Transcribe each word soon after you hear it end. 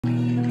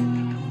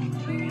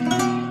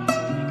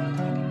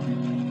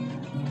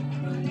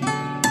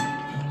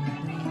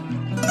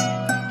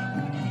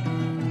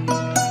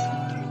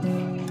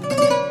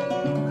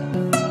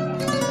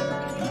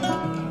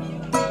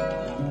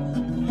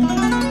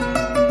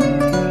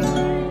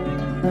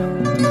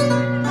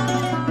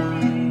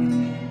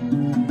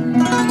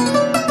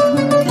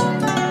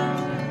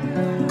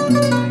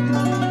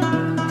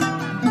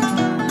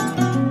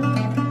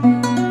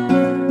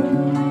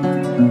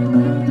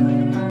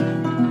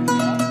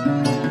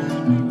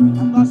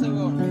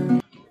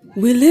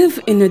We live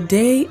in a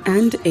day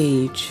and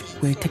age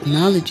where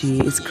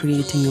technology is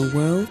creating a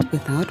world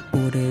without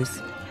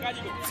borders,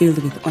 filled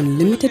with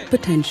unlimited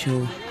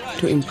potential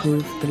to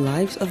improve the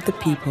lives of the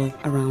people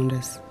around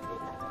us.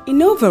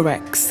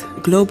 Innovarex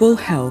Global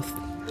Health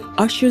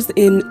ushers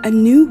in a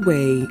new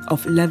way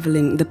of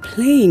leveling the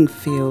playing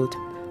field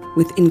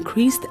with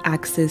increased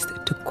access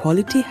to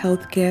quality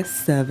healthcare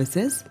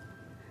services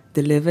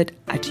delivered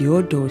at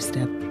your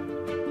doorstep.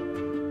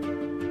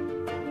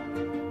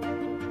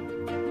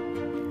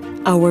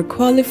 Our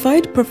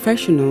qualified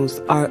professionals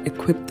are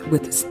equipped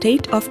with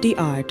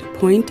state-of-the-art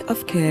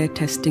point-of-care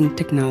testing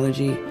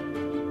technology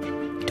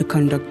to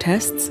conduct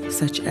tests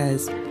such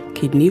as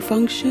kidney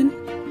function,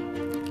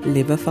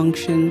 liver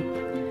function,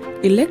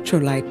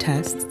 electrolyte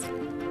tests,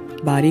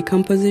 body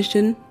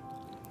composition,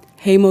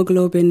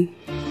 hemoglobin,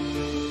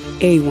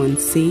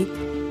 A1C,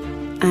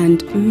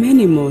 and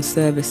many more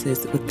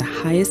services with the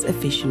highest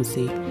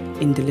efficiency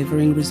in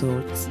delivering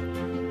results.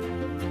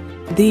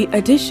 The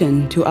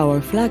addition to our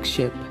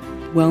flagship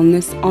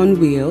Wellness on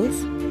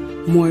Wheels,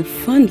 more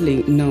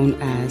fondly known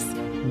as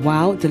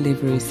WOW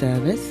Delivery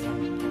Service,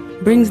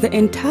 brings the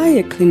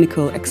entire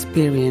clinical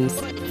experience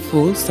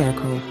full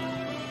circle.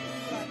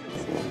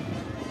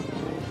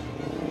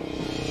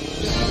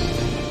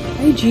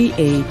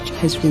 IGH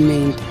has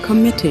remained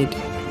committed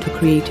to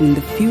creating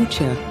the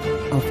future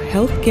of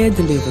healthcare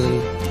delivery.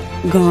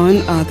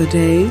 Gone are the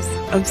days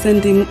of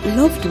sending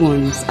loved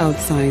ones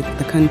outside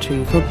the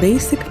country for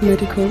basic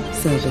medical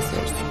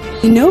services.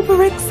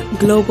 Innovarex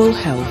Global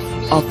Health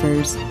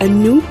offers a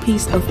new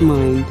peace of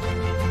mind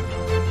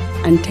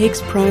and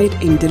takes pride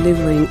in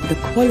delivering the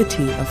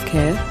quality of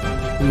care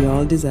we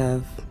all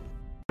deserve.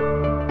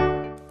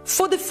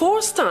 For the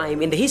first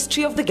time in the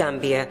history of the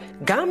Gambia,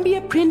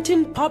 Gambia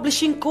Printing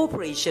Publishing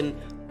Corporation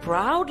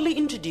proudly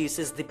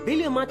introduces the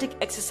Biliomatic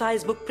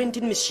exercise book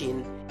printing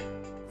machine.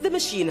 The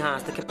machine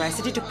has the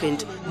capacity to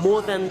print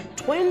more than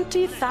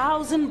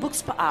 20,000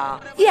 books per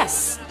hour.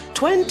 Yes,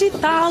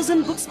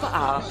 20,000 books per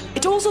hour.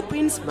 It also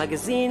prints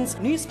magazines,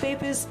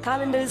 newspapers,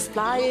 calendars,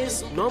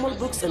 flyers, normal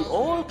books and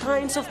all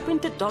kinds of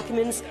printed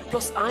documents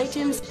plus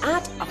items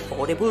at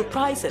affordable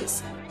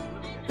prices.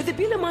 With the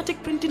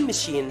Biliomatic printing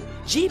machine,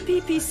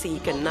 GPPC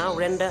can now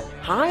render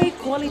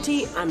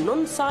high-quality and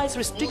non-size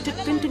restricted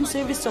printing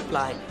service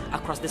supply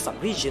across the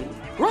sub-region.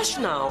 Rush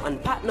now and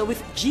partner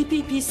with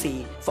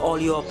GPPC for all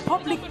your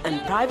public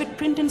and private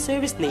printing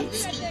service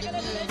needs.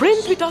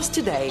 Print with us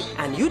today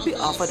and you'd be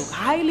offered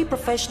highly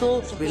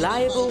professional,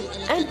 reliable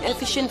and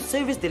efficient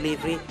service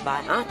delivery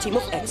by our team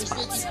of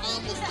experts.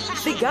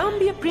 The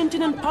Gambia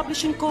Printing and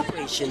Publishing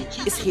Corporation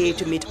is here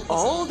to meet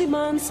all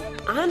demands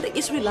and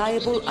is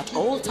reliable at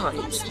all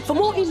times. For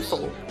more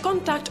info,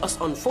 contact us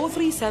on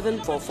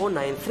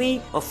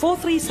 437-4493 or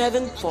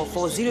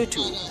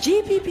 437-4402.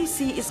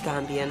 GPPC is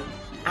Gambian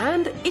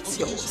and it's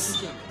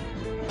yours.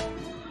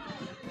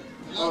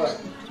 Alright.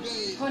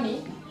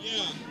 Honey,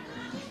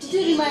 did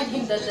you remind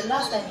him that the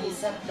last time he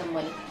sent the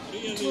money,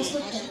 it was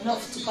not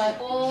enough to buy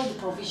all the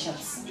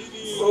provisions?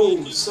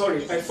 Oh,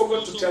 sorry, I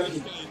forgot to tell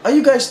him. Are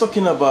you guys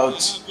talking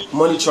about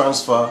money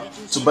transfer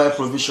to buy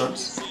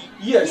provisions?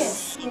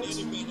 Yes.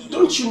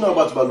 Don't you know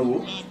about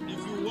Baluwo?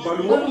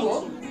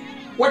 Baluwo?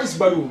 What is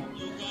Baluwo?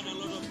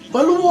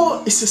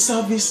 Baluwo is a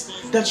service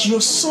that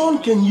your son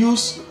can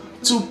use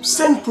to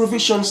send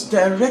provisions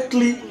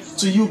directly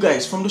to you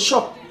guys from the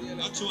shop.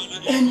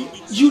 And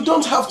you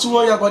don't have to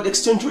worry about the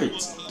exchange rate.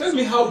 Tell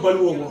me how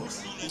Baluwo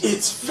works.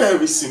 It's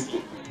very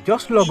simple.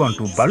 Just log on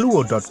to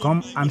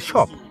baluwo.com and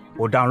shop,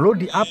 or download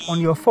the app on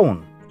your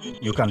phone.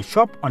 You can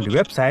shop on the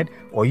website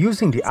or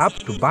using the app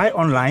to buy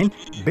online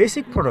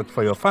basic products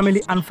for your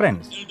family and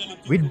friends.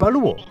 With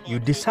Baluwo, you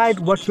decide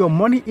what your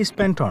money is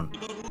spent on.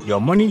 Your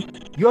money,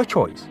 your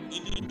choice.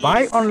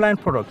 Buy online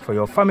products for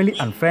your family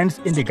and friends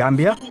in the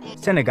Gambia,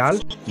 Senegal,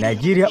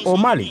 Nigeria or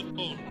Mali.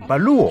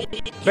 Baluwo,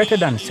 better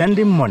than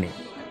sending money.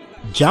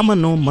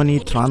 Jamano Money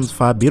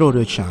Transfer Bureau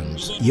de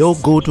Change, your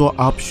go-to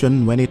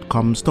option when it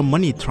comes to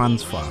money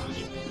transfer.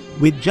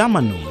 With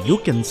Jamano, you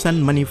can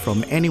send money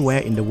from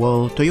anywhere in the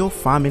world to your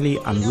family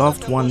and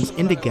loved ones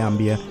in the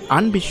Gambia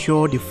and be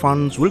sure the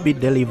funds will be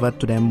delivered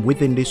to them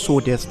within the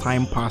shortest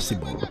time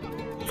possible.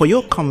 For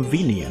your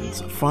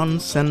convenience,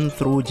 funds sent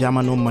through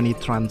Jamano Money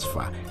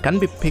Transfer can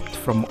be picked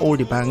from all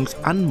the banks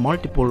and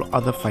multiple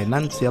other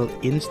financial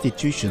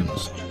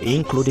institutions,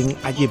 including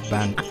Ajib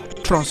Bank,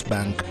 Trust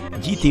Bank,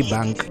 GT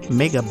Bank,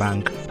 Mega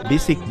Bank,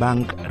 Basic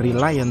Bank,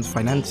 Reliance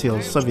Financial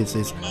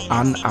Services,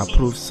 and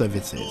Approved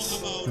Services.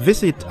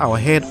 Visit our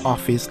head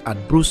office at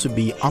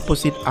Bruceby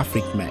opposite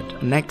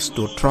AfricMed next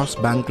to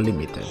Trust Bank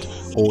Limited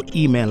or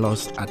email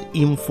us at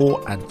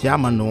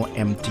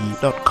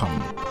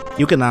info@jamanomt.com.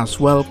 You can as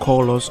well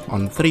call us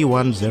on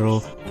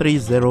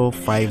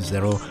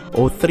 310-3050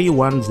 or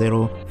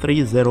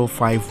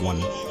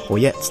 310-3051 or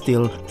yet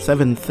still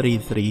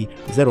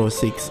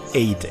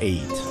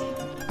 733-0688.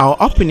 Our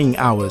opening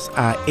hours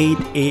are 8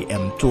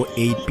 a.m. to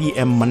 8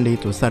 p.m. Monday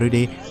to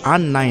Saturday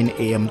and 9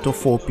 a.m. to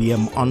 4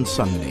 p.m. on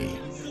Sunday.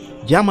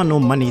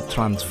 Jamano Money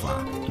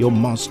Transfer, your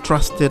most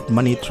trusted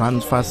money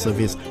transfer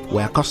service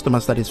where customer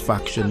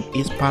satisfaction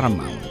is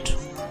paramount.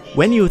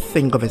 When you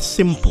think of a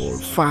simple,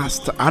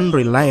 fast, and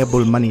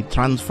reliable money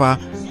transfer,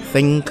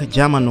 think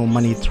Jamano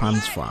Money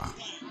Transfer.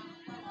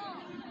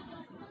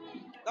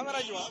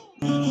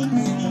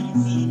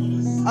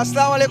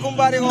 Assalamu alaikum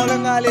bari ngol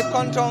ngali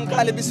konton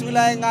kali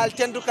bismillah ngal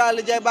tendu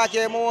kali jay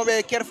bake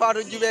momobe Kerr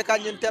Fatou jube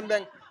kanjun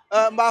tembeng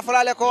mba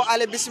falale ko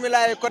ale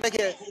bismillah ko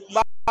teke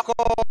ba ko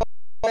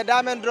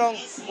damen drong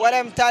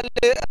walem tali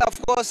of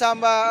course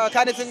am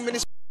kanifing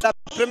minister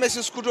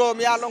premises kuto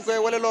mi alon ko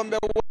wala lombe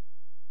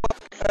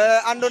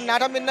andon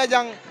nata min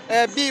najang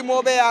bi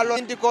mobe alon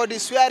indi ko di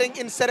swearing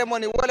in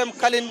ceremony wolem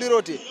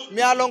kalindiroti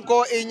mi alon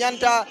ko e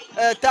nyanta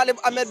Talib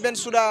Ahmed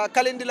Bensouda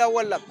kalindila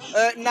wala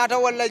nata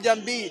wala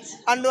jambi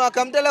ando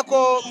akamtele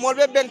ko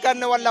molbe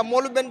benkanne wala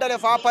molu bendale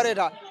fa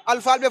pareta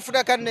alfalbe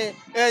futa kanne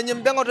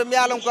nyim bengoto mi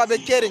alon ko be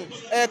kering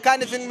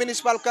kanifing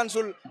municipal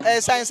council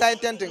science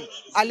tenting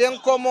alen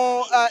ko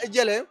mo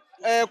jele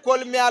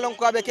kol mi alon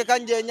ko be ke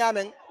kanje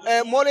nyamen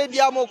mole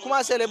diamo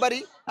commencer le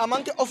bari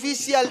amanke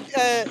official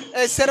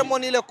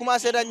ceremony le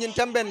commencer da nyin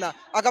tembenna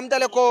akam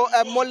tale ko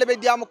molle be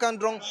diamo kan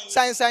drong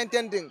science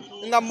tenting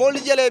nga mol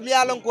jele mi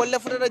alon ko le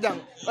futa jang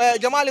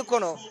jamali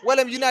kono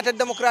wala United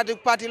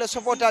Democratic Party le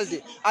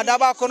supportaldi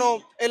adaba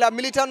kono ela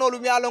militano lu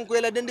mi alon ko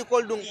ela dendi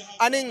kol dung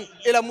anin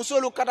ela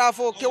musolu kata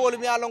fo kewol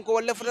mi alon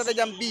ko le futa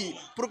jam bi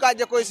pour ka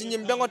je ko si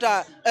nyim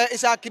bengota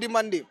isa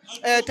kidimandi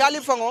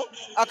talifango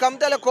akam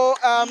tale ko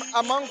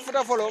amang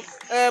futa folo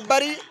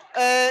bari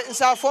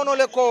sa fono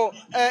le ko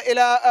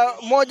ila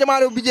mo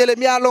jamaalo bijele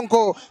mi alon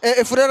ko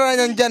e frère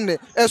nyan jande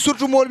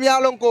surtout mol mi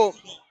alon ko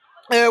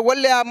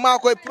walla ma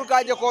ko pour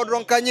kaje ko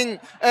don kanyin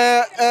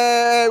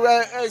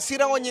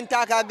sirango nyin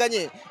taka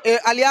gagné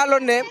alialon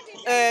ne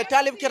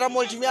Talib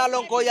keramol mi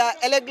alon ko ya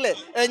elegle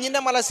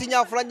nyina mala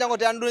signa franjango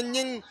te andon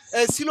nyin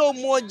silo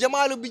mo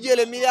jamaalu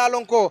bijele mi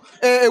alon ko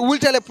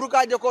wultele pour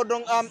kaje ko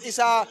don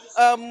isa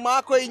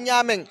ma koy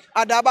nyamen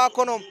adaba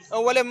kono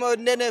wala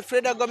nene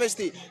Freda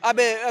Gomesti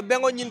abe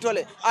bengo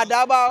nyintole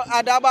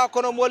adaba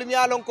kono mol mi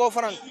alon ko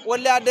fran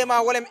wala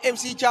adema wala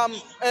MC Cham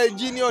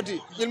jinioti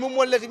il mum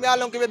molleti mi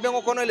alon ko be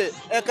bengo kono le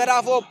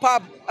kada fo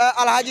pap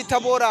alhaji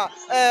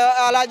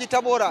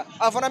tabora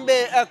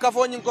afanambe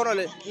kafo nyin kono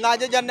le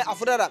ngaje janne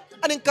afudara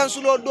anin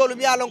kansulo dolu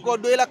mi alon ko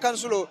doyla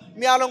kansulo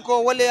mi alon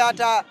ko wala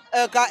yata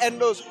ka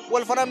endos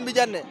wal fanam bi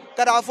janne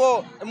kada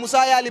fo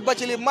Musa Yali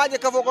Bacili maje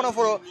kafo kono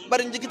foro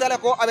bari njikitale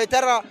ko abe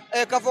terra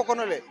kafo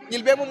kono le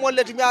nyil be mo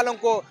molleti mi alon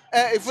ko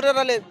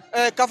fudara le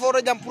kafo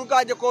ro jam pour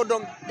gaje ko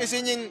dom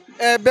isi nyin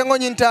bengo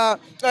nyinta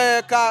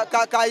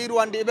ka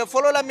yirwande be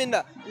folo la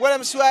minna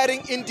wolem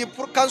swearing inti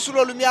pour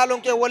kansulo lu mi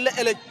alon ke wala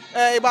elek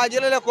ba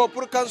jelele ko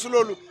pour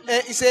kansulo lu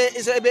ise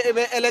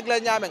be elek la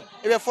nyamen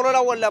be folo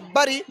la wala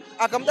bari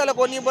akam dala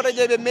ko ni boda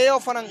jebe meyo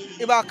fanan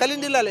iba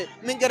kalindi lale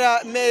min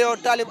gara meyo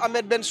Talib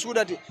Ahmed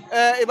Bensouda ti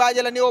iba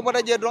jela ni o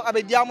boda je don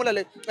abe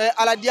diamulale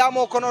ala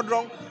diamo kono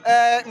don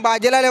mba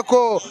jelale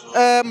ko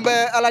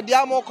ala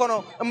diamo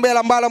kono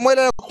mbela mbala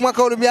moyle kuma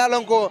kawlu mi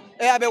alon ko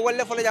abe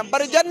wala folo jam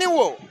bari janni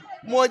wo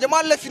mo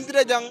jamal le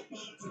findire jang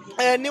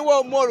ni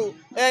wo molu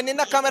ni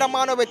na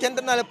cameraman be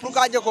tendana pour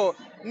ka je ko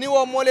ni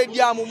wo mole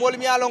diamu mol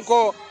mi alon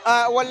ko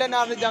wala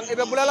na jang e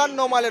be bulalan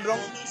no male dron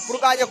pour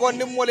ka je ko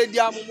ni mole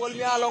diamu mol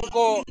mi alon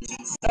ko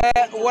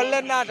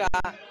wala nata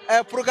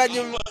pour ka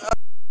nyum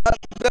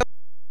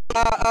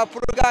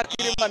pour ka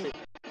kirimani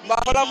ba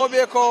fala mo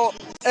be ko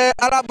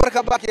ala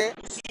barka bake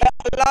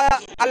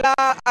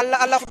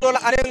Allah fudola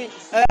aren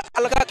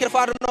alka Kerr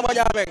Fatou no ma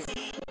jaben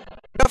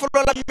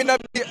fudola mina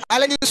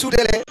ala ni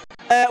sudele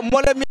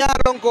mole mi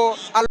alon ko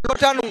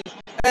allotanu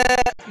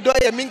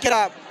doye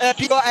minkira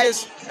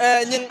POS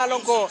nyin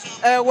alon ko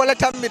wala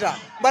tambita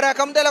bara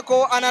kam dele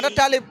ko anata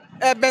Talib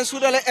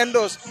Bensouda le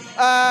endos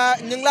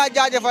nyin la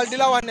jaajefal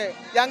dila wane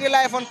yangi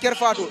live on Kerr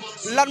Fatou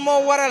lan mo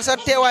waral sa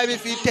teewaay bi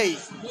fi tay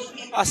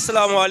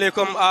assalamu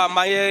alaikum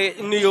ma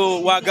ngi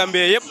nuyu wa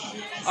Gambie yep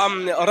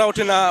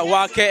rawtina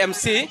wa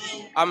KMC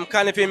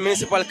Kanifing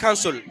Municipal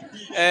Council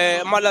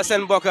mala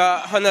sen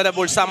boka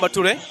Honorable Samba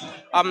Touré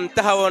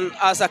tahawon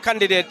as a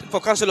candidate for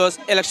councillors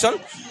election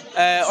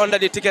under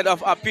the ticket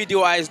of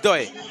PDOI's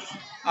Doy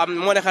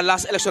mo nek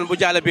last election bu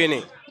jala bini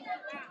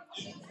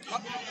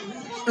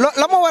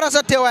lamo wara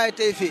sa teewaay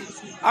tay fi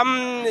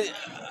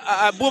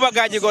Buba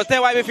Gaji go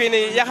teewaay bi fi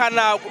ni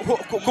yaxana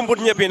kumbut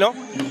ñepp no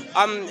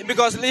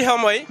because li xew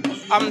moy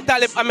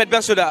Talib Ahmed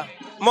Bensouda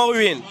mo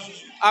win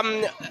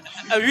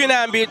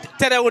wina bi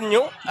terewul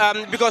ñu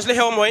because li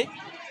xew moy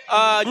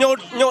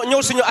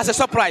ñew suñu as a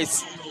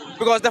surprise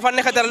because dafa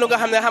nekk dara lu nga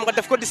xam nga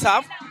daf ko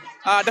deserve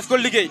daf ko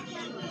liggéey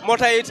moo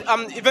tax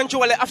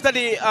eventually after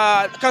the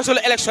council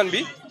election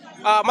bi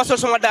ma sol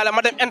suma daala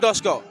ma dem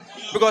endorse ko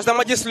because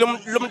dama gis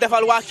lum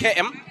defal waa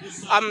KM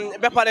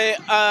ba pare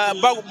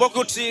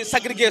bokkut ci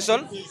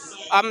segregation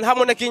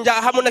xamuna ki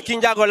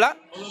njaago la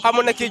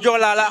xamuna ki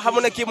joola la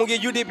xamuna ki mu ngi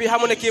UDP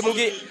xamuna ki mu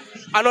ngi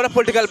another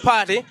political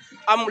party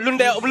lum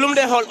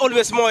de xool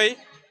always mooy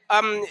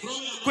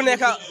ku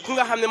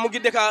nga xam ne mu ngi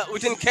dëkk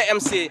within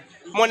KMC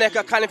moo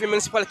nekk Kanifing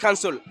Municipal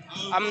Council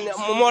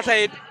moo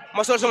tax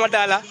ma sol sama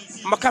daala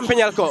ma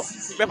campagnal ko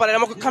ba pare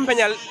dama ko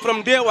campagnal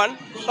from day one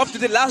up to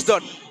the last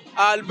dot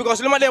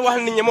because lu ma dee wax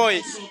nit ñi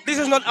mooy this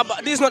is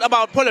not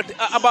about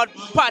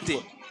party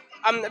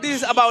this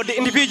is about the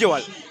individual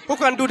who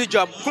can do the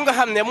job ku nga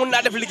xam ne mun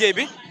naa def liggéey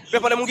bi ba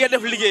pare mu ngi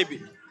def liggéey bi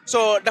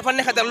so dafa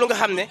nekk dara lu nga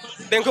xam ne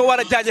dañ ko war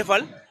a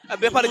jaajëfal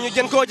ba pare ñu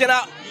jën koo jën a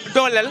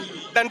dooleel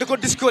dan di ko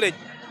discourage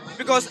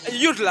because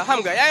youth la xam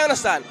nga yaa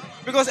understand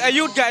because a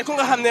youth guy ku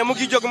nga xam ne mu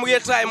ngi jóg mu ngi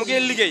try mu ngi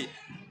liggéey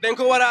dañ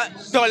ko war a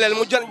dooleel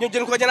ñu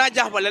jën ko jën a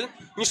jàppaleel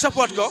ñu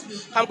support ko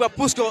xam nga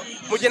pousse ko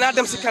mu jën a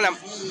dem si kanam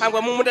xam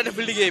nga mu mun a def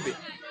liggéey bi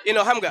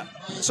xam nga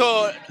so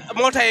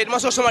moo tax ma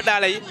soo suma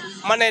daala yi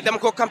ma ne dama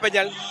ko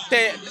campagnal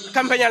te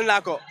campagnal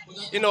naa ko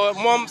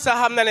moom sax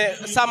xam na ne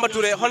Samba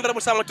Touré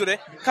honorable Samba Touré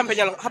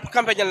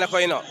campagnal na ko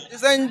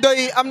gis nañ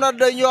doy am na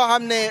doy ñoo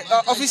xam ne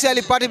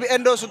officially parti bi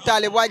endorse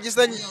Talib waaye gis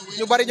nañ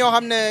ñu bari ñoo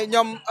xam ne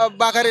ñoom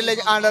Bakary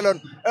lañu àndaloon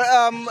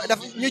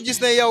ñu gis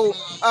ne yow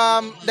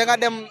da nga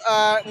dem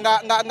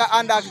nga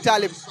ànd ak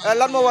Talib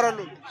lan moo waral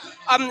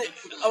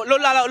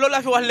loolu loolu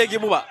laa fi wax léegi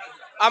buba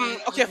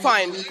ok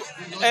fine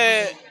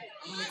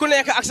ku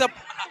nekk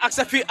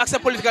ak sa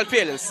political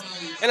feelings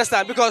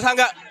understand because xam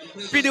nga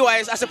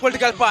PDOIS as a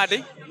political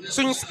party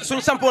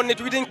suñ sampoon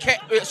nit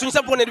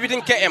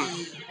within KM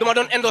duma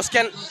doon endorse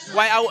kenn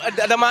waaye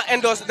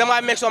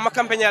dama make sure ma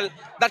campagnal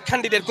that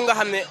candidate ku nga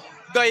xam ne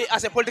doy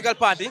as a political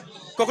party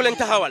kooku lañ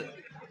taxawal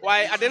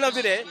waaye at the end of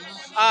the day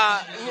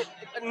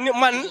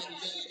man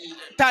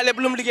Talib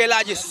lu mu liggéey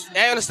laa gis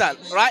yaa understand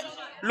right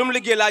lu mu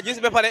liggéey laa gis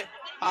ba pare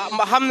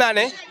xam naa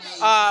ne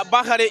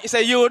Bakary is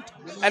a youth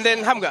and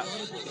then xam nga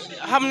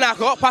xam naa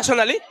ko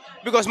personally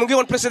because mu ngi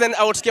woon president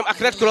award scheme ak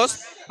Red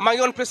Cross maa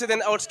ngi woon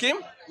president award scheme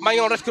maa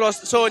ngi woon Red Cross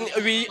so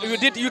we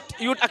did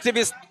youth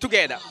activists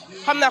together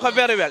xam naa ko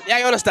very well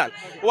yaa understand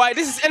waaye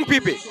this is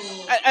NPP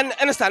and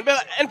understand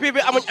NPP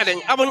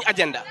amuñ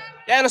agenda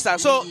yaa understand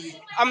so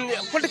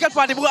political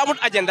party bu amul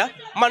agenda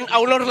man I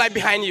will not rely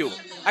behind you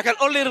I can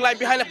only rely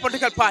behind a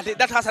political party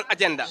that has an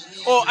agenda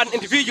or an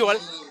individual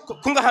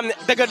ku nga xam ne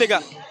dëgg-dëgg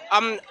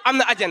am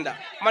na agenda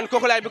man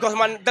kooku laay because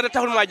man dara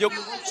taxul maa jóg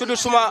su dul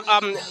suma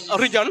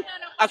region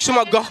ak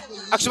suma gox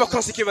ak suma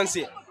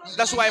constituency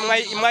that's why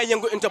may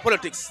yëngu into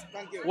politics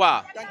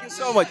wow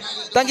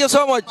thank you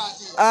so much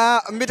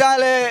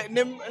mbitale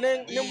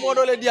nim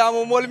modole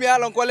diamo mol mi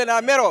alon ko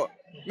lena mero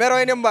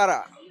ene mbara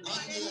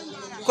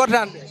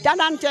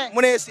tanante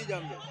mune si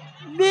jambe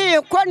bi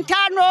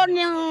kontano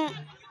ni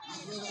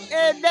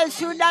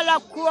Bensouda la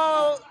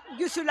ko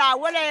gisula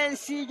wala en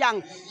si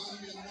jang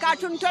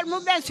katun tol mu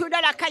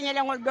Bensouda la kanyele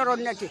ngol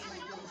doron nati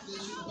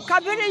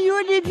kabiri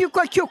UDP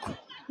ko cuk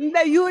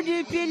mbe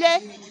UDP le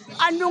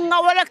andu nga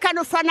wala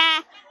kanu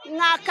fana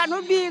nga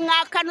kanu bi nga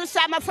kanu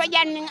sama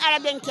fajan ning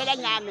araben kala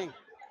nyamen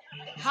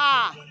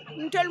ha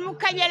ntol mu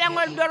kanyele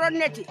ngol doron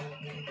nati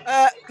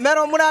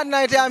mero muna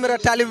nayti amira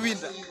Talib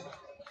winda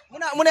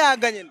muna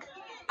ganyen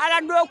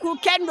ala doku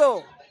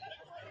kendo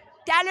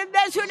Talib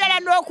Bensouda la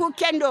doku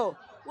kendo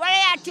wala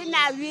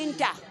yatina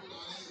winta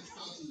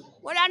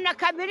wala na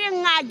kabiri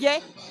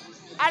ngaje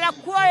ala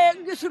ko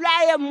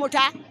gisulaye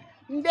muta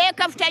mbe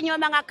kafta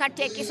nyoma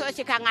ngakate kiso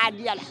sika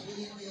ngadiala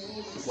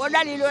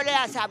wodali lole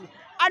ya sabu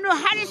anu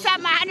hani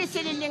sama hani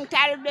silinding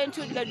Talib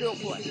Bensouda do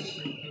ko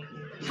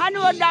hani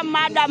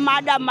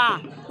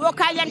dama wo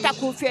kayanta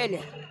ku fele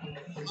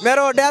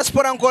mero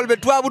diaspora kolbe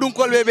tuabudun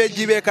kolbe be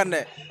jibe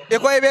kanne e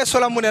ko be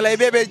solamune lay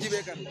be jibe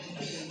kanne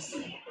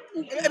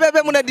be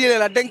muna dile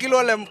la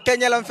denkilo lem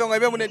kenyalam fengo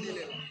be muna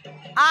dile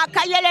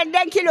kayele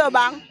denkilo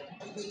bang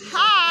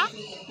ha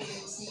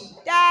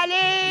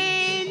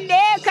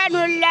dalinde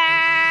kanulla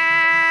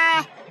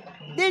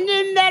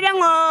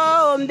dinimberengo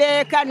mbe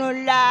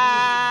kanulla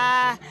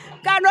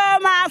kano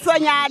ma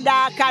fonyada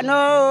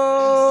kano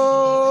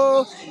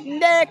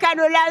mbe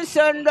kanula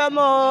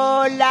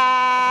sondomola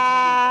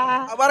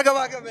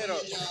abarka mero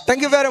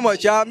thank you very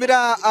much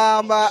mira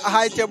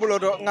high table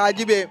do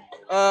ngajibe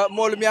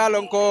mol mi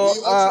alon ko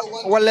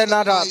walle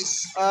nata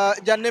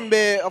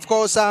jannembe of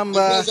course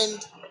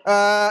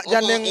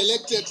jandeng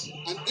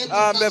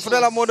be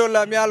fudala modol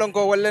la mi alon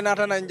ko walle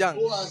nata nan jang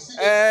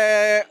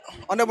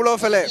honorable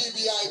fele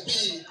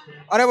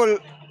honorable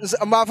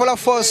Mafala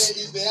first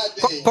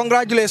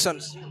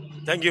congratulations.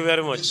 Thank you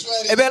very much.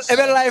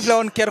 Ebel life la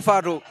on Kerr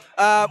Fatou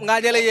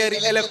ngajele yeri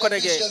elef ko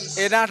dege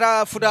e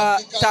nata fuda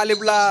Talib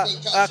la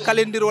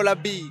kalendiro la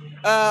bi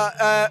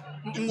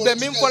be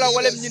mim ko la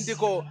walem nyindi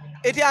ko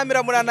eti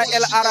amira munana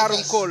el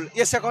ararum call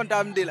ye second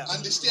time dila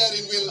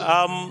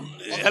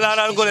el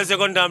ararum call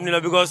second time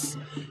dila because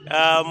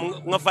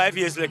nga 5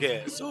 years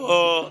leke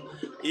so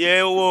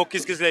ye wo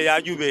kiskis le ya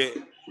jube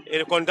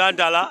e content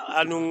ala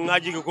anu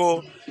ngaji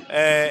ko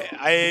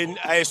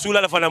ay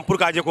sula la fanam pour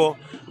kaje ko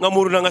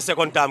ngamuru nga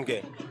second time ke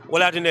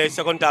wala tine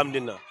second time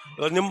dinna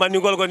nimba ni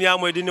gol gon ya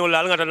moy dinno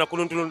la ngata na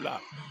kunun tulun la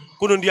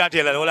kunun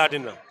diate la wala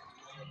dinna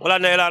wala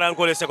na ela ran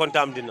ko le second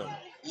time dinna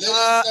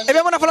ebe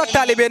mona fala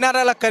Talibe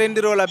na la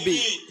karindiro la bi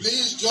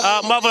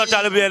mafala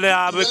Talib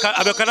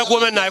abe kana ko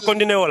men na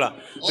continue wala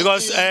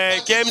because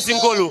KMC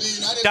ngolu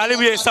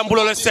Talib ye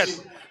sampulo le set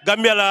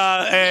Gambia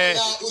la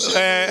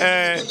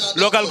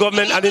local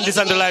government and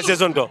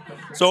decentralization to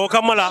so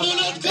kamala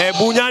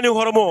buñani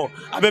hormo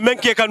abe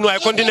menke kanu ay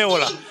continue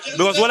wala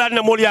because wala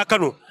na mol ya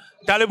kanu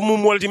Talib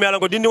mum molti melan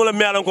ko dindi wala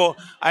melan ko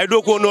ay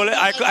do ko nole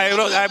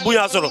ay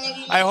buña solo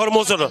ay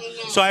hormo solo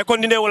so ay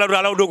continue wala do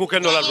ala do ko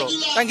ken wala do.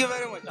 Thank you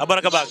very much.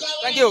 Abaraka bag.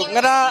 Thank you.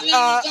 Ngada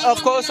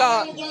of course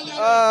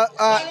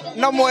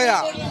Namoya.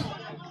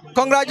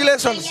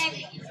 Congratulations.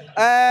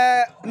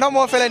 No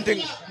more felenting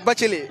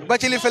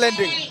Bachili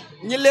felenting.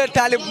 Ñile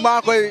Talib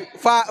ma koy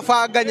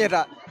fa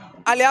gagneta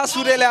alias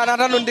soudele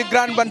anata non di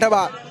grand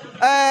bantaba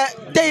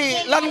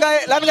tay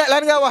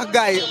lan nga wax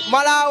gaay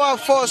mala wa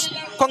force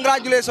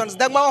congratulations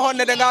dag ma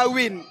waxone da nga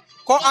win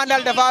ko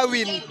andal dafa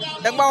win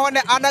dag ma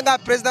waxone andanga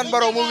president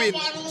Barrow mu win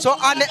so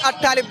ande at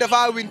Talib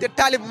dafa win te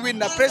Talib win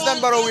na president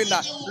Barrow win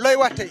na loy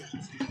wax tay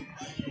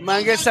maa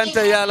ngi sant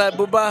yàlla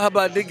bu baax a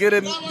baax di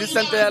gërëm di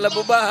sant yàlla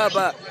bu baax a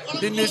baax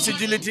di nuyu si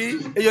jullit yi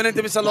yonent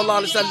bi sallallahu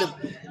alayhi wa sallam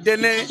de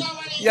ne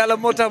yàlla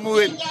moo tax mu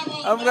wér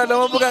am nga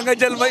dama bëgg nga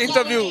jël ma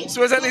interview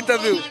special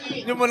interview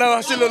ñu mën a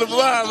wax si loolu bu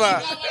baax a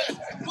baax.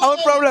 No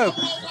problem.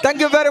 Thank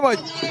you very much.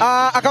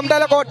 Akam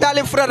dala ko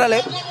Talib Fradale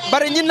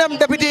bari ñinam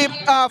deputy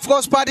of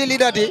course party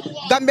leader di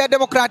Gambia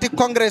Democratic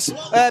Congress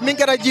min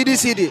kara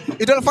GDC di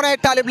idol fana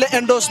Talib le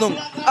endorse num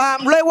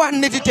loy wax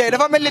nit té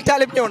dafa melni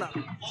Talib ñëw na.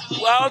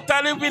 Waaw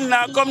Talib bin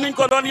na comme niñ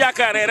ko doon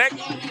yaakaare rek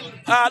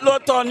loo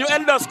toon ñu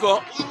endorse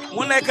ko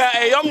mu nekk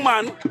a young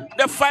man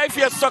the 5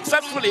 years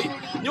successfully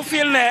you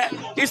feel ne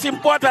it's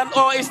important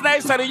or it's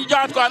necessary you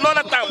jox ko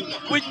another time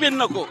which bin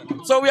na ko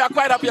so we are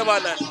quite happy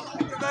about that.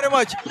 Very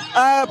much.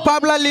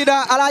 Pabla leader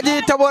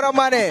Alaji Tabora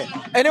Mane.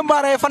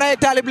 Enimbara fana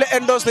Talib le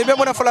endorse be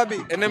mona falabi.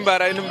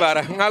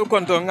 Enimbara ngal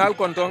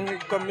konton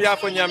comme ya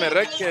fo ñame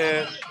rek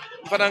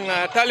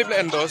fana Talib le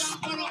endorse.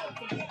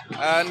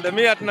 And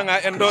mi at nga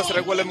endorse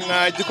rek wala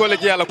nga jikole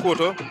ji ala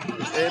koto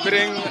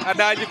bring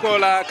adaji ko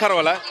la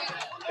karola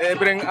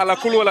bring ala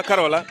kulu la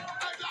karola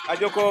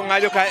ajoko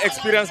ngajo ka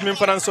experience min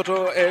fana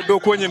soto do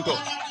ko nyinto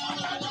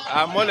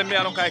mole mi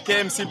alon ka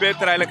KMC be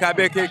traile ka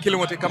be ke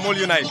kilimote kamol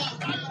unite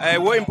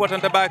wo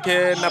important ba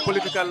ke na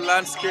political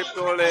landscape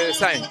to le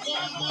sign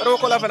ro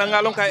ko la fana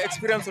ngalon ka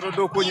experience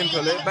do ko nyinto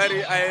le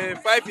bari ay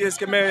 5 years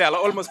ke me yala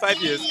almost 5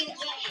 years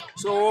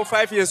so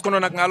 5 years kono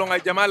nak ngalon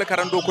ay jamale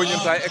karando ko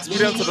nyinto ay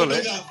experience to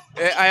le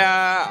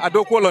aya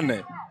ado ko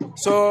lonne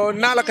so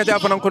nala ka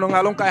jafana kono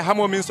ngalon ka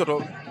hamo min soto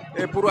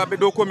pour abe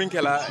do ko min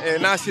kala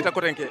na sita ko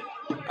tenke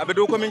abe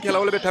do ko min kala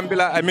wala be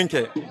tambila ay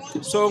minke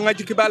so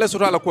ngaji kibale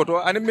soto ala koto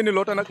ani min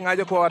lota nak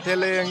ngaje ko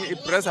atele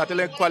press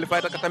atele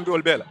qualified ka tambi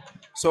wol bela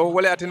so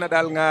wala atina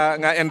dal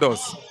nga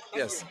endorse.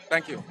 Yes,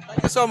 thank you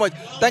so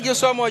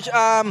much.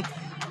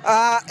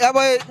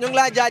 Yaboy ñu ngi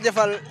la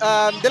jaajëfal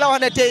di la wax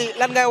ne tey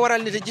lan ngay waral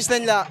nit gis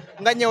nañ la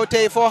nga ñëw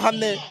tey foo xam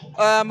ne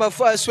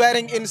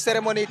swearing in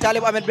ceremony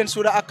Talib Ahmed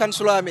Bensouda ak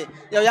kansula mi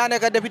yow yaa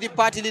nekk deputy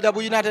party leader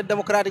bu United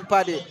Democratic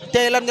Party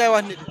tey lan ngay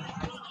wax nit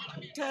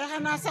tey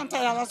xanaa sant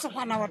yàlla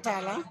subhanahu wa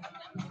taala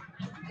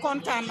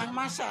kontaan nag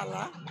masha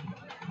Allah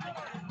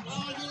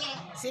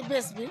si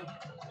bés bi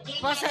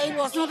parce que it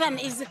was not an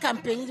easy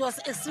campaign, it was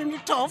extremely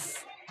tough.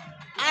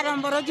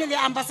 Adam Barrow jëli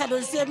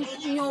ambassadeur seen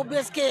ñëw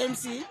bés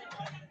KMC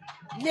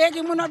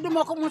léegi mun a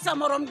duma ko mun sa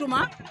morom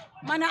duma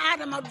mana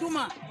Adama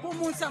duma ko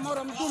mun sa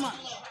morom duma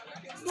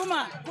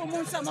ko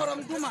mun sa morom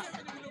duma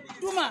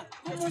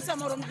ko mun sa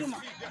morom duma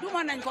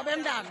nañ ko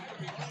bem daan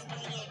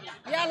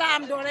yàlla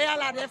am doole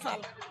yàlla defal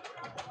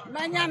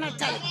ma ñaanal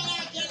Talib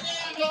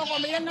ko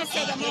mi yenn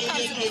seeda moo ka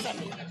ci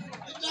sami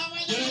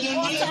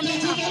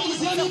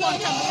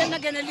yenn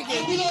gën a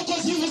liggéey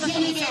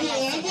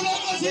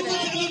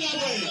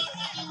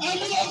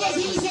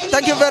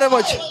Thank you very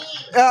much.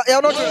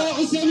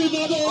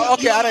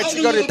 Okay, all right,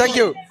 got it. Thank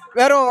you.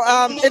 Pero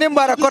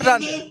inimbara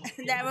kortan.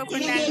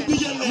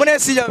 Mune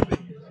sijam.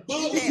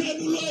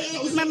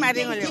 Mama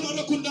ringole.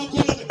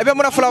 Ebe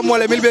muna fula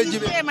mole milbe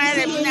jibe.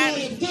 Mare bunan.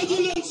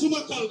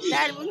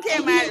 Dar bunke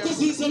mare.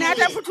 Na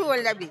ta futu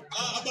wala bi.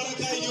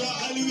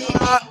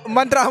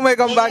 Mantra may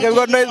kam bagel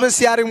god noise be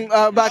siaring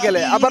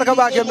bagele. Abarka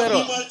bagel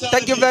mero.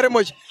 Thank you very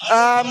much.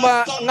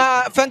 Nga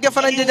fenke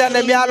fanan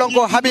jijane mi alon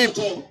ko Habib.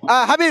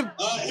 Habib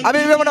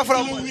be muna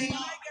fula mole.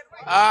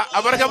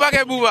 Abarka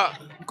bagel buba.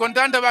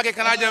 Content bagel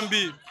kana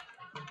jambi.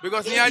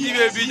 Because niaji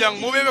be bijang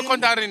mo be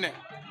content rine.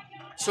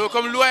 So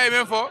comme loi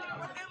même fo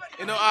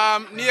you know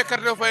ni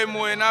yakardo fay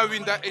mo na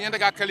winda e nyanda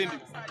ga kalindi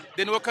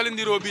then wo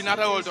kalindi robi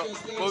nata wolto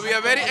but we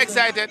are very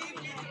excited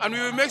and we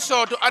will make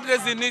sure to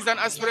address the needs and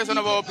aspirations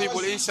of our people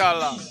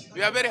inshallah.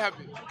 We are very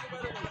happy.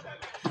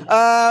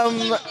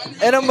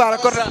 Enam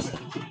barakota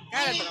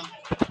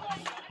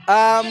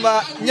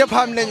ñëpp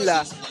xam nañ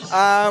la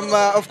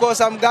of course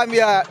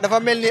Gambia dafa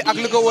melni ak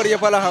li ko wër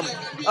yëpp la xam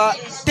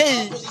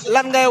tey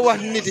lan ngay wax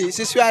nit yi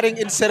ci swearing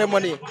in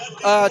ceremony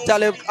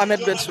Talib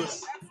Ahmed Bensouda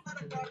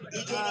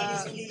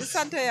di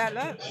sant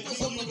yàlla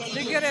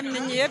di gërëm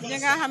nit ñi yëpp ñi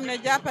nga xam ne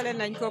jàppale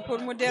nañ ko pour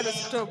mu dellu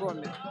si toogoom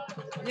bi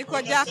ñi ko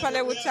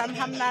jàppale wut tam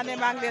xam naa ne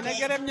maa ngi leen a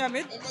gërëm ñoom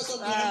it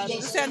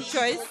du seen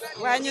choice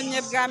waaye ñun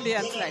ñëpp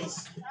Gambians lañ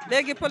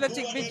léegi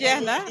politique bi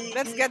jeex na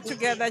let's get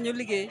together ñu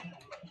liggéey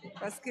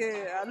parce que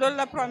loolu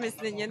la promise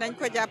nit ñi nañ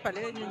ko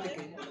jàppale ñu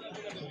liggéey.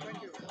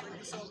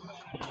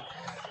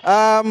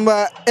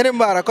 ene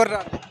mbara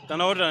korta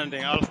tana wota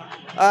ndeng al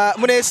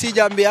mune si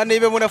jambi ande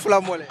be mune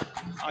fula mole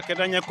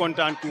aketa nye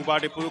content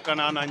tubade pour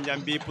kana na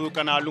njambi pour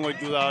kana lungo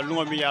jula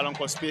lungo mi yalan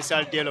ko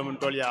special day lo mun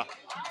tolya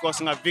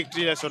because nga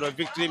victory le soro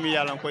victory mi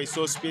yalan ko is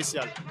so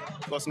special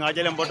because nga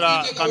jele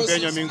mbota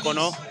campaign min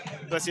kono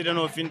president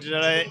of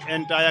Fintita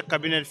entire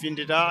cabinet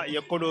Fintita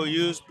ye kodo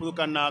use pour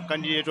kana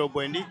candidate o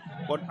bondi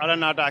but ala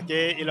nata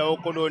ke ila o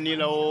kodo ni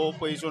la o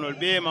position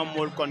be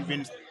mamol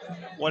convinced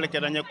wala ke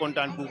dañe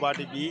content bu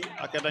baati bi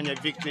ak dañe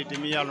victory de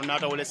mi yalla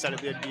nata wala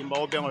celebrate bi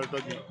mbaw bengol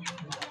to bi.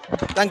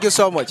 Thank you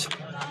so much.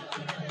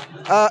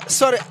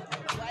 Sorry.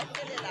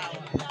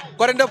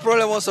 Korenda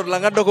problem osor la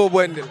ngaddo ko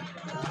boendel.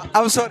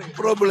 I'm sorry.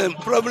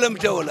 Problem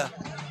tawla.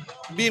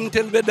 Bim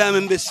tel be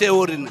dame be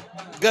seworin.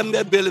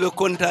 Gambia belbe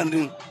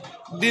contandin.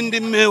 Dindi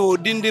mewo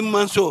dindi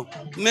manso.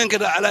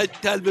 Menkata ala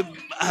Talib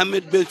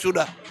Ahmed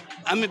Bensouda.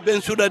 Ahmed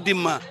Bensouda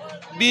dimma.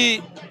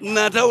 Bi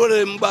nata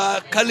wala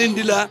mba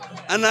kalindila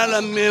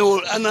anala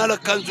mewo anala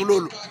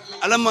kansulolu.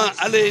 Alama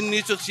ale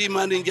ni so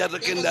simani jata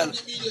kendal.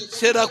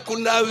 Sera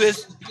kunda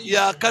wes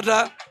ya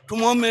kata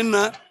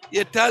tumomena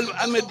ye Talib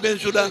Ahmed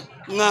Bensouda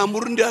nga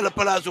murundi ala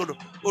palaso do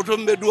oto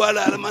be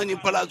duwala almani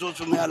palaso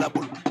sumi ala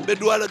bul be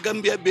duwala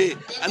Gambia be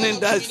anen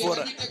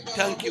diaspora.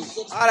 Thank you.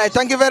 All right,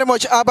 thank you very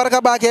much. Baraka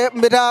bake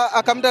mbita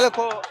akamdale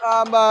ko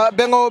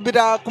bengo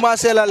bita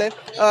commencer la le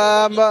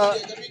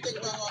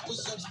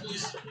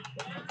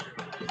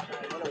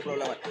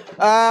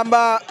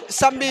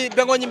sambi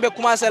bengo nyimbe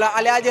commencer la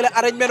ali ajele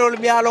arrangement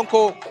mi alon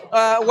ko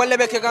wala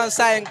be ke kan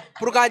sayeng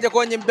pour ka je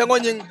ko nyim bengo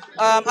nying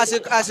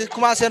asi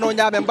commencer no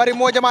nyame bari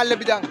mo jamal le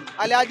bidang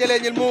ali ajele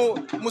nyil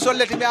mu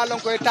solleti mi alon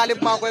ko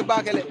Talib ma koy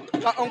bakele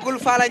oncle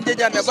Falang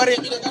jejande bari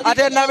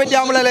ate nabe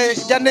jamulale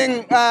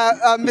janding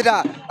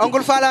mbita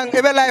oncle Falang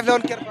ebe live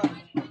don kerfa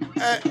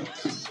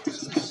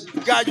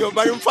gajo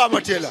bari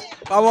mfamatela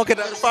famo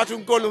keda Fatou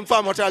kolum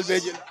famatal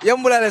beje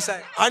yembulale say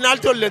anal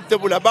tolle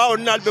tebula ba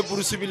onnal be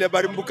burusibile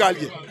bari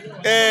mbukalje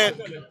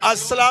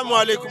assalamu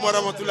alaikum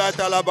warahmatullahi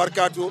taala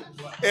barakatuh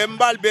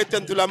mbal be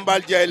tentula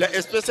mbal jayla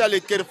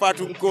especially Kerr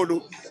Fatou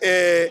kolu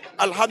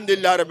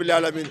alhamdulillah rabbil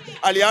alamin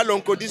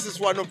aliyalon ko this is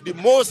one of the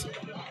most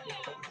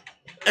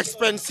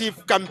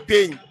expensive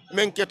campaign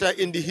menketa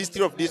in the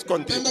history of this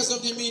country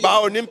ba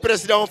onim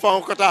president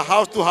fa kata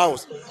house to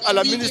house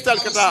ala minister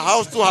kata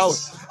house to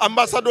house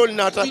ambassador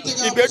nata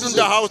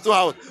ibedunda house to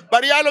house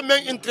bari yalo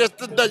men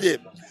interested daje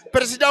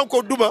president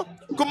ko duma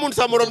kumun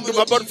samorom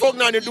duma but fog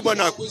na ne duma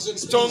nako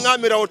so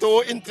ngamira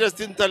oto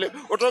interesting tale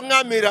oto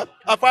ngamira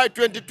afa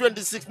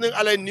 2026 ning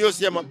ala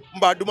news yama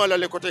mba duma la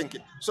le ko tenki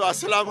so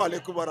assalamu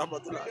alaikum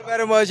warahmatullahi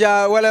very much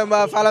wala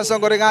ma fala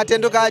songore nga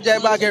tendu ka jay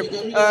bake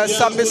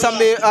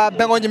sambi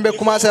bengo nyimbe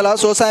commencer la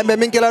so sa be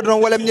minkela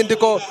don wala nyinti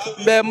ko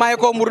be may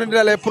ko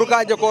murundale pour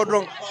ka je ko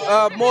don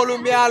molu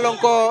mi alon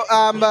ko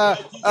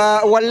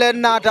wala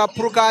nata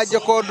pour ka je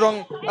ko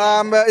don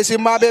isi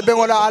mabe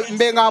bengo la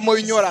be nga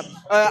moy ñola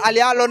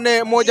ali alon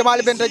ne mo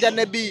jamal benta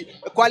janne bi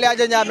ko ali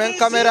aja nyamen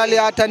camera li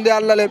atande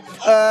alla le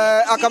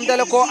akam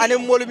tele ko ani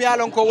molu mi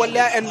alon ko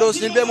wala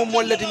endos ni be mo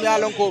molleti mi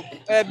alon ko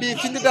bi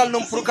findidal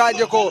num pour ka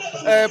je ko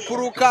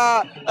pour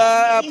ka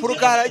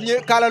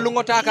kala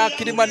lungota ka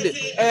kidimande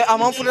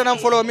amam futanam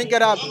folo min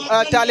kera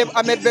Talib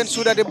Ahmed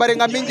Bensouda de bari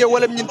nga minje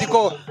wala nyinti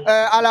ko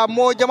ala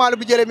mo jamal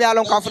bi jele mi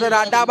alon ko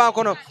futata daba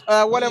kono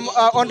wala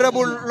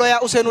honorable lawyer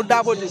Ousainou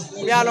Dabodi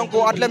mi alon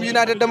ko Atlem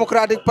United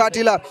Democratic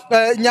Party la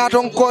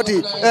nyaton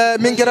koti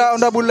min kera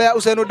honorable lawyer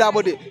Ousainou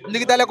Dabodi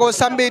ligi dale ko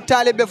sambi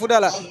Talib be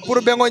futala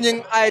pour bengo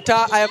nyin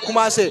ayta ay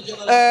commencer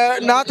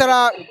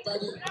natara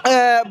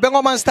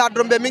bengo man start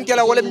dombe min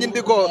kela wala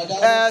nyinti ko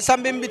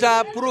sambi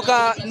mbita pour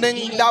ka nen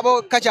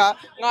dabo kacha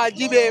nga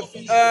jibe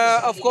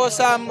of course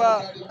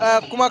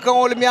kuma kan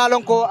wol mi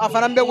alon ko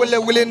afanambe wolle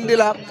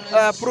wulindila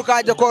pour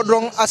ka je ko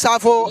drong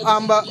asafo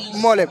amba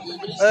mole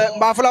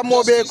ba fala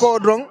mobe ko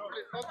drong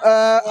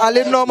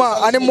ali noma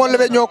ani molle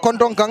be ño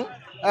konton kan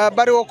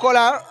bari o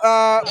kola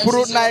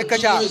pour nay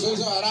kacha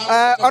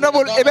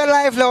honorable ebe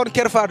live le on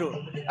Kerr Fatou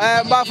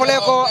ba fale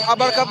ko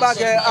abarka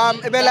bake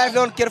ebe live le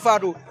on Kerr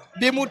Fatou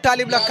bi mu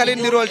Talib la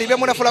kalindirol di be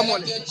mu na fala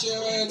mole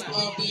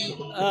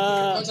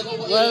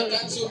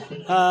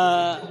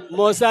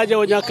mo saje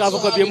o nyaka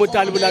ko bi mu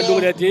Talib la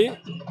lungreti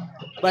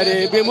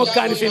bare be mu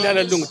kan fin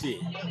la lungti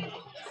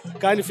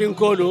kan fin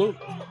kolo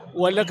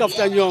wala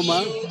kafta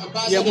nyoma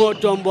ye mo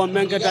tombo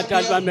menga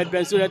Talib Ahmed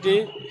Bensouda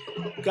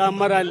ka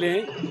marale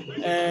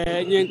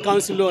nyen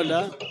councilor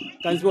la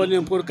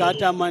Kanzbolin pour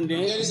Kata Mande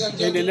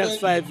in the next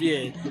 5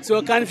 years.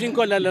 So can think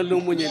of la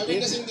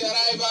Lumunete,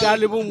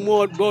 Talibu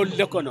more bold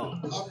Lecono.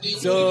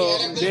 So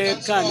they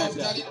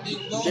Canada,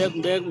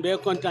 they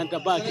content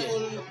about it.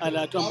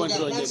 Ala Tombon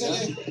Project.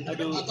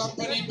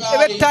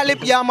 Ebe Talib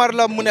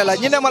Yamarla Munela,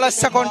 Ninamala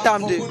second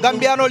time,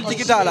 Gambiano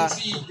Digitala,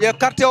 ye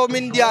Carteo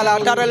Mindiala,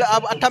 Taral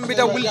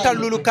Atambita Wilta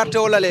Lulu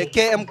Carteolale,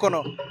 KM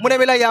Kono,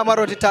 Munevilla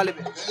Yamaro di Talib.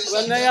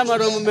 Well,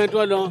 Nayamaro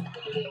Momentuano,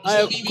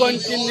 I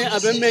continue a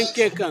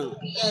Bemenkekan,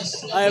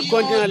 I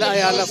continue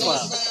Ayalafa,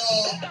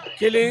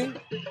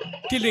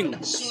 killing,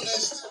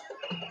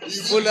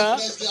 Fula,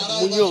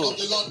 Munyo,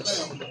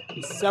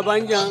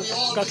 Sabanya,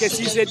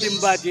 Kakesise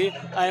Dimbati,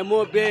 I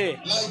more bay,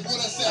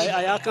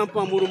 I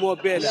accompany more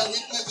bella,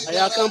 I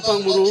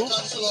accompany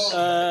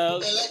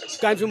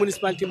country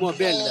municipality more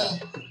bella,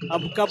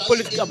 Abuka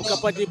political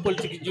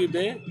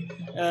jube,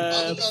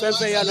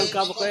 Femfe Yalan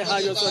Kavaka,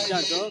 Hayo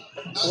Sojanto,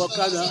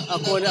 Wakada,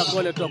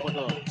 Akole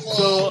Topoto.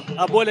 So,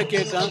 Abole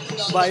Keka,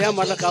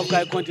 Bayamala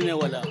Kavka, continue.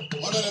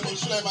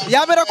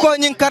 Yamera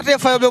Koning Karte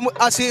Fabe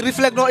as he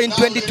reflect no in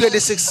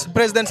 2026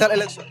 presidential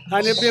election.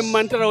 Hanebi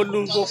mantra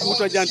olungo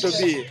kuto janto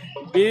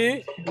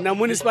bi na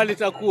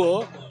municipality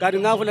kuo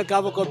kadinga funa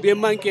kavako be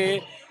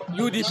manke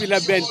UDP la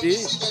benti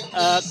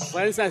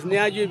for instance ne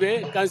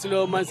ajube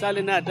councilor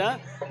Mansale Nata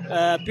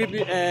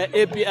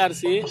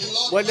APRC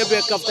wala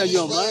be kafta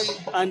nyoma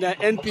and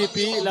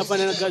NPP la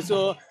fana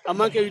so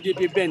amanke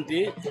UDP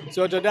benti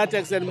so to that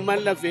extent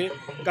man la fe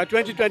ka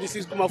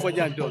 2026 kuma fo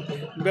janto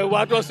be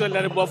wato so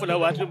la bo fula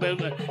wato be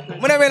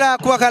muna bela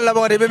ko kala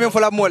bo de be men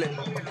fula mole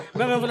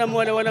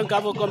wala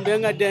kavako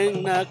benga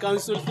den na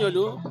council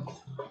fiolu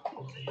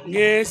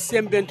nge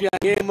sembentu ya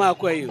nge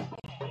makwayo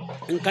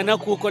nkana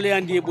kukole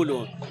andi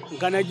bulo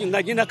nkana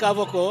ngajina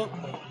kavoko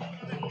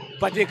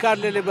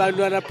patikarle le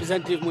balu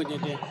representative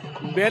mujete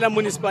bela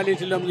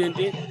municipality lom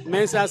yenti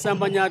mensa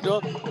samba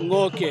nyato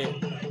ngoke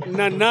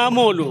na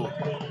namolo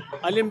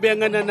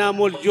alimbenga na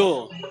namol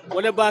jo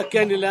wala ba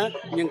kendila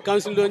nyin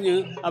council do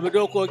nyin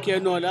abedo ko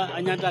kenola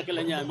anyanta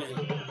kala nyame.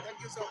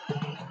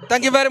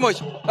 Thank you very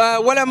much.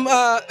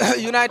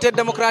 United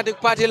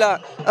Democratic Party la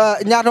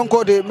nyaton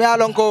ko de me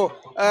alonko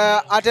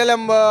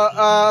Atelem,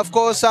 of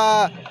course,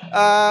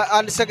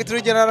 and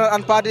Secretary General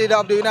and Party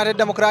of the United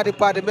Democratic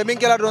Party. Be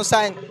minkela don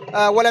sign.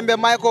 Wala be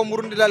Michael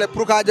Murundi la le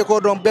pruka je ko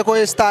don be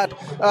ko start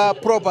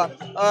proper.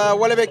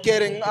 Wala be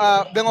caring.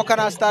 Bengo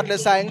kana start le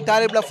sign.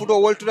 Talib la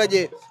fudo wol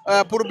turaje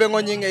pour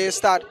bengo nyinge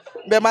start.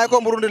 Be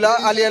Michael Murundi la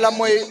ali la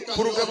moy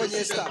pour bengo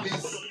nyinge start.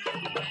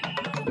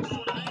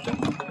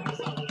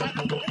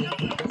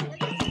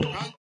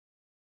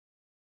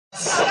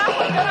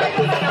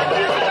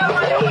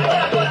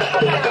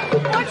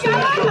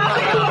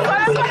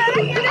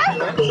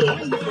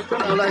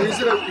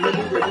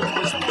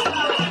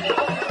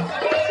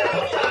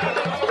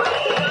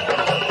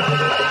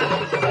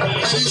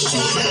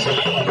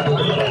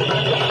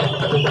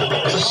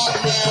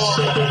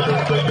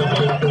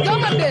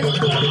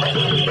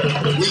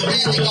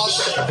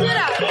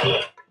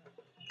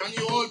 Can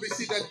you all be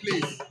seated,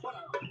 please?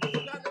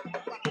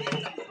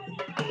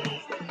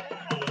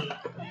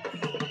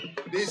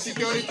 The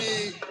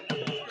security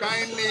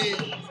kindly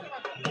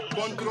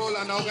control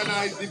and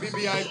organize the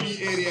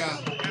BBIP area.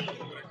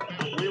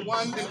 We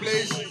want the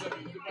place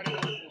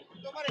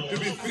to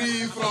be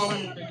free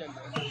from.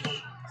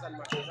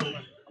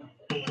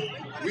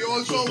 We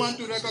also want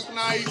to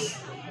recognize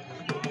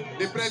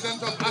the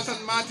presence of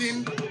Hassan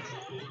Martin,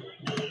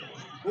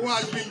 who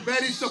has been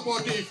very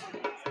supportive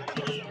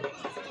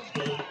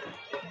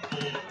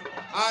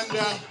and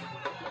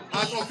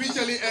has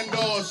officially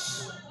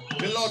endorsed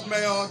the Lord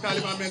Mayor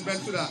Talib Ahmed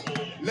Bensouda.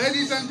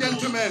 Ladies and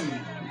gentlemen,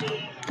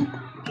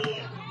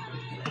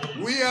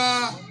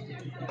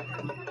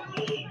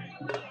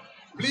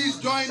 please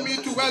join me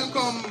to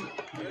welcome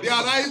the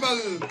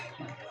arrival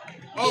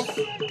of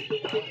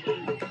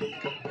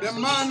the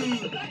man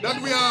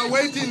that we are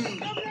waiting,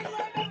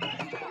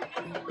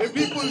 the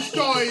people's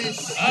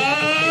choice,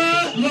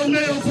 the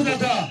mayor of the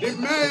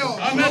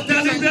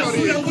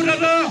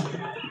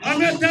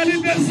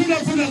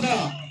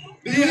sanctuary.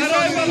 The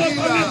arrival of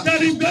Ahmed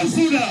Talib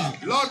Bensouda,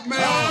 Lord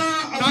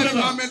Mayor Talib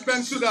Ahmed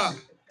Bensouda.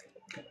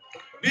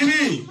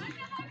 Bibi,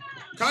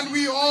 can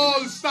we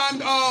all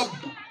stand up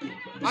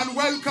and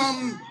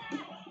welcome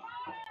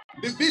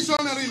the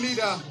visionary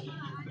leader,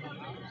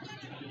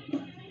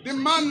 the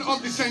man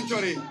of the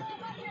century,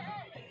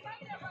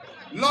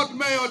 Lord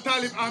Mayor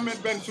Talib Ahmed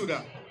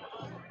Bensouda.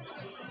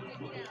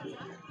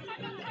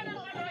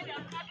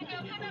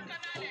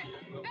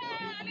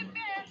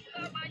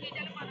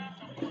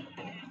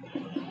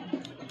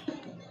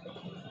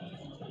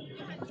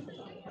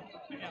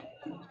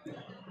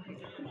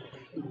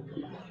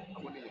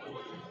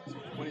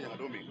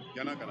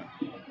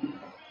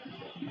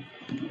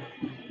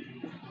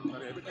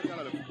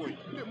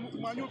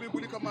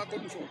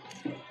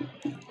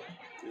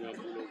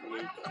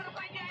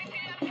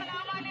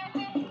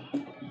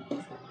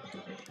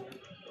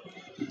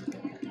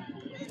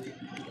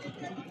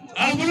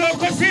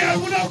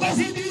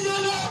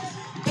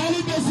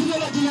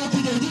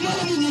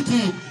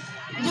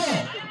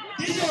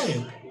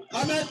 DJ,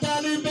 Ahmed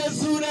Talib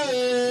Bensouda.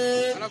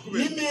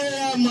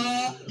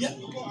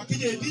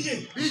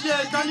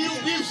 DJ, can you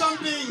give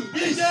something?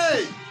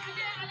 DJ.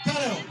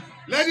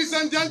 Ladies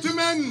and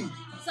gentlemen.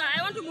 Sorry,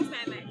 I want to move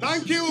my mic.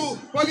 Thank you,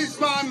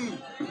 policeman.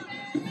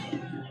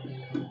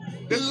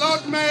 The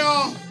Lord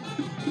Mayor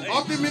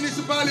of the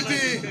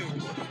municipality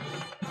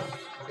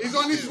is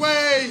on his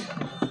way.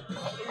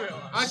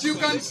 As you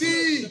can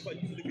see,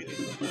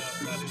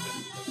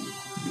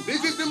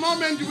 this is the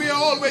moment we are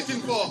all waiting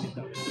for.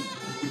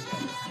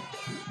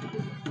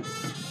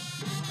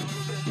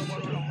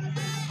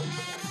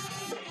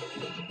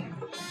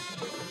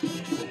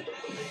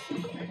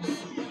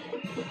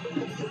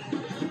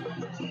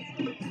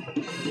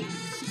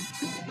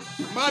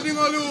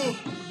 Madingolu,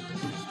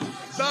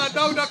 sa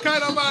Dauda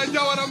Karaba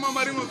Jawara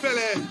Mamarimu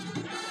Fele.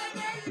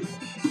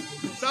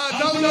 Sa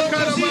Dauda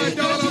Karaba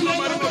Jawara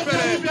Mamarimu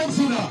Fele.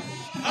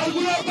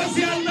 Alguna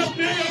pasial na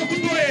player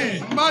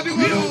kutoe.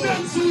 Madingolu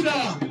Bensouda.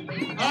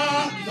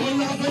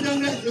 Wala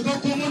fanyane ko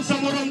kumun sa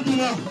moram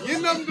duma.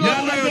 Yindam do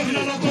Yalla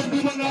na ko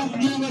duma na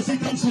duma si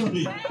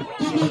Kansulbi.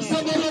 Kumun sa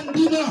moram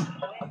duma.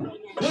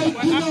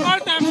 All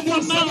time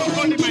from now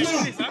on the mic,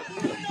 please, sir.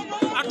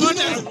 At all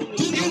time,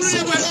 you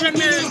really were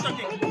talking.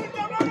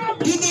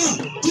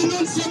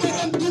 Kumun sa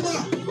moram duma.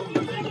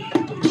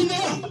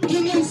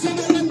 Kumun sa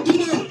moram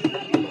duma.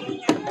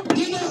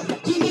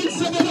 Kumun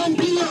sa moram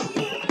duma.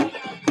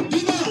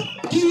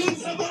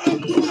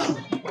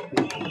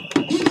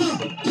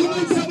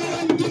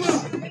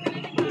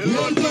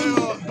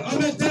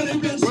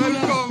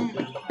 Welcome,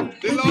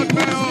 the Lord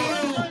Mayor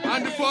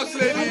and the First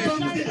Lady.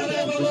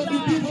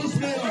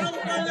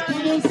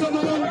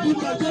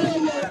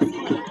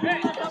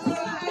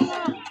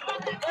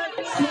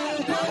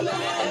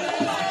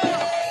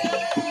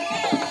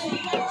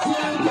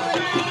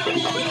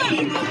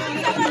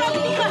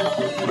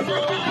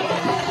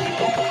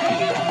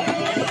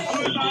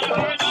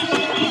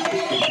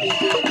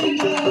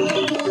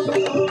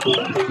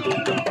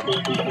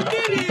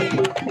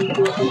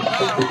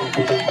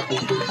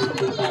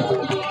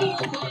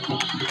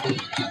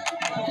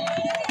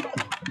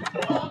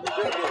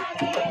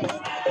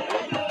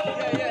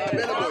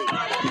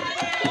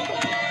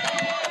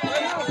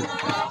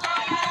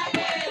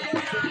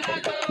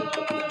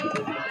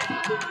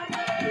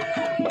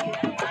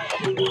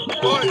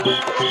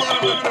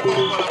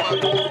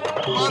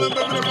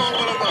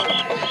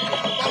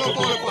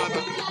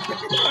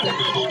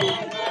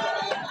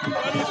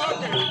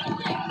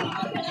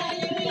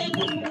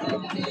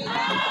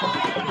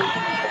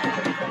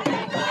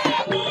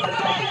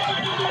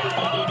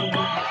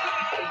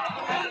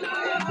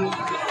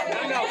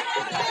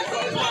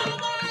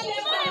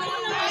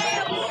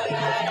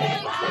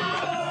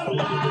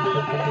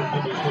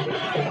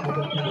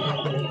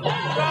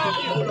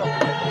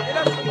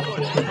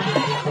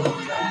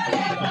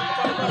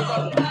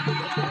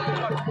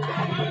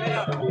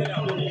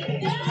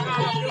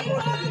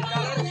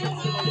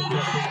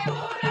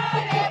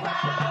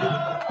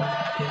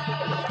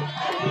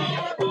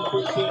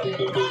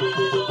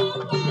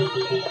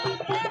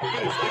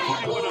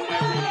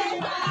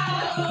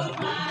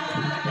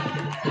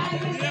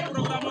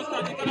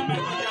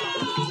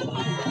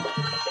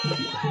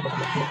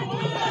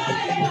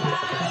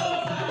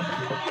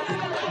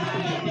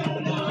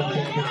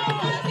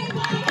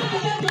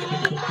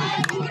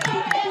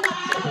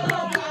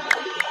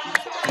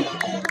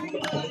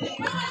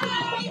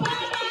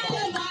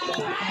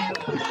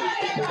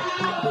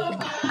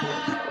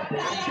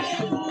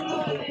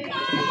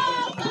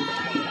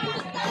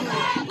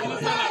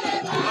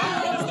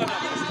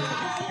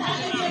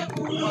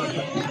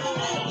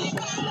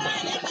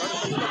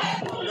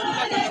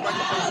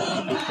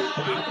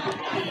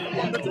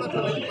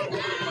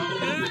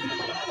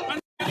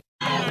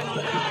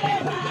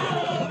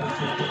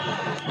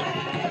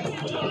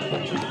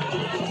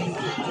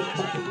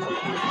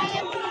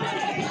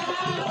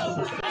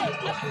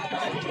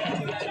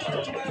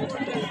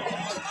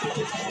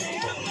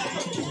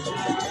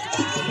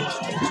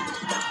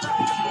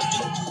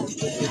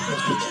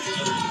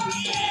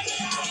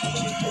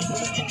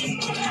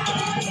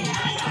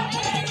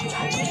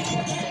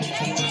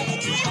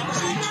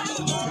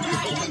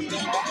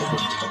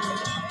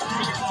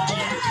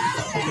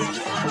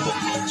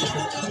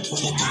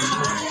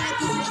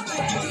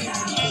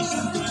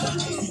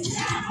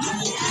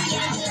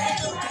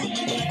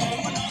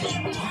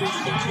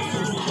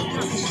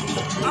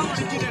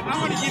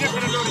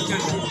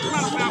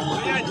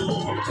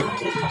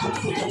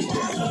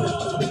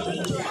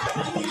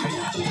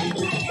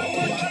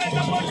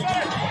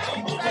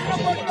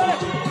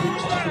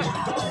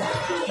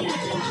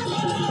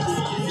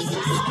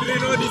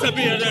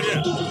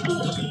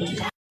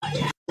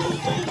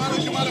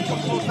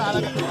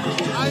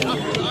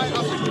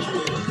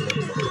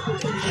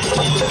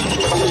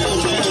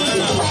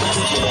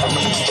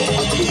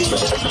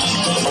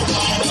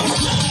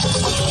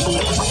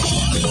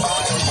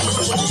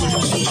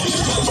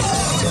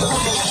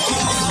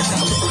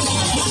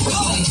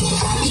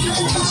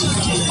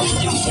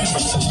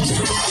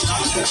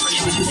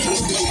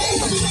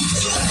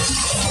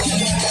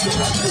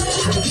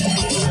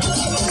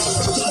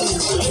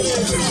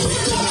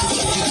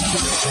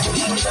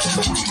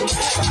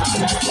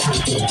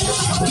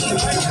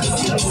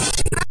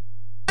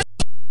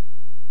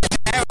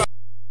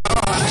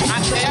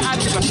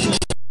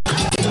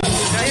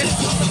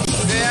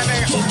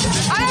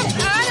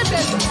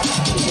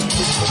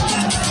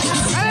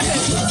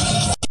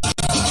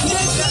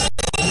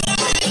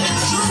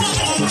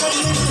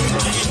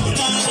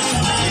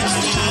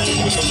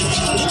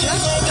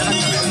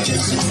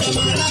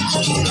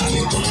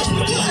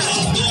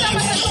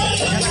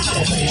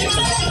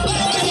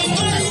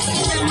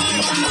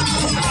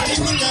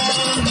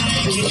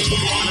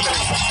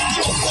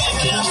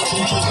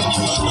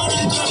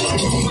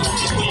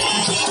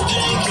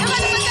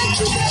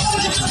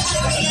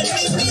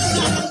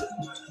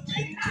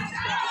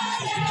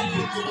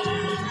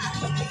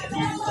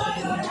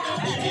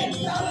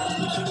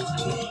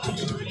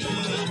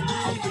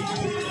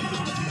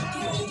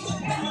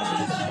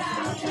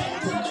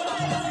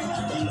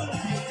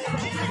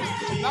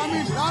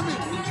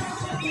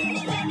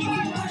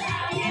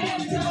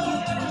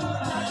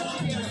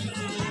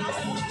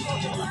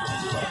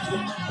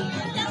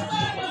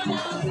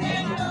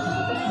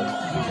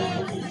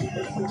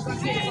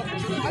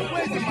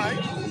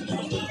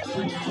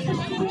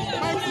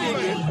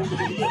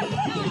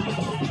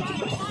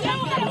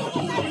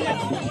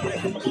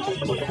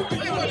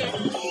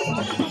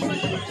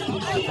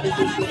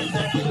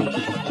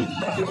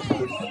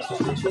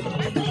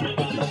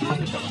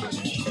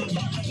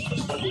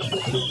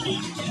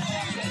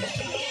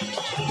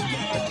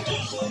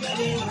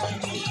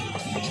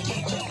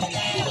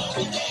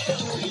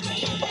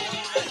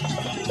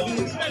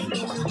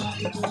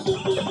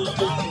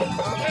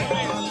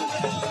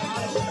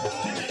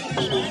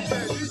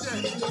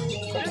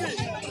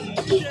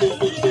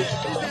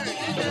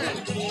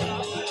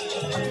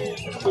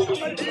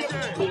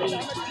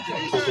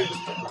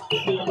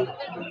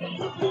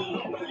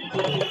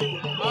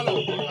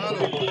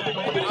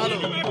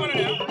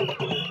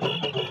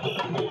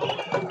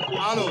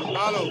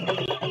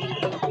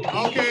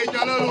 Okay,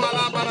 Jalolu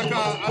ala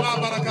baraka, ala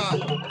baraka.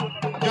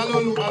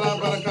 Jalolu ala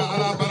baraka,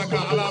 ala baraka,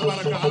 ala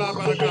baraka, ala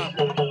baraka.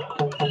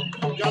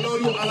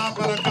 Jalolu ala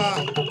baraka.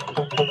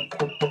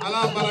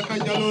 Ala baraka,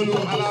 Jalolu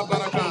ala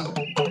baraka.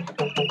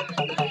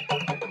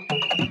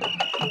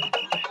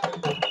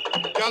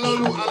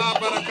 Jalolu ala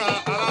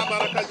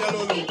baraka,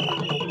 Jalolu.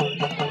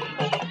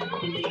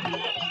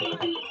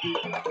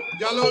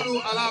 Jalolu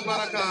ala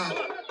baraka.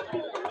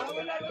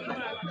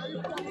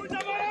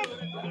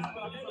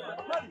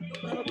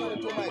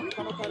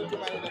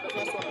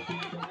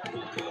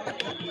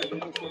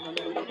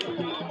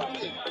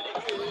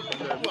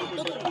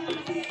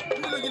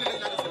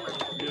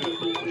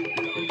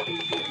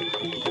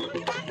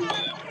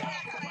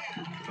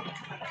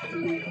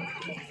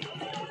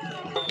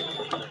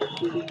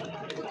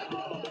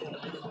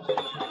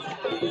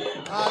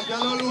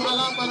 Jalolu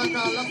ala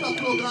baraka, lafta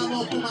programme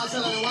on commence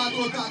la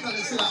wato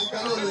takale sila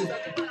Jalolu.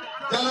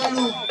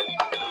 Jalolu.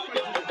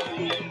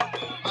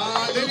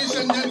 Ladies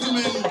and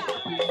gentlemen,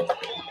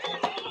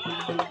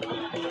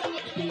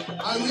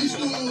 I wish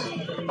to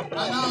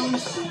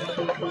announce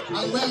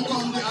and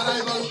welcome the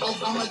arrival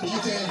of Ahmed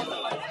Jite.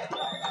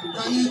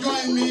 Can you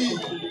join me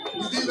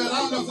to give a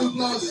round of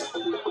applause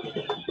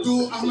to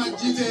Ahmed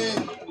Jite?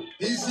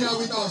 He's here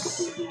with us.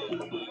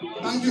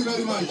 Thank you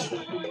very much.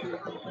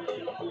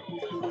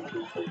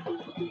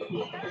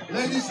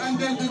 Ladies and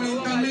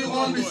gentlemen, can we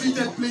all be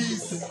seated,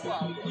 please?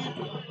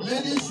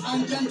 Ladies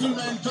and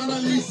gentlemen,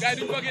 journalists,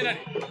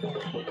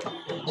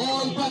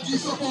 all party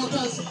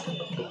supporters,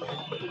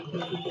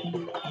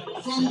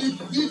 from the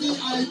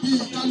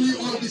VVIP, can we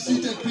all be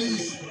seated,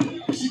 please?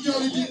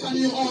 Security, can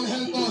you all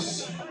help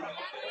us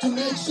to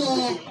make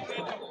sure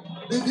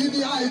the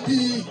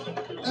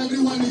VVIP,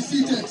 everyone is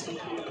seated?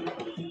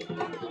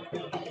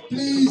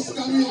 Please,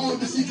 can we all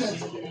be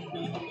seated?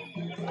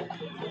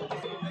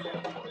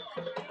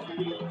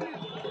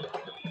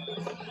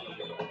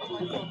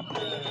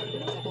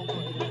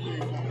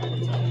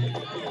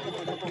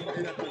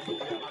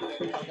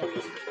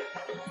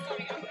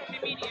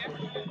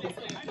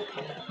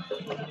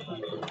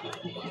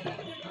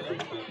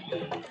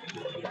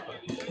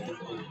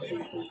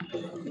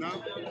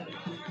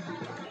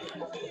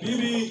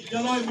 Bibi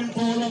jaloy min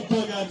ko wala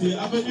togati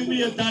abe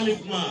bibi e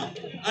Talib ma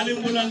ali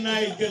mulan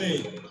nay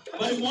kele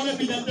bari mo le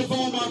bidan de ko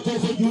ma ko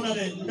fo juna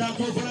de nda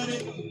ko fo de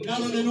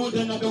ngalo de no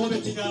de na be wobe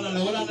tingala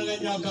la wala na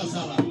nga ka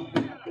sala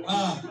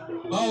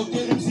ba o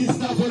KMC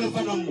staff le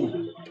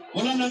fanamu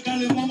wala na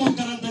kale momo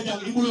 40 jam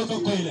ibulo ko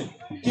koyle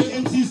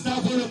KMC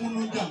staff le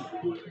munu jam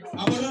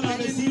abala na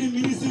be siri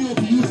Ministry of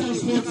Youth and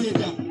Sports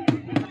jam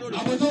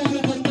abato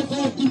le bonto ko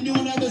kunni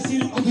wona be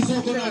siri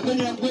officer ko na ko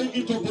ni am going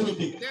into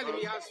politics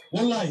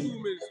wallahi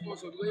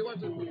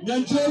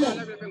nyancholo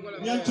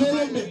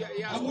be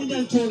amu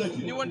nyancholo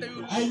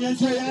ay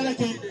nyancholo yala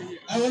ke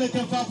ay wala ke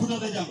fa futa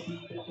da jam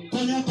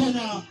tonya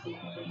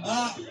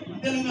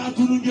ndele na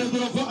tunu ngel do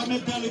ko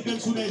Ahmed Talib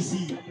Bensouda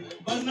si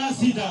barna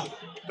sida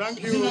Thank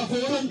you. Sina ko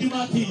wolon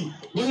dimati.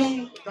 Wolon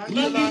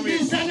nandi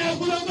bisane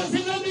bulo ko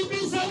sinandi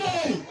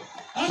bisane.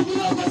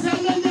 Abulo ko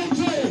sinandi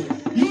nyancho.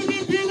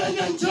 UDP la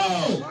nyancho.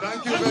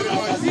 Thank you very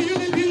much.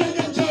 UDP la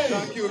nyancho.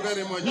 Thank you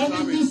very much, Nandi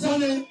Lamin.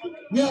 bisane.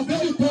 We are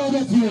very proud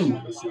of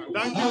you.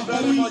 Thank you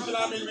very much,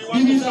 Lamin. We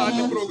want to start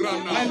the program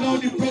now. I know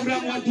the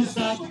program want to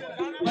start.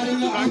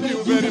 Thank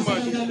you very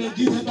much.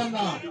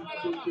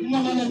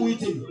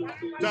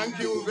 Thank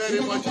you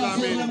very much,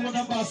 Lamin.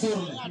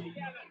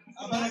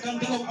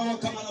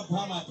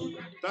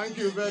 Thank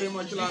you very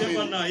much,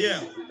 Lamin. Yeah,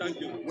 thank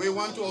you. We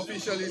want to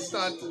officially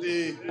start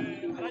the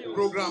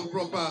program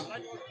proper.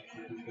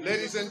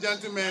 Ladies and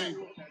gentlemen,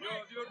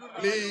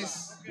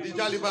 please, the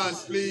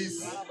Jalibas,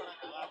 please,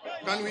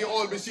 can we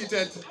all be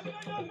seated?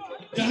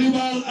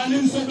 Jalibal,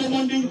 Alim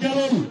Sodomonding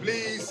Jalol.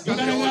 Please, can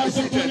we all be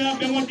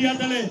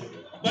seated?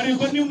 Bari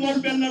ko ni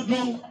mol benna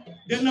dong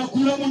denna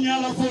kula mo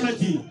nyala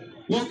folati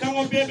wo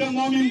kango bebe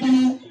momin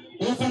bulu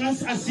wo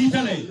fanas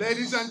asitale.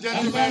 Ladies and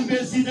gentlemen, can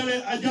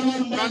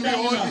we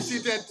all be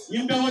seated?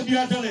 Yimbe wodi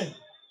atale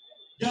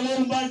jalor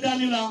mbal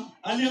danila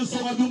aliyo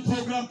soga dum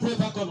program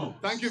protocol.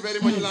 Thank you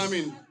very much,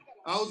 Lamin.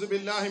 A'udhu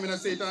billahi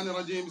minash shaitanir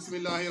rajim.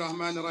 Bismillahir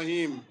rahmanir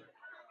rahim.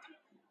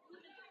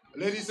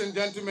 Ladies and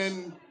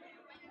gentlemen,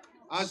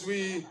 as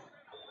we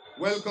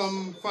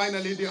welcome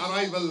finally the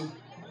arrival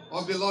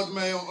of the Lord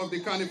Mayor of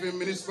the Kanifing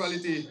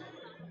Municipality,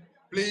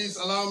 please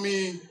allow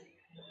me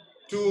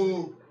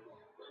to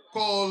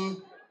call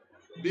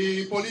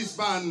the police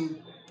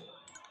band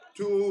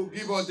to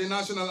give us the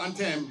national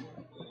anthem,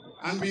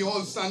 and we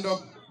all stand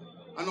up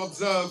and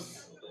observe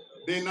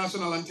the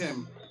national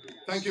anthem.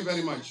 Thank you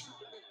very much.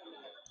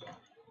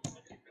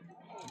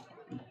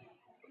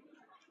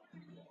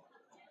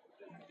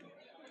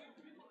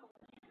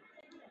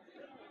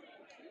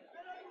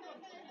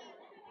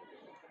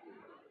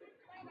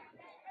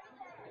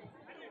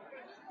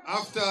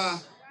 After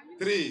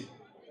 3,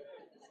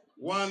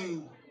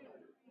 1,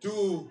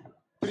 2,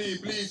 3,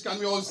 please can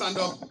we all stand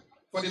up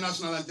for the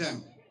national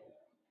anthem?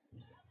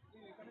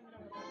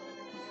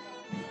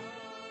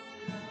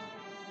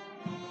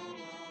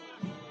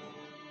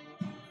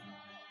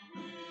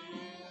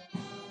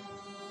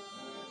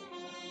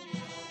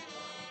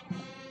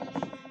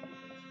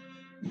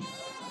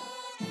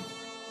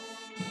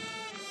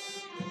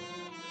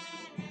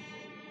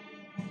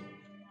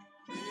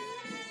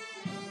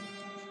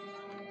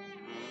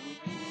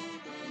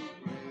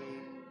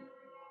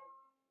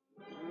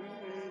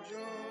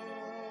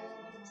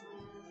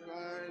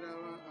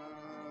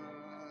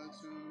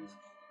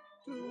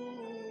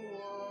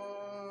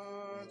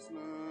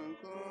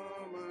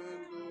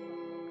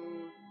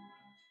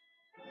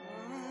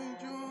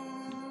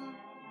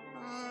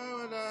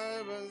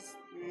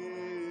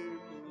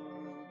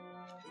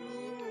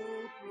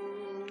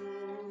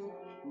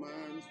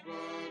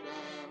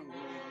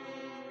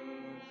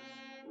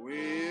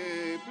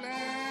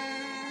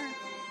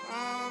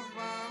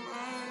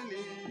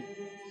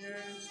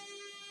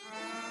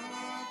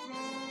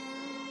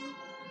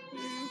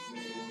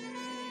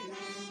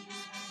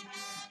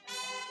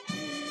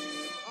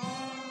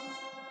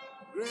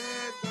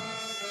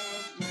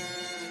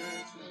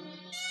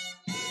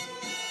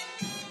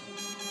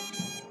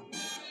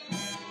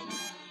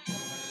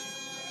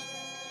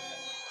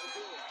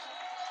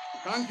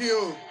 Thank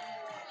you,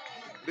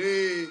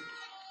 the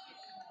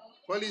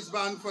police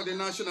band, for the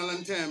national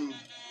anthem.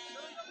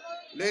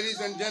 Ladies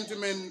and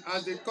gentlemen,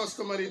 as the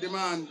customary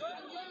demand,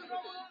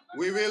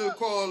 we will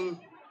call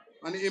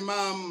an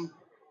imam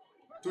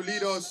to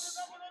lead us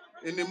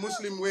in the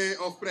Muslim way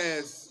of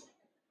prayers.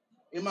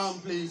 Imam,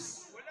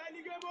 please.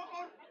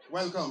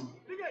 Welcome.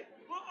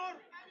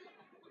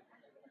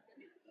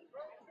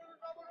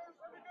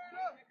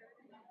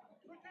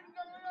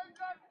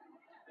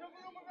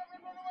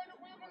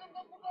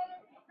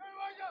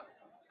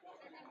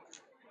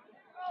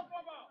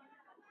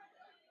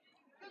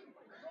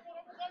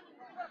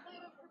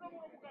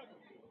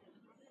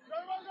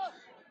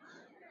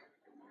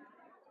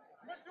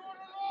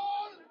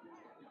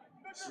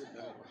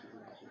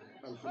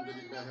 الحمد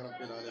لله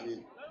رب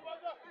العالمين.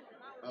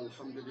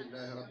 الحمد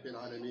لله رب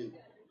العالمين.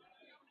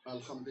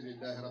 الحمد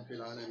لله رب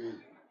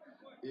العالمين.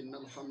 إن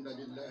الحمد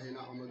لله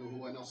نعمله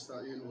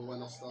ونستعينه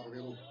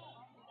ونستغفره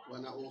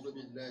ونعوذ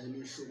بالله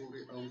من شرور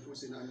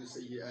أنفسنا من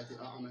سيئات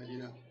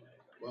أعمالنا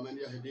ومن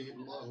يهده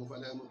الله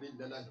فلا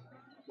مضل له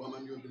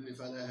ومن يضلل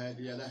فلا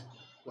هادي له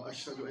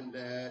وأشهد أن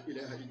لا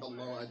إله إلا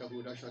الله وحده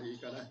لا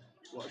شريك له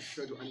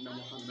وأشهد أن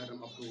محمدا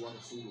عبده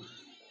ورسوله.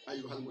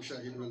 أيها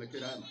المشاهدون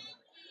الكرام،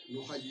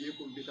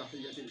 نحييكم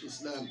بتحية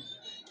الإسلام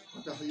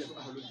وتحية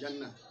أهل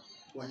الجنة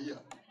وهي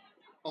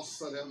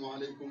السلام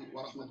عليكم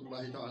ورحمة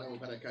الله تعالى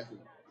وبركاته.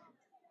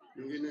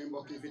 ñu ngi nuyu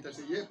mbokk yi fi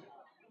tase yëpp,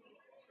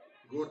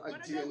 góor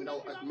ak jigéen, ndaw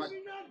ak mag,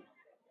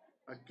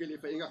 ak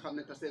kilifa yi nga xam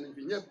ne tase nañ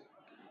fi ñëpp,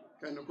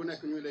 kenn ku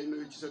nekk ñu lay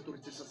nuyu ci sa tur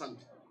ci sa sant,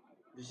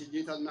 di ci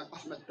jiital nag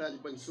Ahmed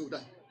Talib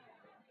Bensouda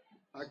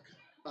ak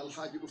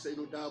Alxaaji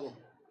Ousseynou Daabo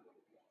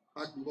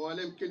ak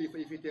mboolem kilifa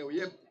yi fi teew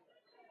yëpp.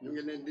 ñu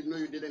ngi leen di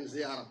nuyu di leen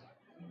ziyaara,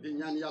 di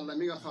ñaan yàlla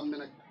mi nga xam ne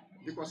nag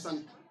di ko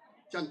sant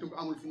cant gu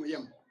amul fu mu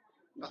yem,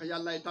 ndax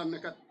yàllaay tànn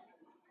kat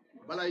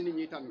balaay nit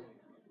ñi tànn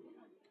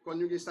kon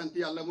ñu ngi sant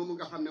yàlla moomu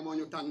nga xam ne moo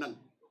ñu tànnal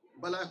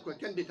balaa ko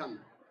kenn di tànn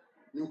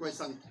ñu ngi koy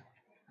sant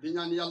di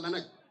ñaan yàlla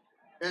nag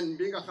en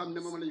bi nga xam ne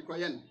moom lañ ko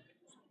yen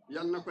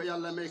yal na ko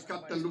yàlla may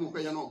kàttan lu mu ko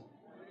yenoo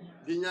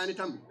di ñaan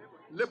itam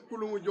lépp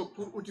lu mu jóg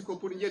pour uti ko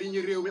pour njëriñi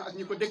réew mi ak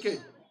ñi ko dëkkee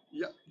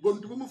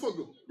bontu bu mu fogg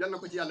yal na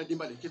ko ci yàlla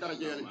dimbali ci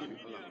daraja yonent bi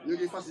ñu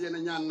ngi fas yéene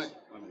ñaan nag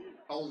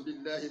أعوذ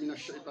بالله من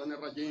الشيطان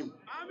الرجيم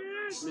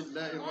بسم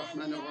الله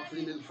الرحمن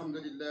الرحيم الحمد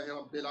لله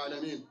رب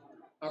العالمين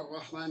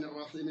الرحمن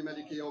الرحيم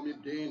مالك يوم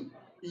الدين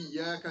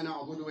إياك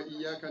نعبد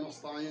وإياك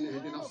نستعين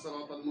اهدنا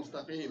الصراط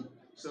المستقيم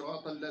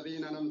صراط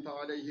الذين أنعمت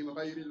عليهم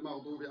غير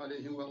المغضوب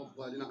عليهم ولا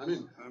الضالين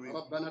آمين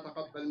ربنا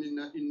تقبل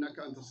منا إنك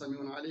أنت السميع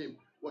العليم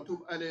وتب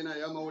علينا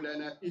يا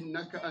مولانا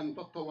إنك أنت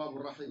التواب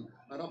الرحيم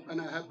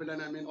ربنا هب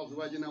لنا من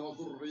أزواجنا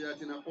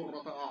وذرياتنا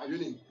قرة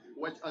أعين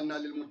واجعلنا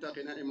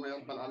للمتقين إما يا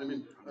رب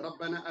العالمين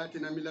ربنا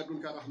آتنا من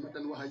لدنك رحمة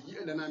وهيئ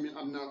لنا من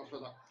أمرنا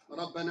رشدا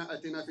ربنا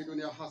آتنا في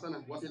الدنيا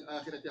حسنة وفي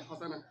الآخرة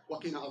حسنة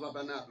وقنا عذاب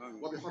النار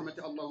وبحرمة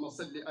اللهم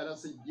صل على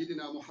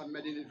سيدنا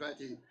محمد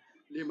الفاتح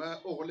لما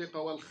أغلق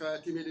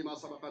والخاتم لما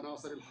سبق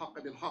ناصر الحق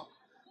بالحق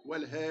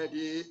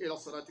والهادي إلى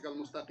صراطك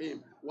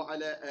المستقيم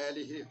وعلى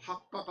آله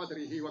حق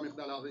قدره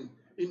ومقدار العظيم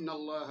إن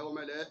الله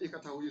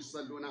وملائكته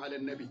يصلون على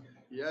النبي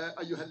يا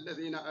أيها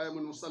الذين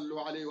آمنوا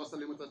صلوا عليه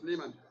وسلموا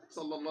تسليما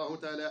صلى الله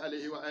تعالى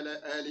عليه وعلى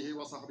آله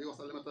وصحبه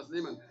وسلم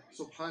تسليما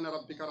سبحان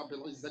ربك رب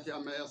العزة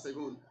عما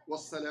يصفون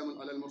والسلام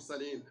على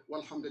المرسلين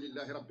والحمد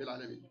لله رب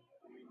العالمين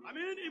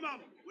Amin, Imam.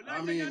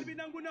 Amin.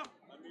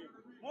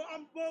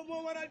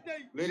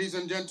 Ladies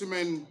and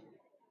gentlemen,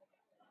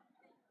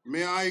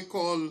 may I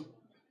call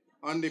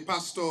on the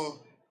pastor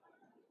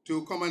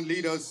to come and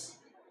lead us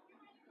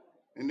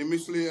in the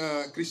Muslim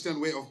Christian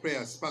way of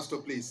prayers. Pastor,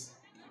 please.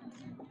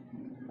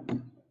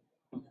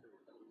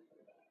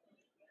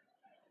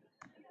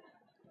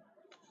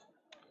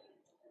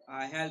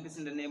 Our help is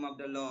in the name of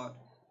the Lord,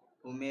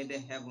 who made the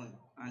heaven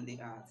and the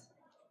earth.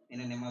 In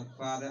the name of the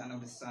Father, and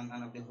of the Son,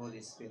 and of the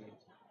Holy Spirit.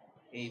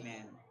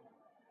 Amen.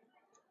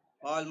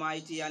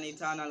 Almighty and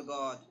eternal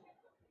God,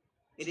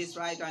 it is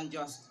right and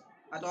just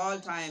at all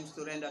times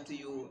to render to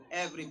you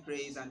every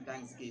praise and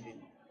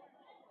thanksgiving,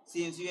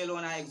 since you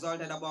alone are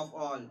exalted above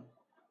all.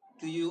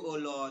 To you, O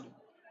Lord,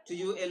 to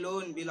you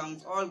alone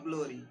belongs all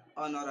glory,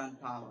 honor, and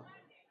power.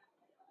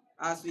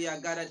 As we are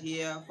gathered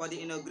here for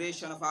the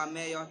inauguration of our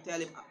Mayor,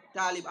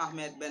 Talib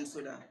Ahmed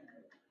Bensouda,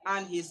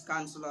 and his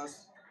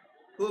councillors,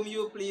 whom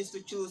you please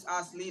to choose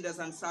as leaders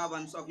and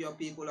servants of your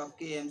people of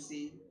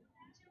KMC,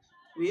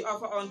 we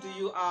offer unto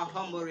you our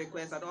humble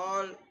request at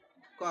all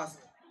cost,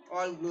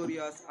 all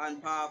glorious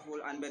and powerful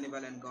and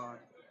benevolent God,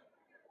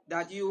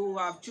 that you who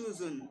have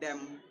chosen them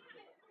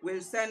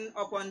will send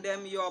upon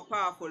them your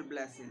powerful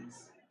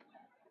blessings.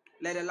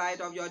 Let the light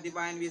of your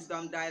divine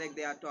wisdom direct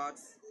their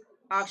thoughts,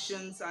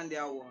 actions, and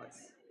their words,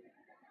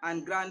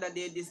 and grant that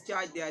they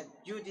discharge their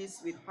duties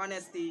with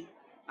honesty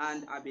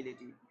and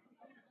ability.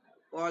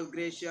 All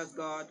gracious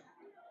God,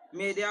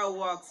 may their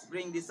works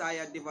bring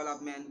desired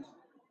development,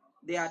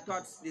 their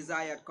thoughts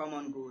desired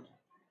common good,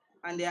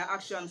 and their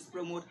actions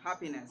promote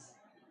happiness,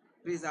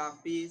 preserve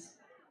peace,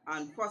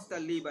 and foster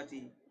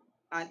liberty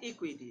and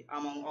equity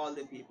among all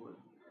the people.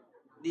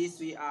 This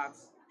we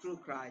ask through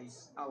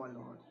Christ our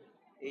Lord.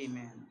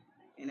 Amen.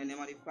 In the name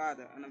of the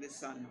Father, and of the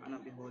Son, and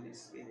of the Holy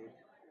Spirit.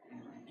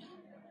 Amen.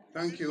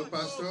 Thank you,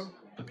 Pastor.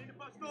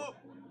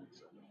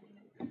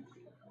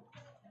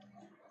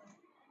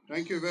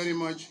 Thank you very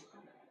much.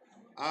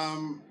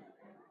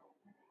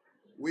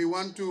 We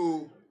want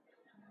to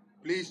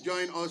please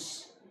join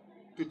us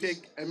to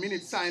take a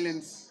minute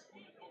silence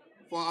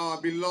for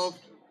our beloved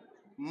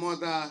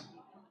mother,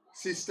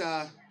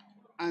 sister,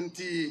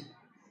 auntie,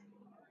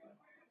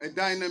 a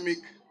dynamic,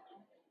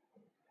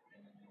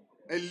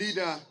 a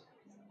leader,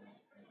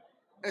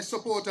 a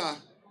supporter,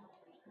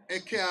 a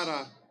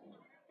carer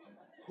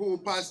who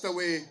passed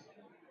away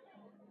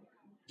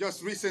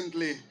just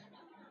recently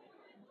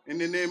in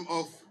the name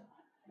of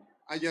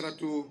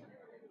Ajaratu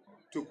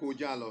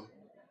Tukujalo.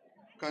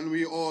 Can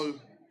we all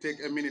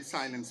take a minute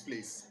silence,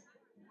 please?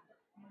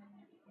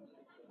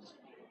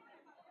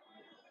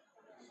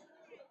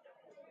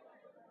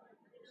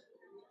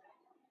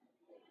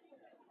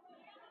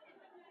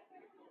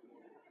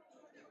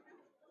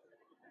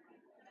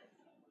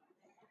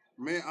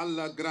 May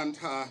Allah grant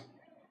her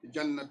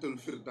Jannatul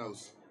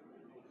Firdaus.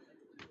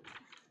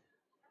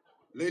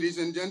 Ladies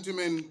and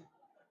gentlemen,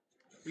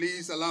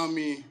 please allow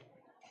me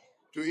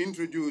to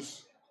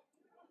introduce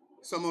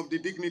some of the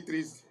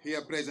dignitaries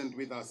here present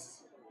with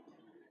us.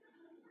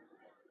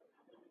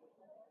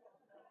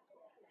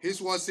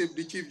 His Worship,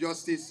 the Chief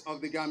Justice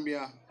of the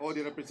Gambia, or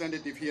the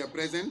representative here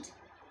present,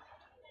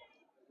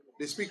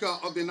 the Speaker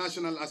of the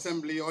National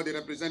Assembly, or the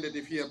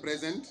representative here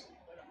present,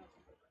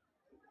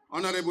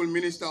 Honorable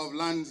Minister of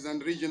Lands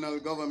and Regional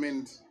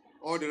Government,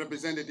 or the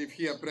representative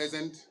here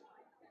present,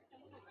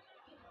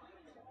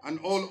 and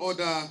all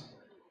other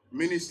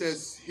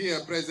ministers here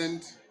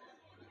present,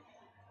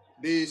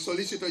 the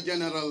Solicitor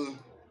General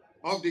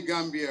of the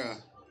Gambia,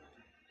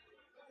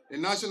 the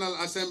National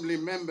Assembly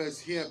members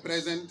here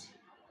present,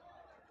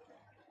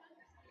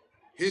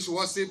 His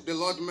Worship the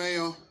Lord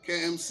Mayor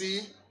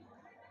KMC,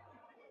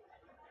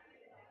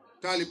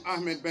 Talib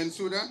Ahmed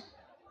Bensouda,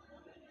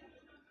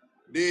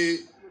 the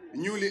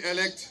newly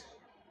elected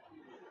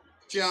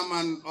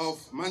Chairman of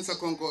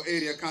Mansakonko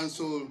Area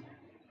Council,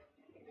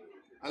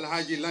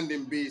 Alhaji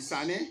Landin B.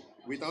 Sane,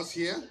 with us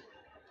here,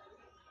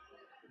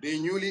 the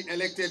newly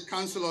elected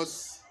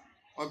councillors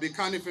of the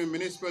Carnifing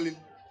Municipal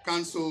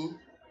Council,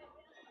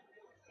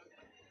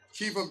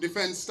 Chief of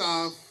Defense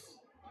Staff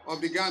of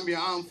the Gambia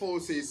Armed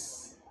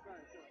Forces,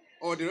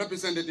 or the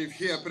representative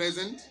here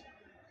present,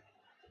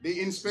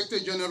 the Inspector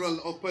General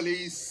of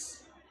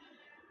Police,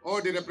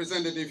 or the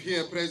representative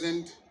here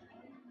present,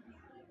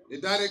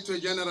 the Director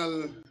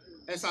General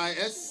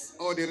SIS,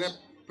 or the rep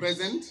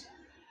present,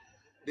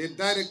 the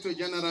Director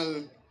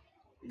General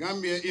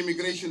Gambia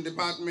Immigration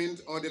Department,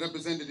 or the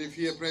representative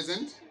here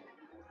present,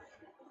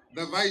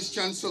 the Vice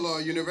Chancellor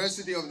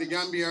University of the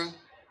Gambia,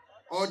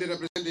 or the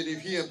representative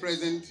here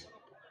present,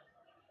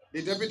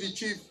 the Deputy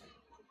Chief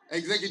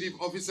Executive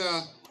Officer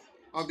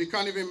of the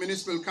Carnifing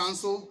Municipal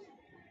Council,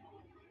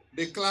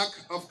 the Clerk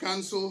of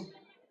Council,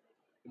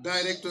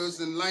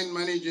 Directors and Line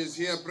Managers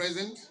here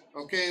present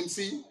of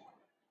KMC,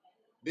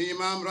 the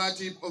Imam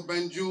Ratib of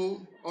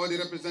Banjul, or the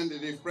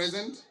representative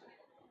present,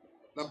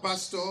 the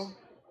Pastor,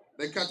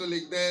 the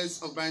Catholic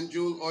Days of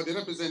Banjul, or the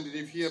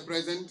representative here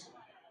present,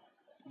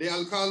 the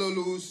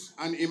Alkalolus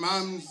and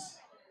Imams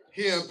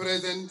here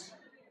present,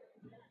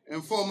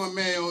 and former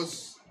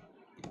mayors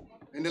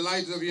in the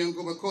lights of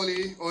Yankuba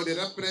Koli, or the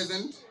rep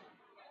present,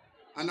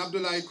 and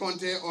Abdullah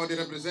Conte, or the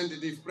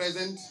representative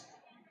present,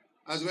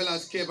 as well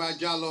as Keba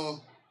Jallo.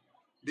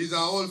 These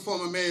are all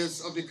former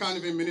mayors of the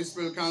Carnifing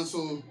Municipal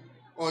Council,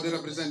 or the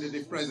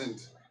representative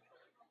present.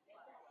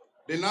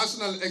 The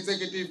national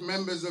executive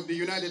members of the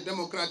United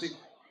Democratic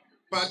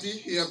Party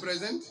here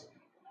present,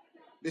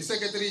 the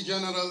Secretary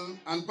General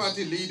and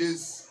party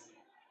leaders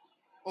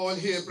all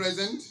here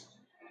present.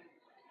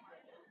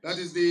 That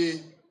is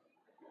the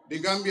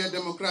Gambia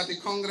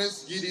Democratic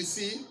Congress,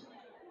 GDC,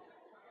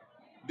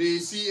 the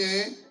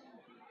CA,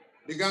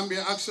 the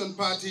Gambia Action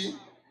Party,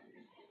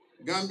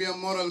 Gambia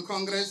Moral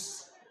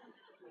Congress,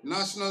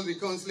 National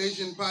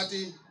Reconciliation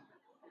Party,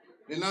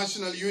 the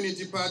National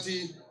Unity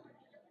Party,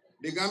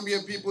 the Gambia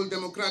People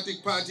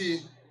Democratic Party,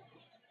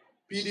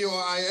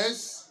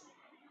 PDOIS,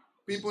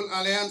 People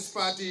Alliance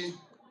Party,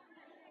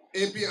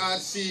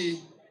 APRC,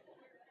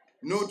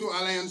 No to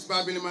Alliance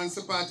Babili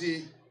Mansa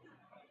Party,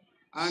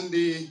 and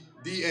the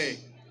DA.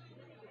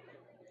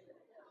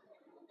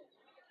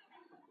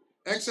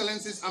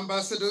 Excellencies,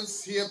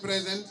 ambassadors here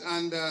present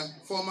and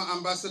former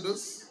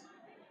ambassadors,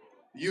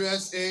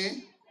 USA,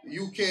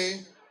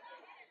 UK,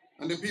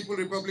 and the People's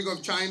Republic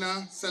of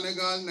China,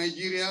 Senegal,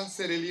 Nigeria,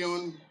 Sierra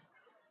Leone,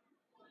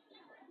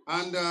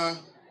 and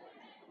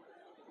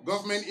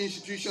government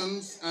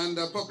institutions and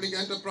public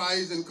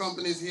enterprise and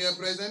companies here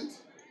present,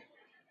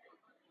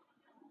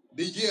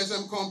 the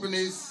GSM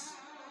companies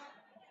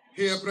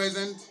here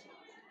present,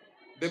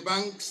 the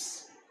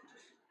banks,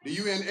 the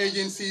UN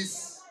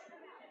agencies,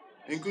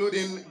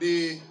 including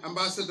the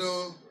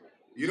Ambassador,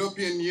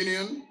 European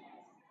Union,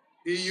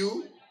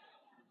 EU,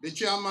 the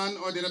chairman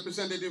or the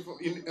representative of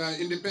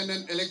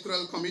Independent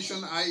Electoral Commission,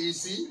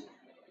 IEC,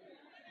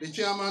 the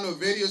chairman of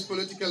various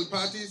political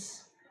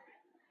parties,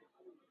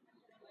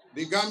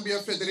 the Gambia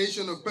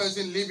Federation of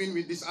Persons Living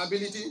with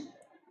Disability,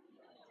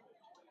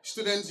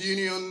 Students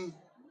Union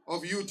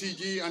of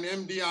UTG and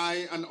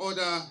MDI and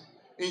other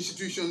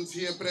institutions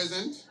here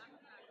present,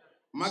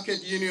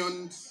 market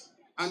unions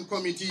and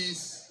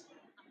committees,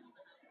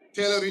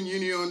 tailoring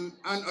union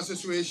and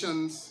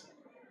associations,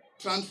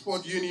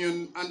 transport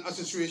union and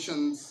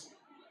associations,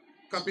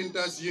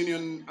 carpenters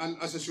union and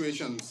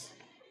associations,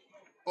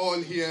 all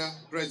here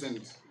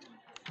present.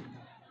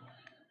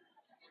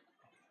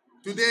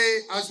 Today,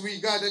 as we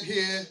gathered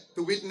here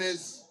to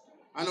witness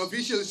an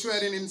official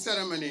swearing-in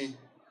ceremony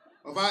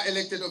of our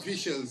elected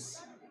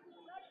officials,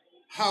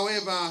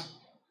 however,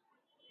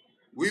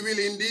 we will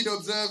indeed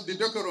observe the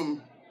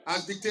decorum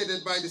as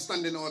dictated by the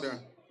standing order.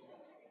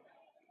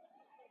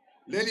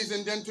 Ladies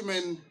and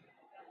gentlemen,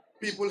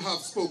 people have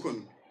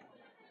spoken.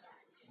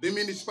 The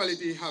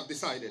municipality have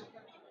decided.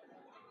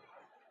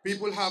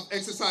 People have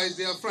exercised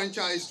their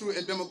franchise through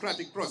a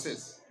democratic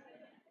process,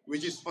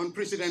 which is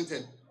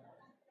unprecedented.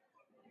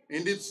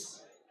 Indeed,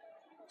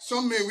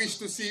 some may wish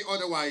to see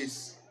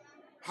otherwise.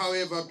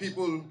 However,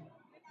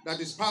 that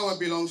is power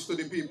belongs to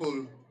the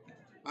people,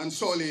 and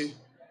solely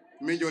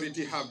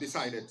majority have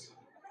decided.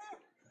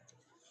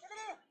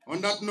 On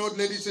that note,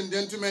 ladies and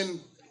gentlemen,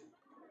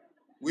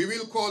 we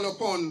will call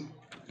upon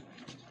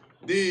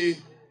the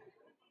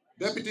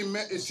Deputy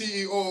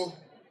CEO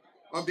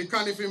of the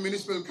Carnifing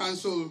Municipal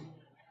Council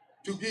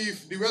to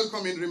give the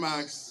welcoming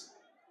remarks,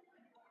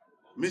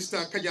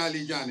 Mr.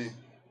 Kajali Jane.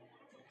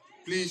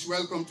 Please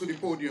welcome to the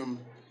podium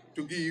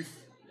to give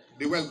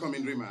the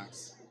welcoming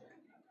remarks.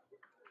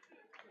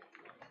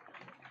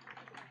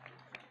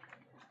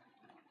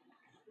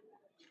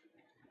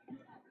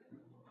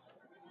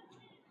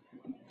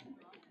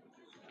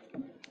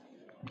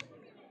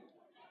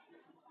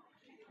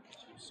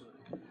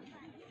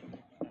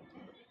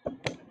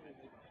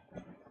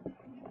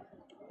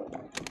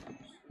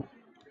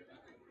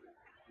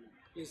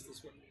 Is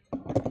this one?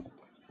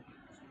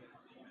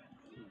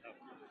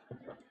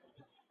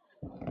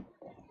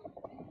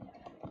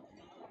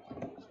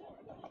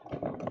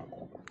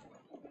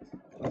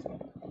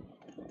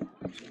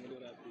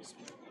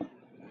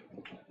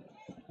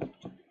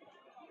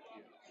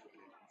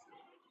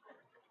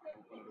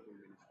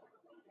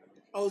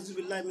 Auzu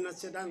billahi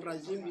minas shaitanir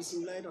rajim.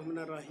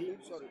 Bismillahirrahmanirrahim.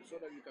 Sorry, so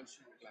that you can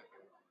see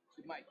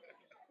the mic.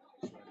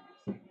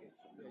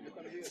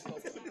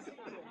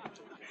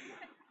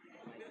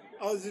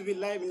 Auzu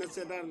billahi minas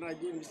shaitanir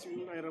rajim.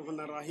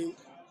 Bismillahirrahmanirrahim.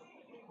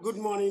 Good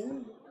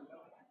morning,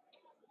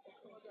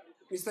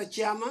 Mr.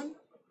 Chairman.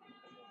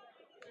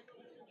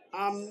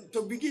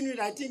 To begin with,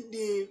 I think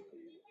the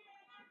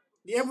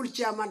able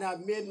chairman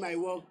have made my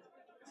work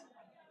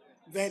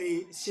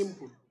very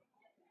simple.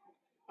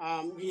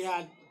 He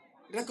had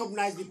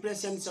recognized the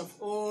presence of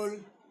all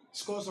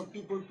scores of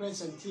people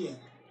present here.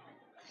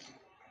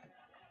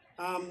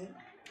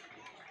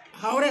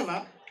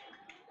 However,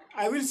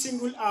 I will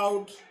single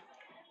out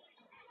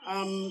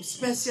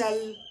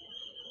special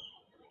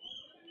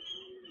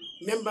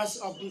members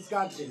of this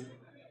gathering.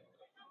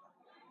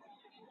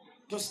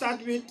 To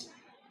start with,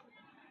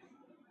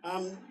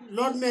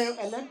 Lord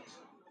Mayor-elect,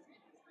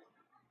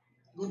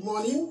 good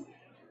morning.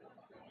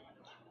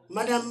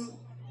 Madam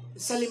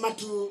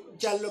Salimatu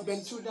Jallo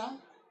Bensouda,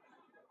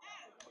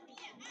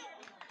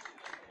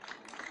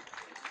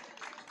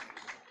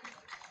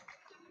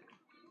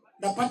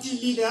 the party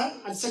leader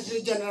and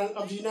Secretary General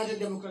of the United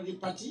Democratic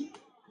Party,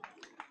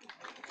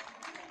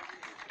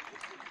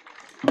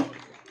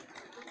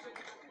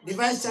 the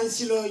Vice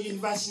Chancellor,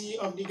 University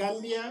of the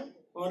Gambia,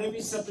 or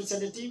its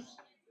representatives,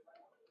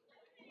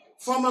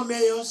 former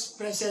mayors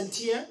present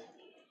here,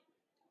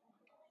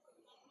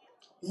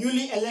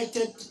 newly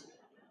elected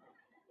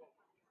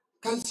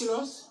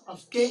councillors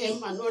of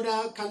KM and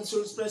other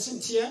councils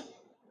present here,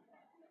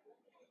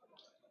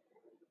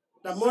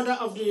 the mother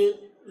of the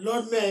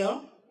Lord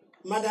Mayor,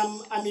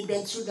 Madam Ahmed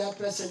Bensouda,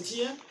 present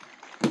here,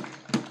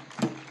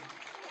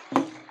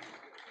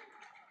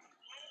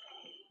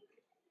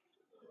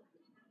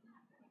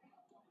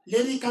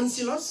 lady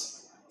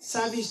councillors,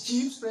 service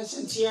chiefs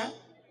present here,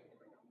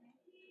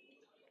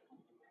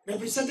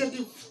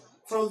 representatives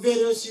from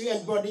various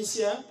UN bodies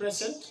here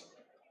present,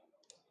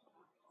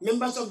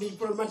 members of the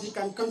diplomatic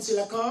and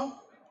consular corps,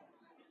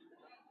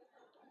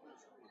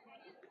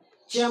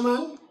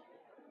 chairman,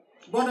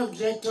 board of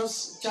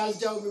directors, Charles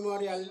Dow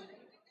Memorial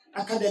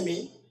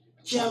Academy,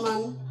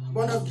 chairman,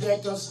 board of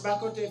directors,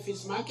 Bakote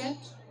Fish Market,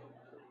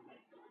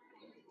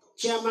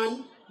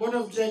 chairman, board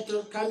of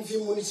directors, Kanfi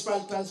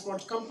Municipal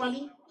Transport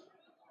Company,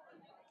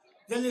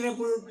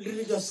 venerable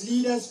religious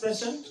leaders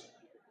present,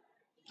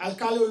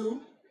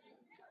 Alkalolu,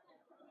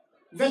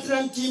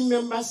 veteran team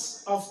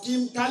members of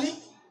Team Talib,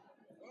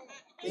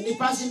 in the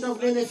passing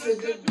of Lene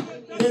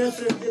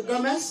Fred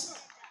Gomez,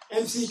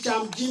 MC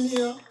Cham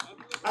Jr.,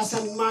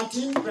 Hassan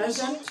Martin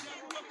present,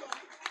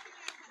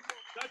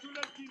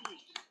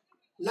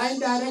 line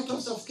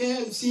directors of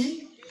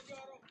KMC,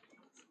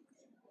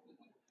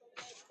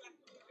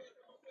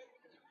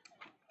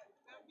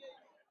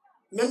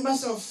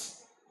 members of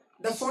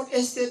the Fourth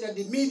Estate and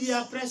the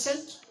media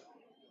present,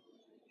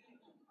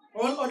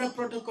 all other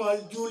protocol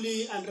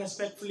duly and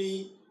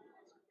respectfully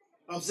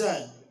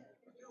observed.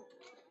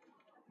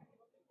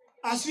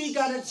 As we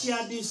gathered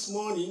here this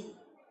morning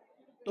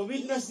to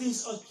witness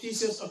this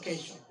auspicious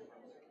occasion,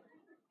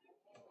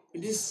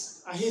 it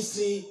is a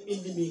history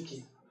in the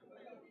making.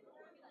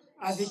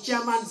 As the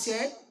chairman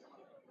said,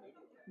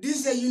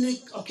 this is a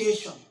unique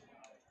occasion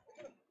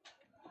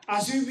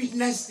as we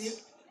witness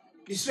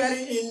the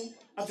swearing in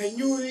of a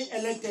newly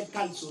elected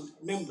council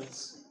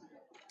members.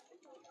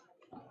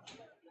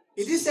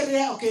 It is a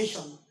rare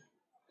occasion.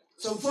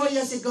 Some 4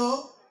 years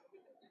ago,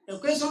 a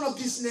occasion of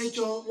this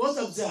nature was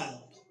observed,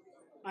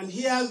 and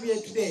here we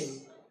are today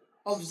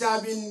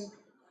observing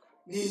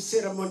the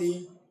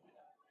ceremony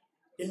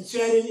in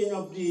swearing in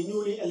of the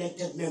newly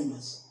elected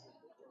members.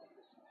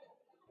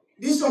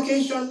 This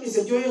occasion is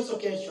a joyous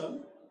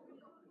occasion,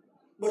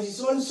 but it's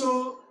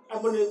also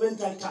a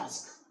monumental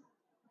task.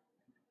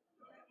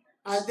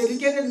 As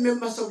dedicated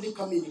members of the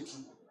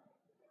community,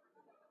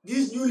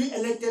 these newly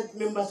elected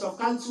members of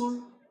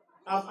council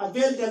have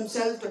availed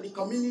themselves to the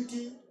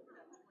community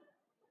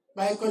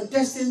by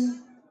contesting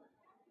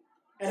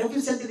a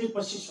representative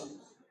position.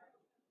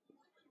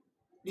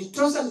 The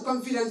trust and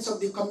confidence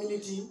of the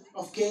community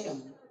of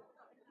KM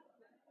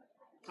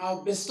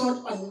have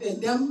bestowed on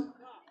them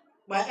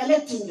by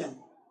electing them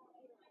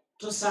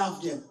to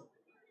serve them.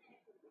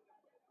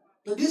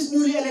 To these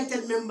newly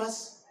elected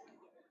members,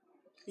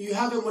 you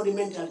have a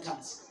monumental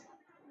task.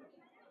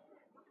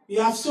 You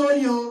have sold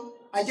your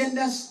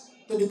agendas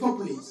to the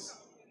populace,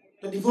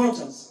 to the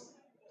voters,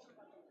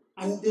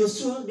 and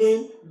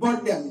they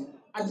bought them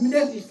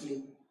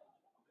administratively.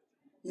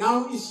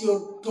 Now is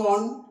your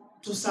turn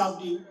to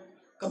serve the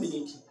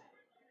community.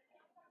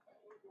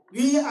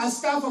 We as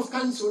staff of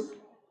council,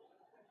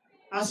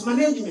 as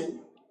management,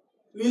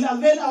 will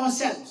avail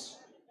ourselves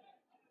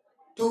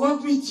to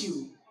work with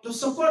you, to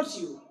support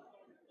you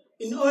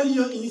in all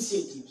your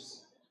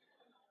initiatives,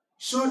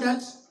 so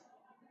that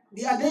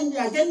the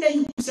agenda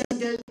you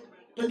presented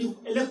to the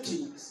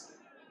electorates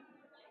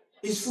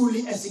is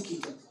fully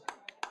executed.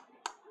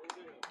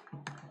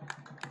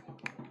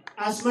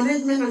 As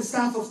management and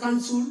staff of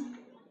council,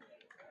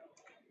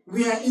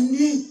 we are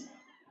indeed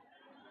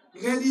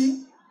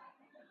ready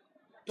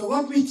to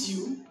work with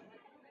you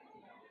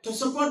to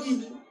support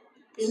you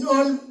in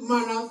all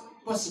manner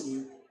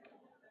possible.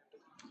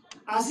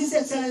 As His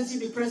Excellency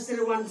the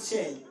President once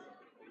said,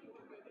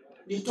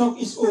 the talk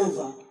is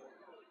over.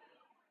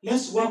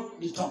 Let's walk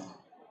the talk.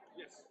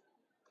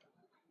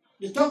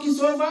 The talk is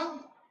over,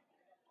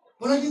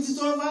 politics is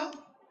over,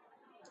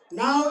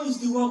 now is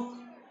the work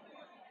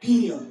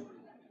period.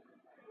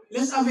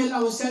 Let's avail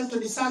ourselves to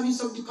the service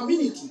of the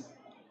community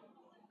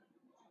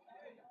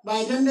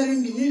by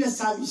rendering the needed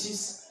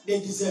services they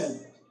deserve.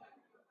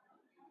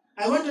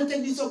 I want to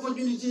take this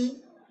opportunity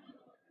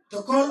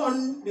to call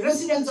on the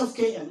residents of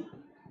KM,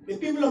 the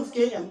people of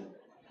KM,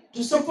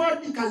 to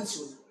support the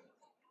council.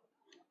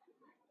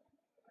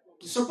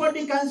 To support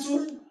the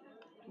council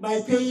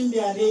by paying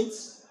their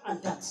rates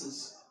and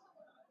taxes.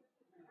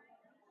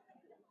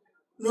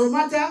 No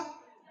matter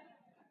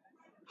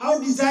how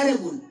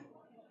desirable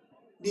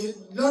the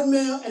Lord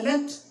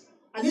Mayor-elect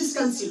and his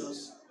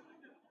councillors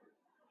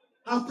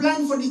have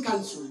planned for the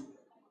council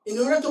in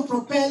order to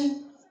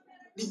propel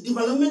the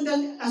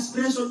developmental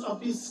aspirations of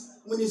this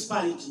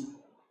municipality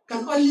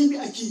can only be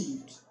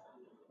achieved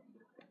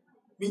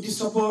with the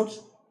support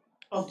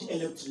of the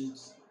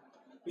electorate.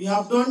 We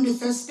have done the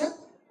first step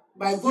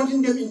by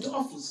voting them into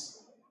office.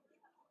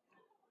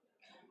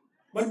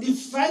 But the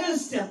final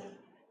step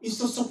is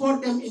to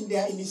support them in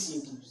their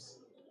initiatives.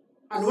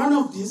 And one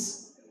of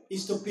these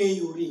is to pay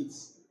your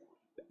rates.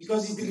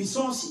 Because it's the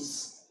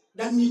resources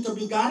that need to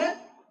be gathered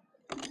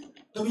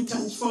to be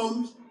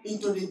transformed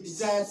into the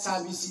desired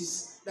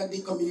services that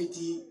the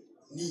community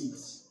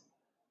needs.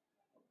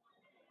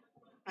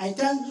 I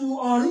thank you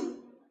all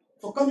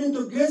for coming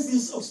to grace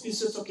this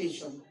auspicious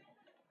occasion.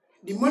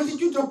 The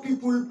multitude of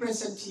people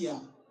present here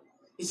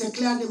is a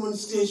clear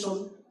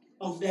demonstration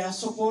of their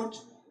support,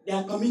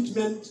 their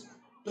commitment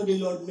to the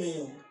Lord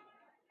Mayor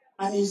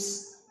and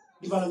his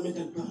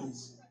developmental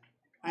plans.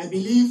 I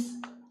believe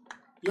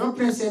your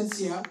presence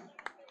here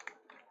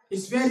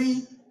is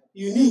very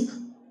unique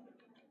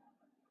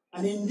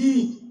and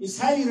indeed is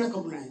highly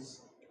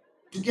recognized.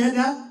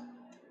 Together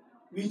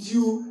with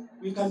you,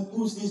 we can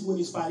push this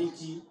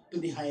municipality to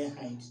the higher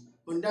height.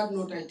 On that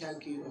note, I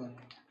thank you all.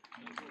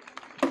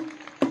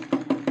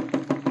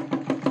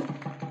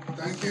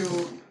 Thank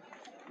you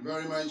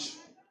very much,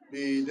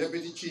 the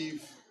Deputy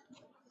Chief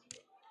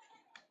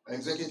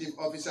Executive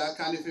Officer,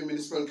 Kanifi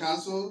Municipal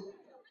Council,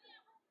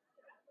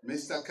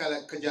 Mr.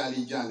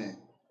 Kajali Jane.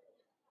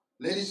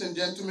 Ladies and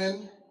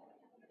gentlemen,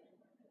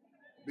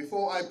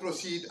 before I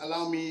proceed,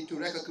 allow me to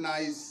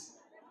recognize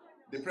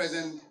the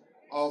presence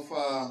of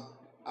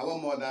our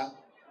mother,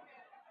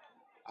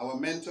 our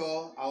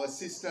mentor, our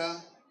sister,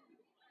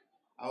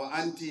 our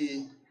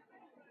auntie,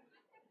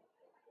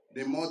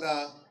 the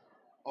mother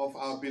of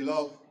our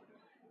beloved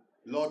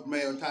Lord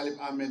Mayor Talib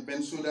Ahmed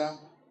Bensouda,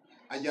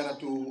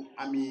 Ajaratu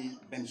Ami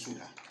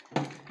Bensouda.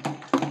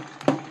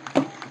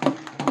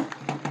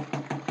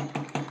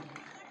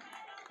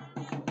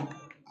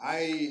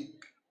 I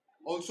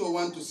also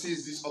want to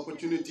seize this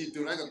opportunity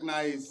to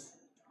recognize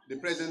the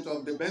presence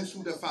of the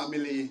Bensouda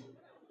family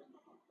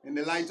in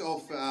the light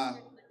of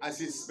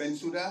Aziz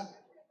Bensouda,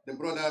 the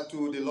brother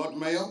to the Lord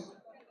Mayor,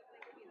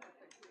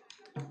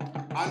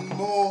 and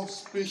more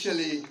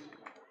especially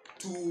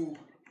to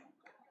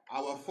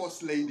our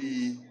First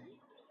Lady,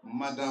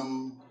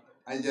 Madam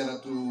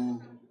Ajaratu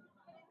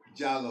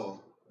Jallo,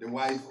 the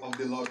wife of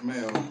the Lord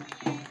Mayor,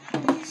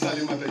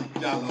 Salimata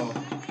Jallo.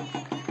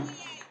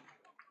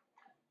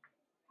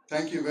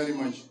 Thank you very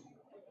much.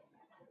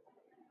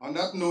 On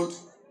that note,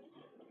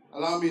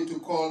 allow me to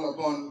call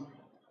upon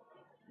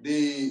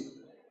the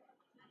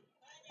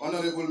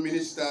Honorable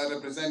Minister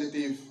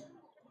Representative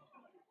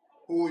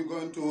who is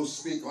going to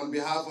speak on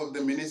behalf of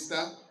the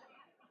Minister.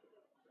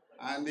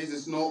 And this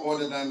is no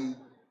other than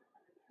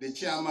the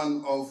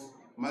Chairman of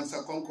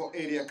Mansakonko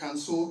Area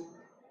Council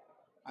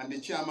and the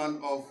Chairman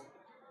of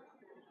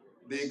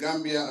the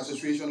Gambia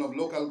Association of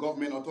Local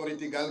Government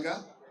Authority,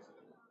 Galga,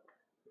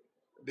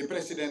 the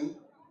President,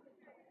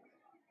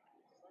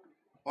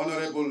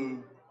 Honorable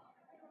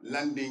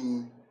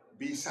Landing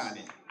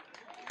Bisani.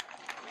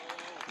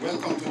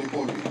 Welcome to the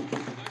podium.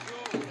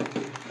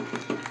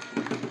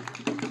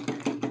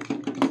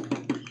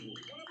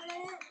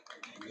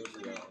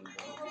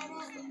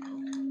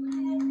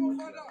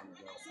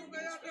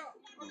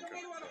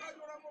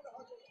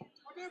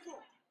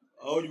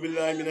 أعوذ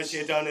بالله من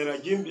الشيطان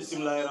الرجيم بسم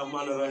الله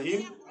الرحمن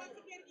الرحيم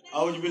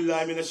أعوذ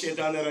بالله من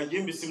الشيطان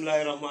الرجيم بسم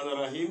الله الرحمن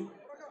الرحيم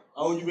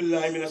أعوذ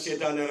بالله من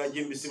الشيطان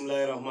الرجيم بسم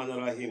الله الرحمن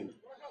الرحيم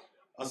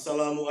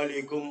Assalamu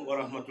alaikum wa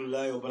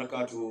rahmatullahi wa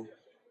barakatuh.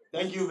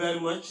 Thank you very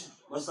much,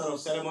 Master of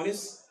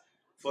Ceremonies,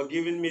 for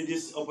giving me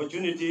this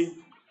opportunity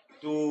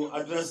to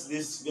address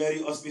this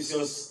very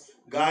auspicious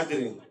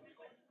gathering.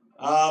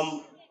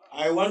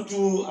 I want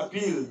to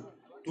appeal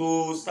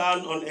to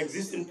stand on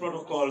existing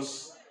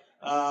protocols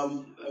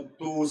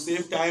to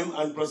save time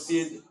and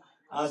proceed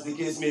as the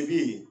case may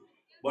be.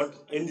 But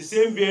in the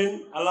same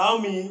vein, allow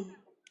me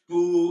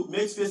to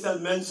make special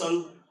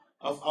mention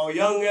of our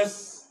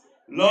youngest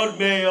Lord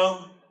Mayor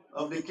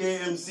of the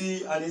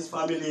KMC and his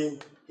family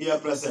here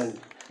present.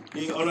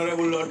 The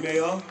Honorable Lord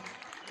Mayor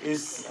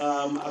is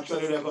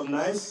actually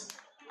recognized,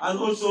 and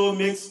also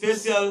make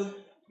special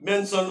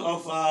mention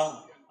of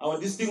our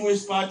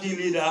distinguished party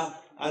leader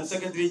and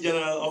Secretary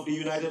General of the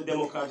United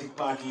Democratic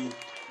Party,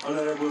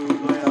 Honorable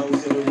Noya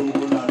Hussein.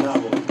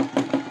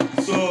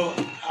 So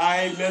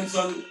I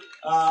mention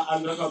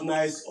and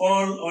recognize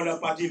all other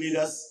party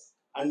leaders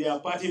and their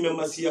party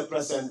members here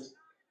present.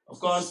 Of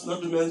course,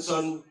 not to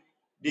mention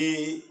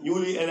the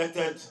newly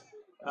elected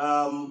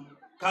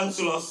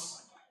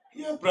councillors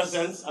here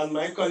present and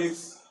my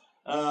colleagues,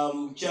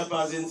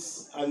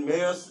 chairpersons and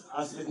mayors,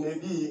 as it may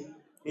be,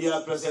 here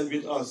present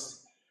with us.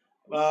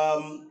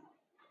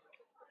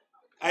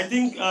 I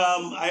think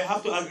I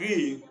have to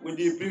agree with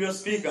the previous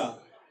speaker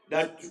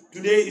that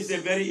today is a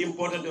very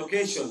important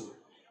occasion.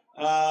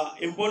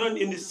 Important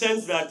in the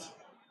sense that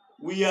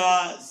we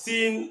are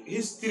seeing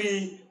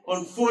history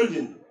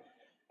unfolding.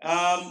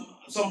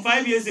 Some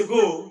 5 years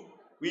ago,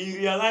 we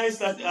realized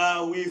that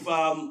we've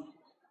gone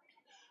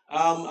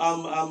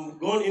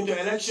into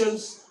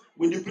elections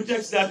with the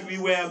pretext that we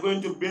were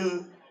going to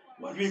build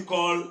what we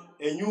call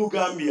a new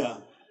Gambia.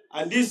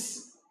 And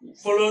this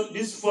followed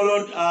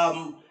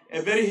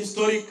a very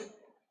historic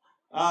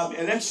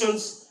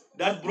elections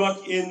that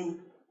brought in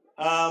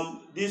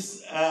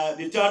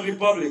the Third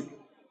Republic,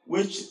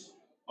 which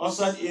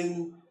ushered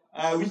in,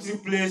 which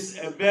replaced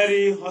a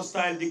very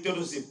hostile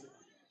dictatorship.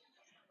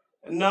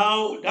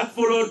 Now that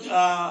followed,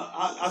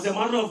 as a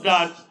matter of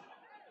that,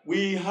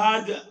 we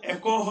had a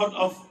cohort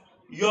of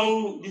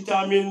young,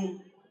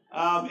 determined,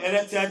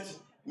 elected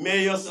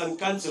mayors and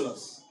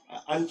councillors,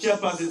 and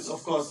chairpersons,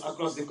 of course,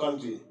 across the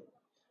country.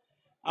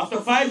 After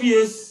 5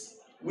 years,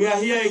 we are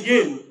here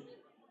again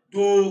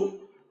to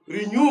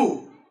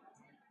renew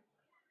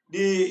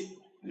the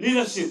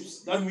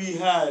leaderships that we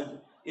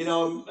had in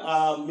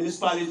our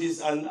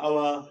municipalities and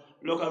our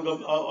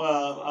local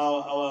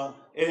our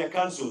area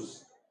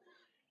councils.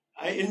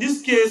 In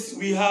this case,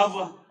 we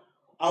have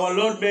our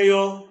Lord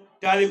Mayor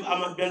Talib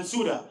Ahmed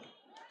Bensouda.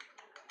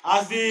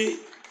 As the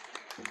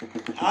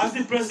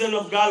president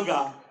of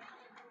Galga,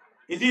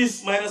 it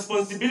is my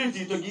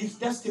responsibility to give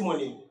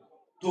testimony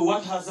to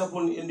what has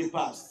happened in the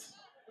past.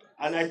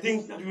 And I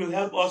think that will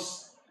help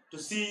us to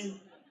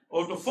see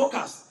or to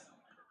focus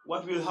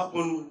what will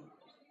happen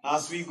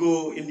as we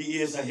go in the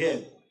years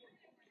ahead.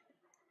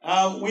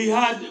 We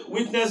had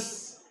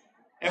witnessed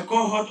a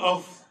cohort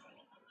of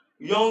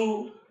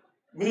young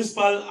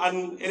municipal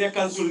and area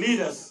council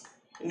leaders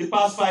in the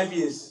past 5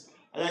 years.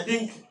 And I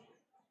think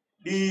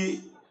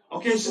the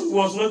occasion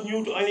was not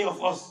new to any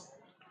of us.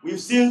 We've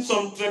seen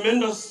some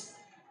tremendous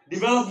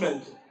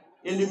development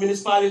in the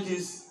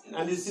municipalities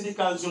and the city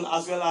council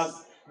as well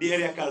as the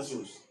area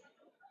councils.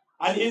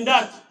 And in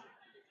that,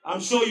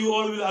 I'm sure you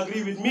all will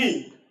agree with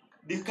me,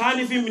 the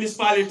Carnival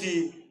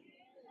municipality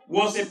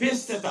was a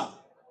pace setter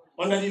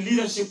under the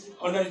leadership,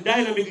 under the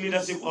dynamic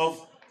leadership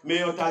of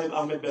Mayor Talib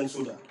Ahmed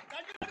Bensouda.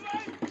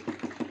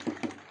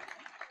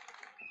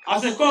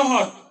 As a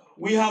cohort,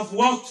 we have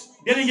worked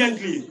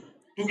diligently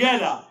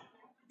together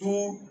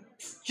to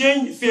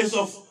change the face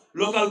of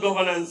local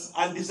governance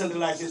and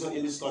decentralization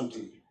in this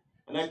country.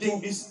 And I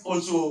think this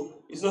also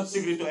is not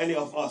secret to any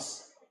of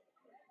us.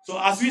 So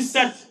as we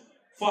set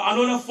for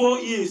another 4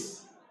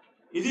 years,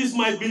 it is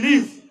my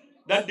belief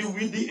that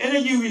with the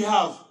energy we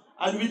have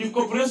and with the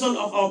cooperation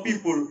of our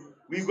people,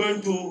 we're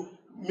going to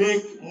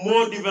make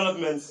more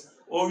developments,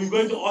 or we're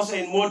going to usher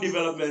in more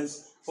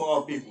developments for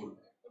our people.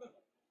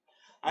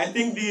 I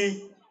think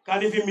the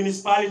Cardiff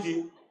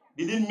municipality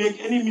didn't make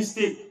any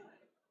mistake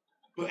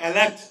to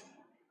elect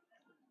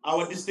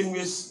our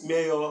distinguished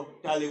Mayor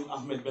Talib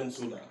Ahmed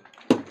Bensouda.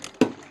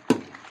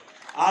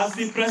 As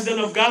the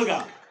president of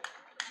Galga,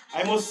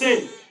 I must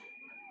say,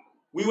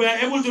 we were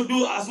able to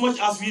do as much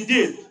as we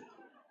did.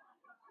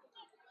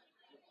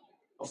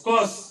 Of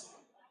course,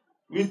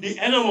 with the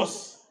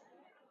enormous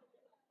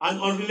and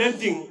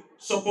unrelenting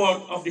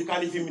support of the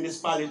Cardiff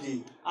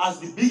municipality as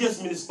the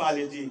biggest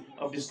municipality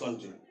of this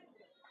country.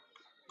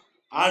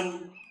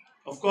 And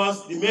of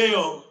course, the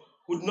mayor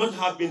could not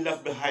have been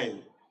left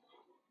behind.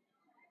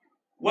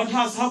 What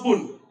has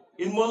happened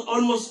in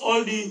almost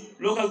all the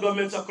local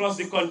governments across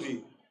the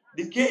country,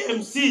 the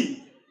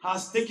KMC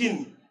has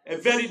taken a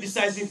very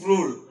decisive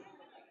role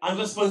and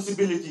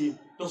responsibility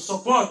to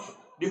support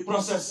the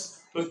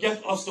process to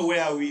get us to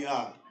where we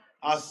are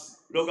as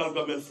local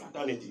government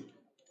fraternity.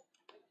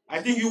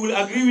 I think you will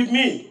agree with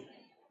me,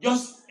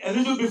 just a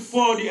little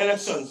before the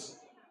elections,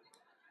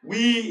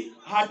 we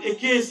had a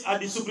case at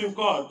the Supreme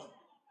Court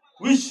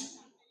which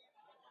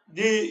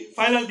the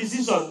final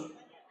decision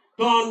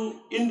turned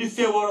in the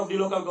favor of the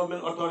local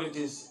government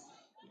authorities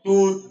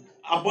to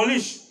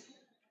abolish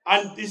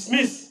and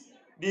dismiss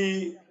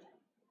the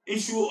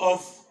issue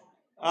of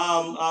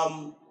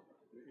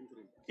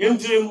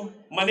interim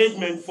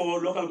management for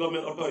local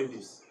government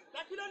authorities.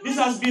 This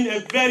has been a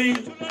very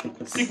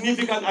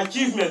significant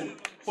achievement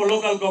for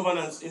local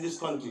governance in this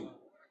country.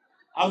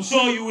 I'm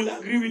sure you will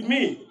agree with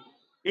me.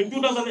 In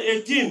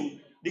 2018,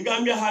 the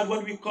Gambia had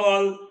what we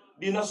call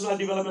the National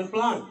Development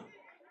Plan.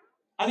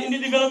 And in the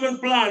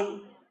development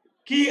plan,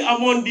 key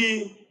among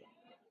the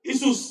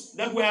issues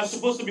that were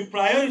supposed to be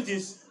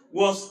priorities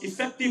was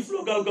effective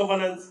local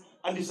governance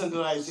and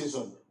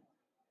decentralization.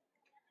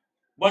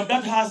 But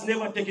that has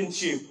never taken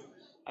shape.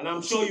 And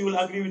I'm sure you will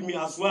agree with me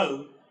as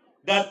well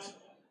that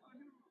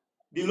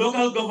the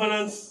local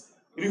governance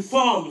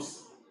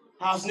reforms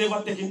has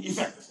never taken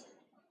effect.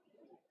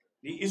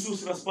 The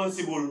issues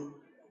responsible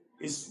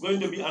is going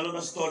to be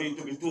another story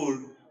to be told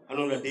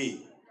another day.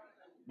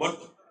 But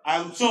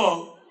I'm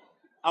sure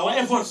our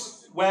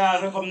efforts were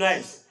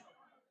recognized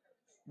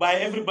by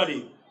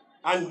everybody.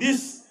 And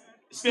this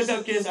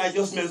special case I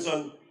just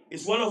mentioned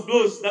is one of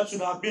those that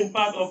should have been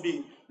part of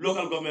the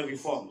local government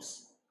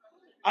reforms.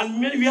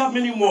 And we have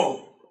many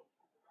more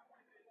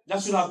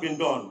that should have been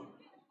done.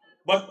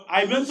 But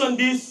I mentioned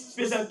this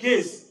special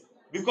case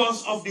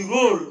because of the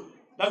role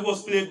that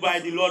was played by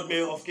the Lord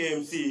Mayor of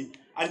KMC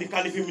and the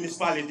Kalifi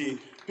municipality,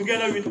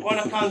 together with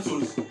other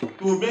councils,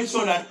 to make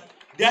sure that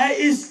there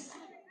is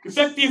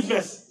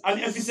effectiveness and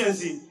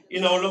efficiency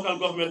in our local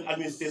government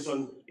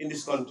administration in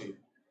this country.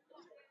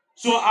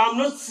 So I'm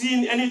not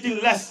seeing anything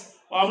less,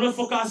 or I'm not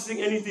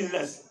forecasting anything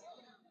less.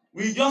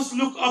 We just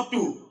look up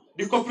to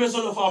the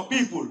cooperation of our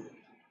people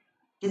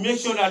to make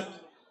sure that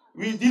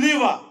we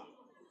deliver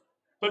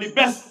to the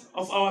best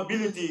of our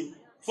ability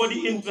for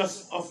the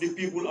interest of the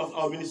people of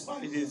our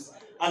municipalities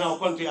and our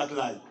country at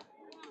large.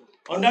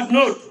 On that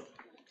note,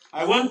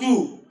 I want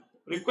to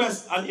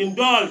request and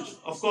indulge,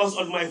 of course,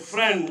 on my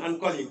friend and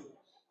colleague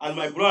and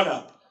my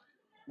brother,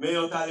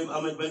 Mayor Talib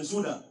Ahmed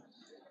Bensouda,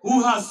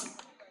 who has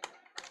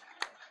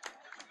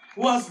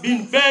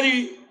been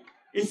very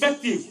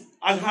effective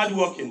and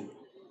hardworking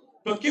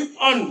to keep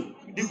on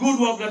the good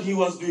work that he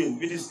was doing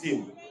with his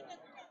team.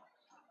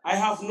 I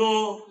have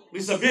no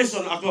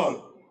reservation at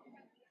all.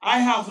 I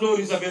have no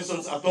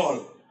reservations at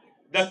all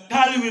that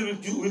Talib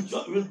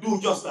will do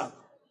just that.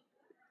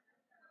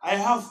 I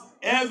have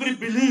every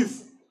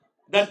belief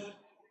that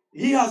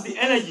he has the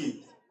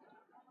energy,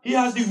 he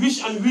has the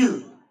wish and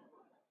will,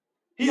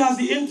 he has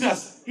the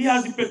interest, he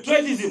has the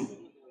patriotism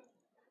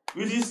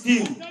with his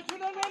team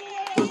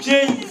to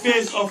change the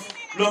face of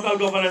local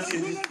governance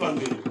in this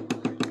country.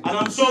 And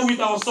I'm sure with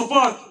our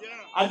support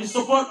and the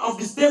support of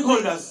the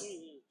stakeholders,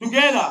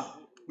 together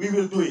we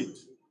will do it.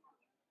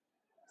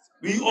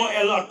 We owe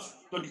a lot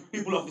to the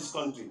people of this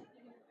country.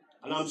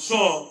 And I'm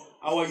sure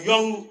our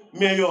young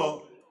mayor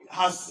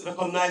has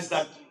recognized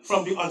that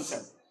from the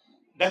onset.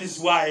 That is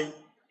why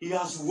he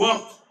has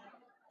worked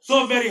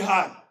so very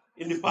hard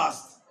in the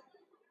past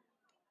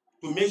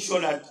to make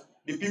sure that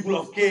the people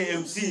of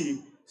KMC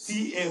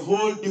see a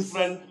whole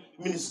different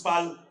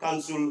municipal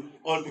council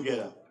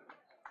altogether.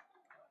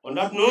 On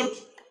that note,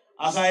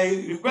 as I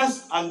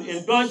request and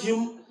indulge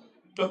him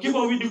to keep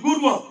on with the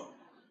good work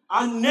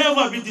and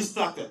never be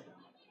distracted.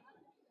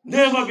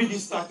 Never be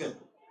distracted.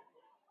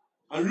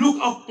 And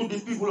look up to the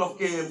people of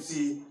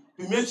KMC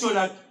to make sure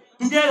that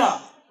together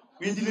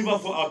we deliver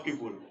for our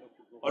people.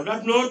 On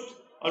that note,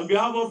 on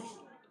behalf of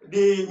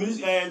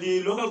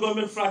the local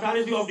government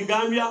fraternity of the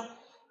Gambia,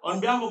 on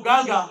behalf of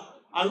Galga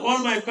and all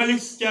my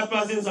colleagues,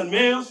 chairpersons and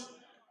mayors,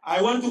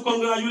 I want to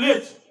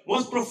congratulate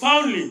most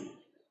profoundly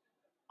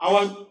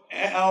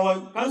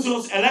our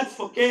councillors-elect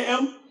for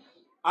KM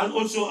and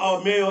also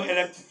our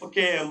mayor-elect for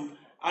KM,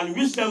 and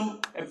wish them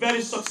a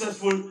very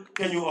successful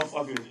tenure of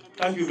office.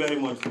 Thank you very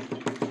much.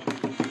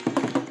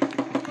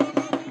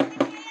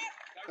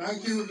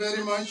 Thank you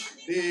very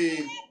much.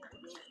 The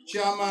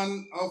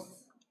chairman of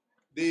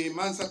the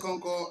Mansa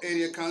Konko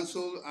Area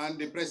Council and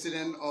the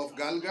president of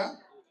Galga,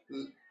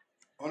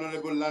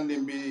 Honorable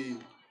Landimbi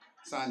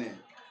Sane,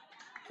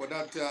 for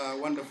that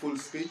wonderful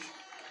speech.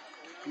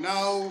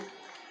 Now,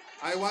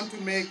 I want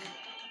to make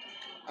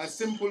a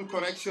simple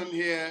correction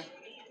here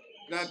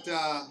that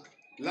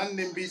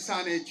Landimbi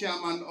Sane,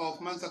 chairman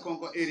of Mansa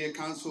Konko Area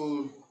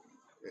Council,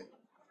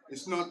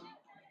 is not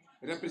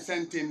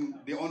representing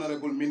the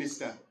Honorable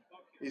Minister.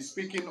 He's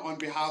speaking on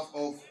behalf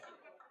of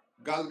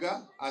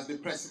Galga as the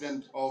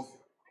president of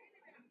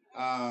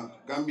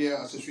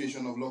Gambia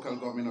Association of Local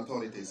Government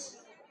Authorities.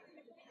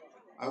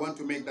 I want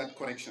to make that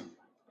correction.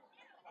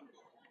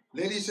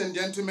 Ladies and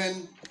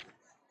gentlemen,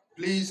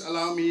 please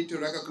allow me to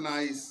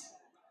recognize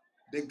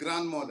the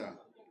grandmother,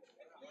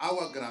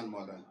 our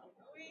grandmother,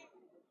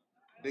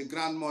 the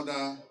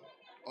grandmother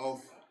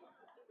of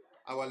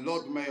our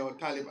Lord Mayor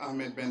Talib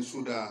Ahmed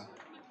Bensouda,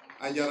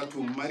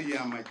 Ajaratu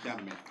Mariama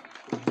Jammeh.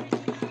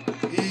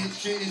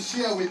 She is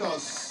here with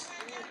us.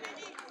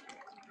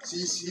 She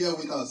is here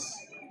with us.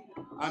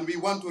 And we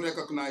want to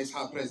recognize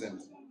her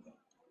presence.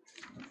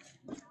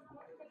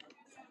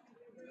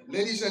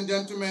 Ladies and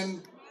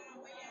gentlemen,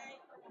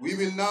 we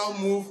will now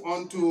move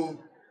on to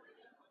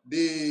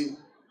the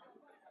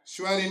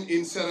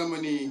swearing-in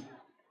ceremony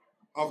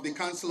of the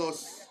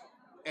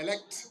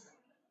councillors-elect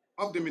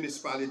of the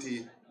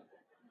municipality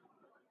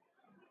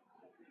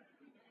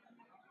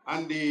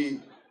and the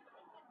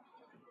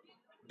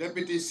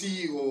Deputy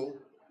CEO,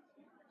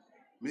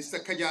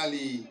 Mr.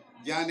 Kajali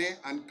Jane,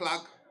 and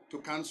Clerk to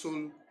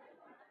Council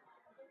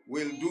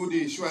will do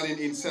the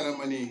swearing-in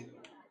ceremony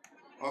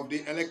of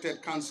the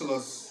elected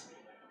councillors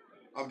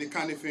of the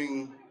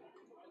Kanifing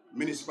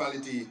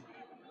municipality,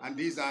 and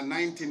these are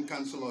 19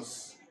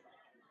 councillors: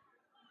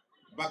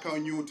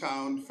 Bakau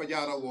Newtown,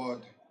 Fajara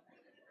Ward,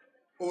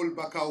 Old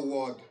Bakau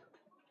Ward,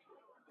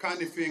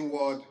 Kanifing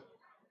Ward,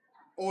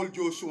 Old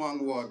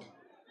Josuang Ward,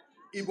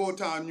 Ibo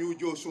Town, New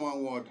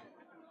Josuang Ward,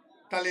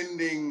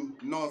 Talinding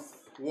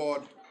North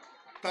Ward,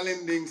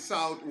 Talinding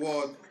South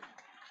Ward,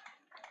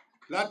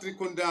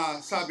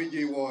 Latrikunda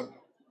Sabiji Ward,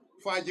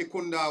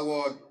 Fajikunda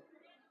Ward,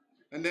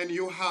 and then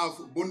you have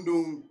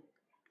Bundung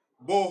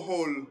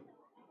Bohol,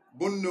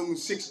 Bundung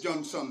 6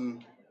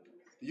 Johnson,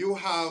 you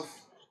have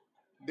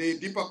the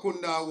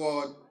Dipakunda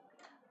Ward,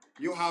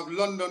 you have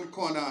London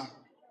Corner,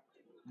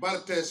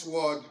 Bartes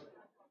Ward,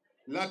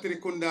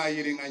 Latrikunda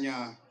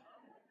Yiringanya,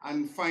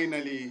 and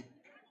finally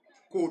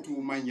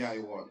Kotu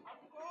Manyai Ward,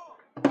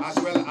 as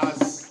well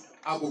as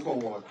Abuko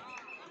Ward.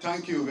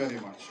 Thank you very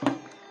much.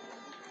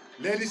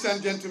 Ladies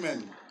and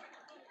gentlemen,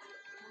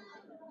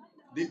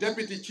 the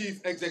Deputy Chief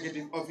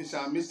Executive Officer,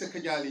 Mr.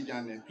 Kajali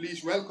Jane,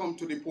 please welcome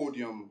to the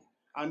podium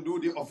and do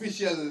the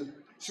official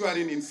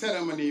swearing-in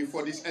ceremony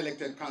for these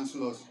elected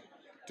councillors,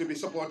 to be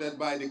supported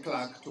by the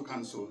clerk to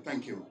council.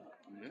 Thank you.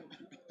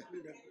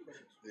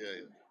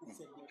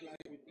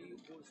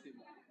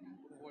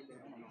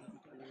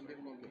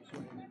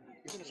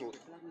 So,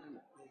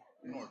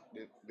 no,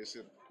 they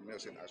said, Mayor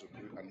said I should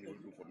do it, and he will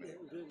do for me.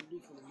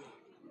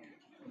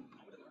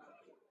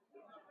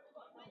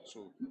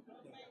 So,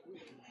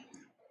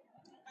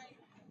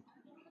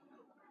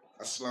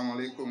 Assalamu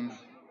alaikum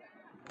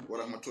wa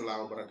rahmatullahi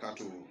wa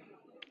barakatuh.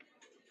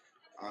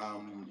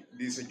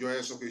 This is a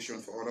joyous occasion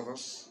for all of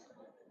us.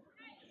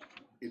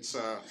 It's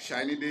a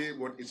shiny day,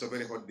 but it's a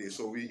very hot day,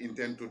 so we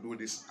intend to do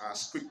this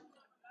as quick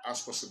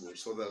as possible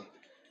so that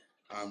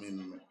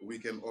we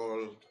can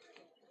all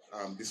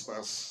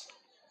disperse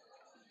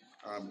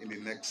in the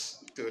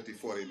next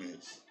 30-40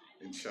 minutes,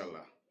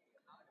 inshallah.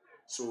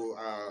 So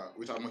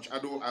without much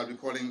ado, I'll be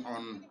calling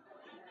on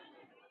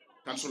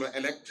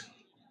Councillor-elect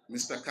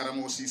Mr.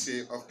 Karamo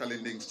Sise of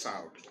Talinding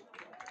South.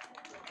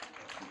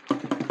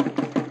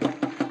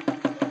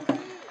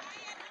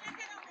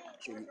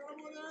 So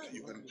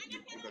you can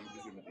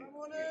give him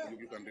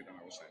you can read on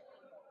our side.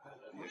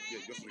 Yeah,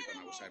 just read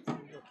on our side.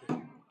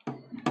 Okay.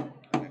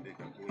 And then they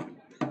can hold him.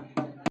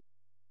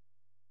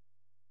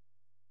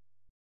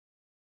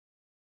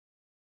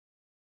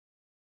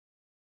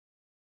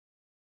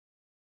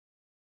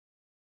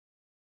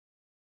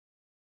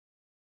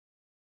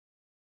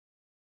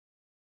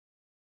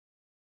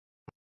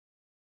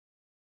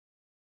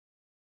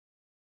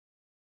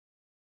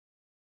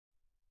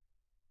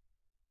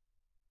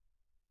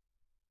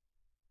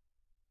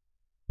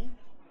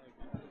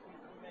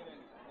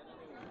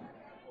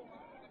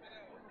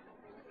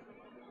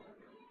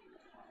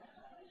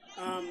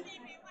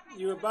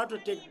 You're about to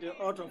take the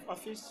oath of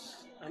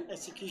office and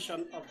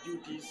execution of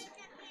duties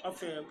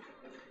of a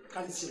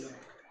councillor.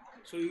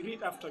 So you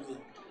read after me.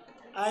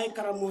 I,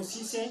 Karamo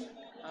Sise,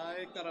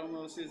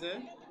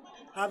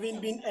 having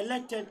been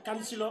elected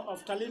councillor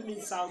of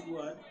Talinding South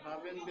Ward,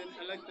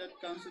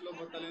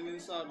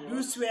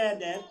 do swear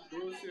that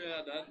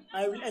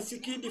I will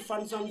execute the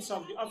functions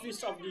of the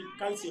office of the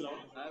councillor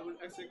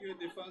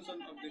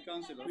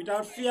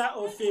without fear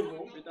or favor,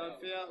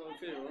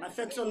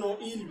 affection or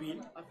ill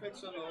will,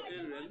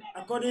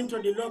 according to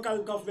the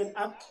Local Government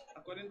Act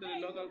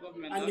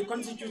and the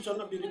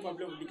Constitution of the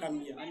Republic of the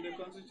Gambia.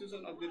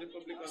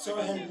 So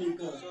help me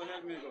God. So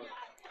help me God.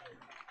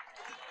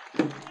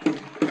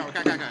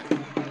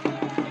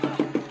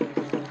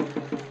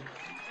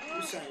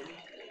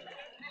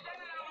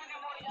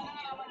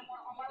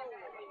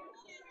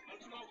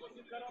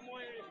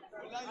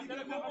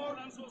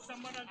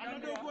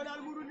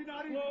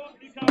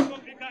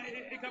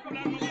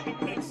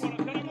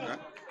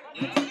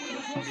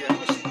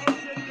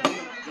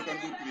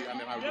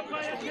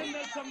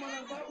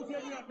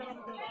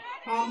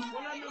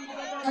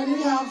 Can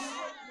we have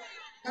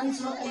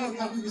Councillor-elect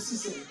Habibu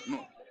Sise? No.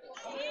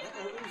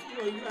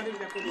 No problem.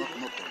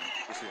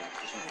 It's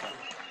not fine.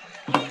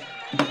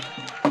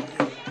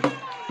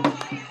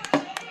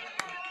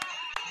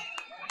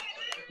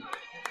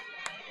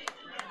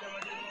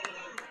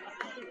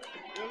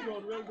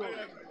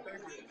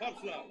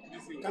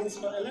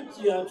 Councillor-elect,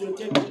 you are to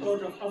take the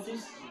oath of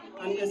office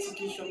and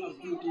execution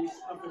of duties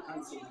of the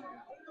council.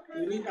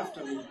 You read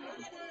after me.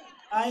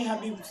 I,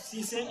 Habib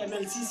Sise,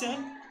 ML Sise.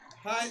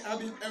 Hi,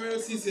 Habib ML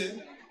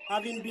Sise.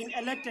 Having been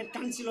elected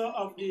councillor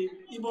of the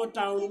Ibo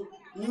Town,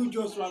 New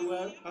Joshua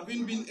Ward.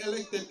 Having been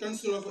elected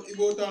councillor of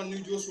Ibo Town,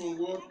 New Joshua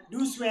Ward.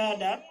 Do swear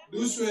that.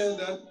 Do swear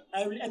that.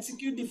 I will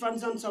execute the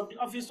functions of the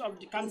office of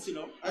the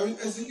councillor. I will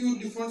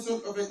execute the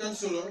functions of a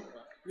councillor.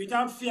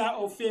 Without fear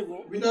or favor.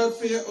 Without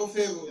fear or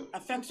favor.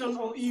 Affection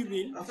or ill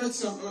will.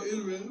 Affection or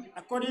ill will.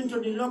 According to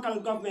the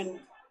local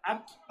government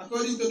Act.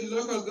 According to the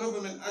Local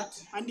Government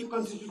Act. And the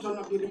Constitution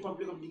of the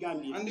Republic of the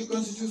Gambia. And the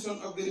Constitution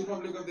of the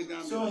Republic of the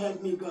Gambia. So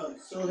help me God.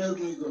 So help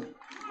me God.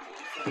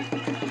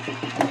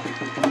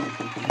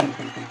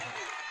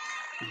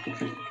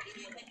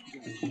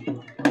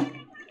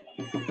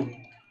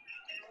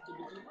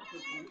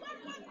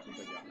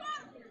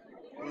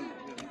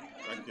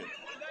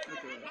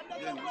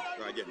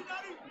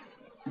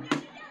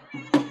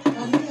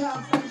 And we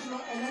have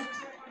Councillor-elect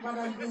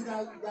Madam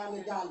Binta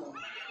Jallo.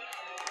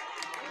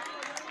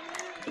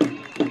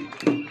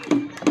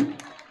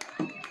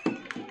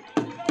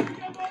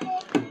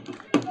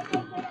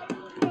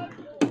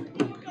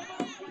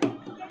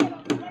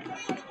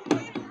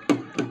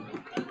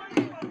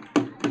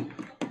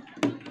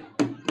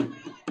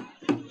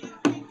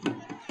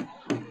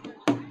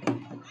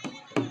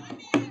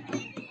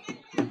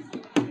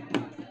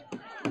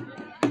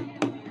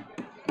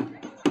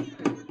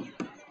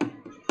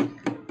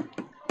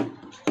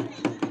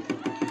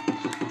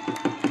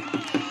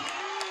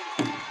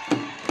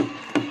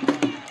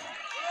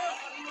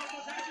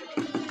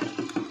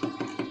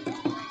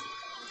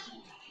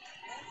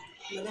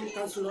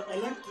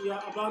 Councillor-elect, you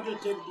are about to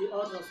take the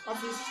oath of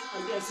office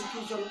and the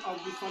execution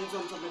of the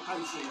functions of the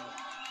council.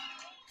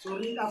 So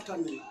read after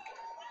me.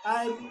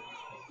 I,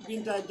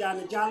 Binta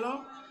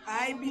Jallo.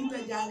 I, Binta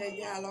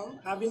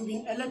Jallo. Having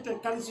been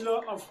elected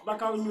councillor of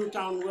Bakau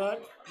Newtown Ward,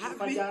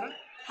 Fajara.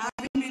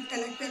 Having been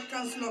elected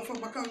councillor for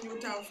Bakau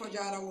Newtown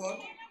Fajara Ward.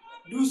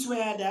 Do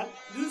swear that.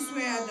 Do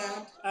swear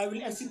that. I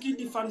will execute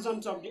the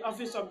functions of the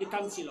office of the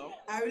councillor.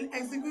 I will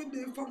execute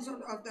the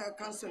functions of the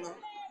councillor.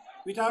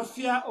 Without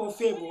fear or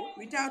favor.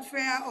 Without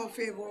fear or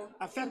favor.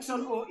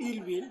 Affection or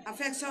ill will.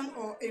 Affection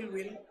or ill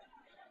will.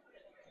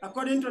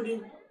 According to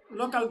the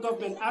Local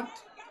Government Act.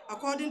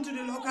 According to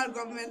the Local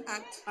Government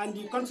Act. And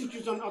the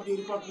Constitution of the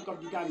Republic of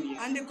the Gambia.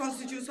 And the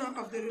Constitution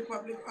of the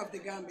Republic of the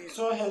Gambia.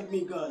 So help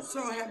me God.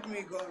 So help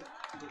me God.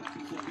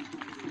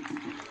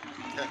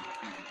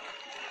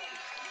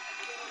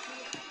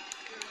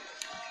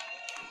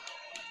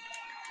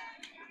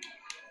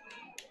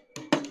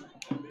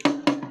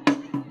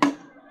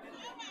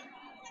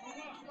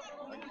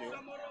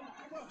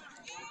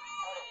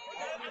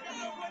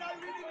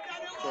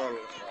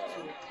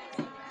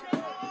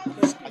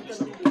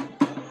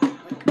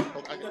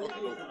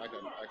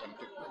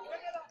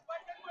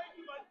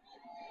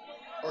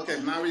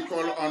 Okay, now we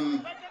call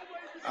on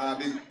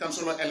the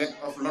Councillor-elect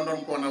of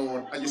London Corner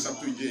Ward,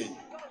 Fatou J.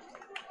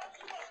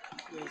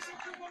 Yes.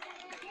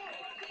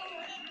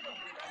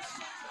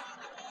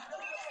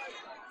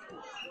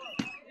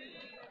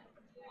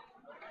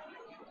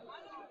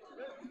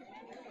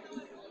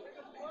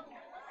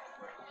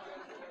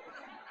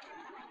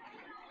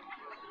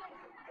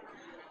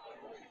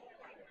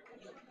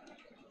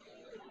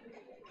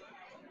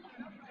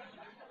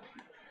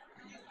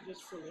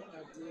 Just follow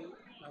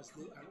as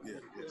they are.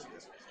 Yes.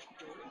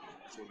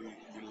 So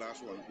the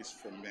last one is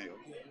from Mayor.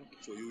 Yeah.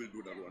 So you will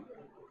do that one.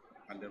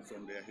 And then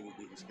from there he will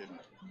do his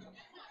statement.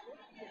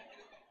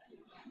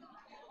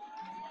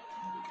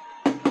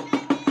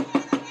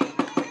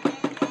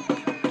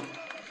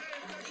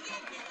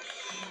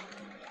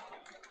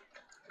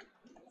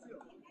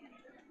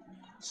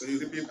 So you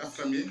repeat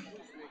after me.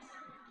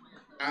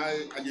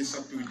 I,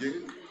 Fatou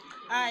J.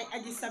 I,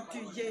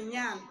 Fatou J.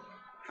 Nyan.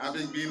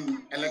 Having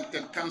been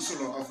elected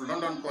councillor of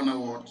London Corner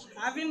Ward.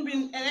 Having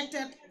been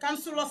elected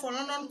councillor for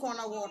London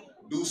Corner Ward.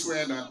 Do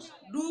swear that.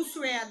 Do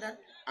swear that.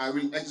 I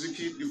will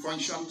execute the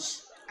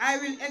functions. I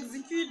will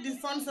execute the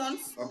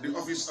functions. Of the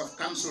office of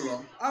councillor.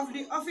 Of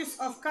the office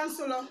of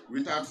councillor.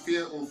 Without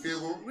fear or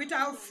favor.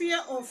 Without fear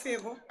or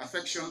favor.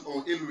 Affection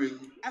or ill will.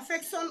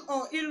 Affection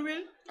or ill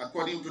will.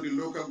 According to the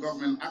Local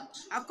Government Act.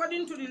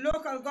 According to the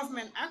Local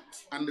Government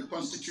Act. And the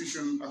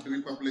Constitution of the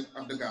Republic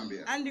of the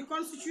Gambia. And the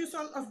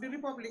Constitution of the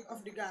Republic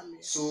of the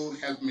Gambia. So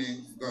help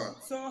me God.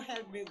 So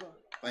help me God.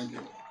 Thank you.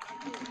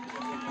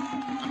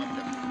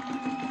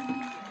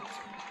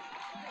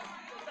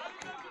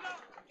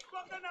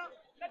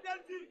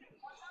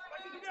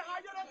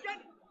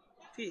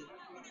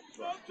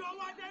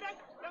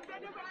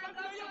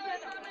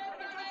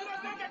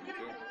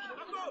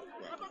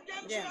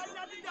 Yeah.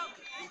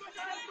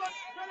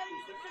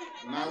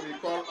 Now we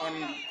call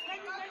on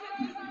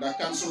the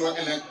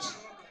Councillor-elect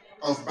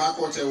of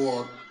Bakote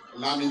Ward,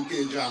 Lamin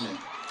K. Jame.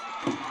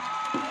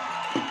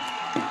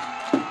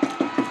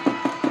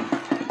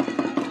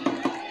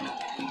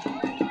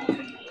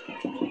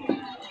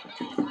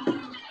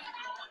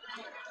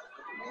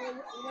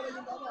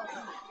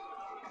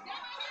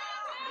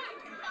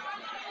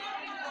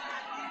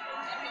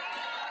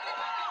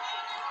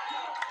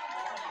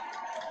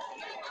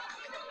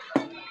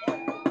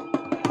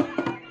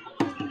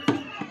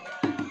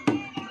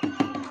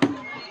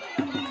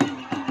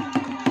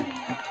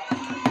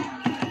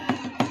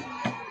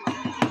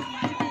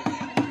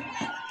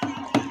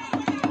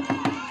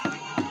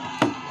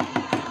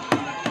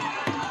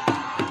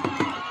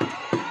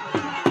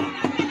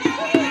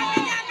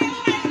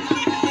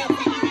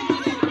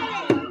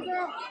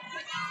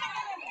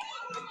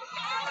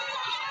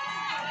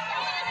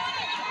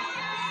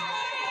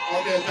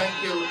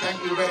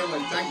 Thank you very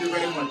much. Thank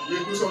very much.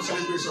 We'll do some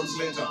celebrations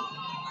later.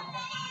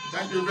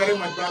 Thank you very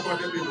much,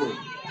 Bakote people.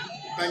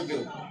 Thank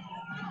you.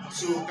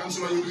 So,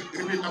 Councillor, you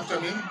repeat after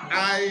me.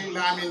 I,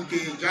 Lamin K.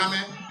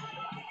 Jame.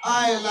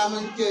 I,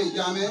 Lamin K.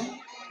 Jame.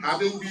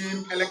 Having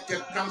been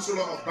elected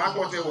Councillor of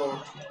Bakote Ward.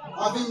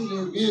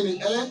 Having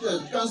been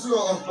elected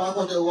Councillor of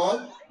Bakote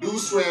Ward. Do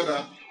swear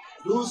that.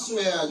 Do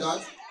swear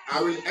that.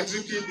 I will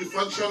execute the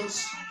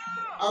functions.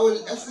 I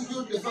will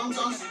execute the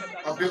functions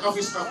of the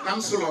office of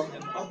Councillor.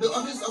 Of the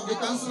office of the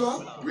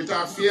Councillor.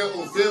 Without fear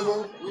or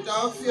favor.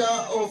 Without fear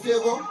or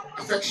favor.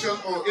 Affection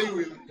or ill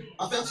will.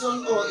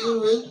 Affection or ill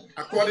will.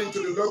 According to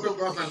the Local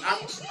Government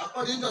Act.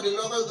 According to the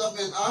Local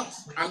Government Act.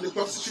 And the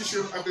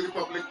Constitution of the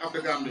Republic of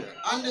the Gambia.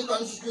 And the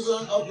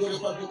Constitution of the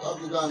Republic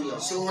of the Gambia.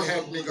 So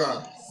help me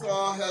God.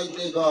 So help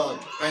me God.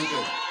 Thank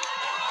you.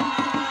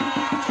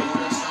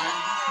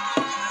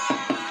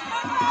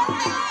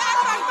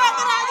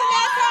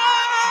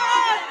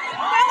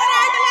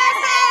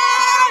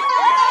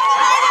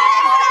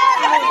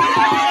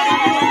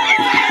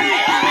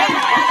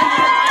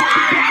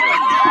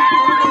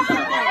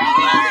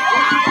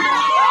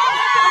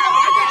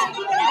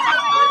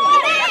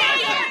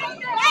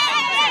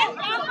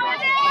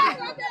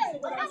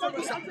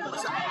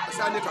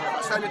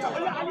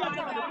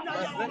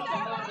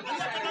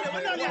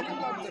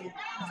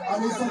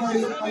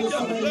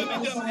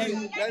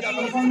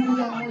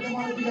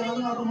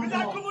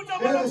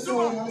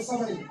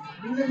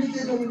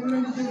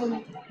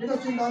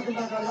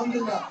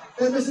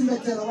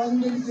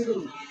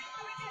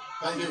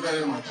 Thank you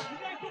very much.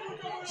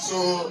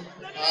 So,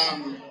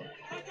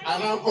 I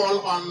now call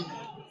on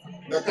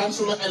the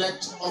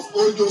Councillor-elect of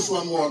Old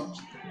Joshua Ward,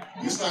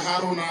 Mr.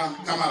 Haruna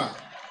Kamara.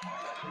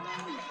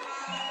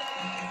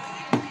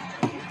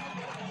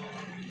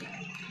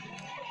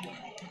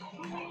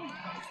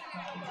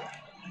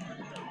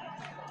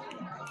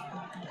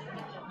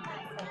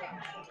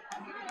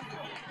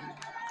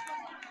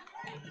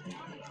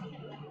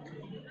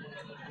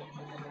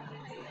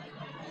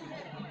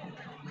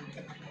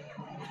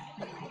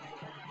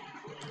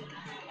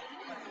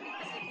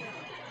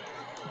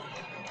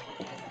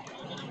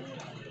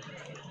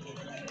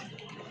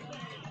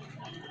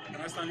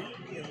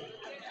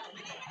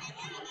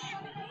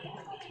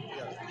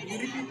 You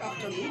repeat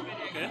after me.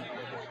 Okay.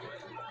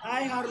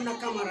 I, Haruna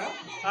Kamara.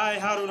 I,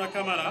 Haruna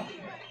Kamara.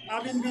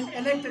 Having been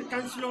elected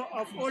Councillor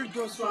of Old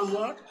Joshua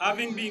Ward.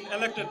 Having been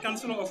elected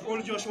Councillor of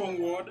Old Joshua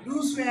Ward.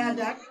 Do swear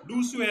that.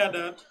 Do swear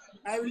that.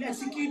 I will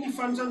execute the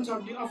functions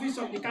of the office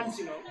of the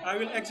Councillor. I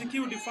will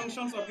execute the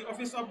functions of the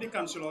office of the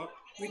Councillor.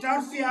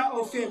 Without fear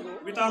or favor.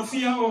 Without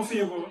fear or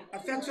favor.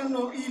 Affection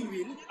or ill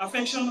will.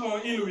 Affection or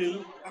ill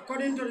will.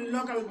 According to the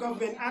Local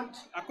Government Act.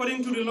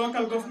 According to the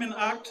Local Government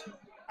Act.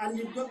 And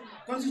the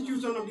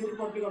Constitution of the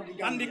Republic of the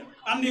Gambia.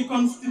 And the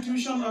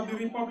Constitution of the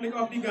Republic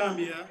of the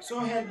Gambia. So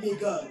help me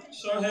God.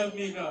 So help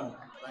me God.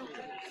 Thank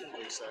you.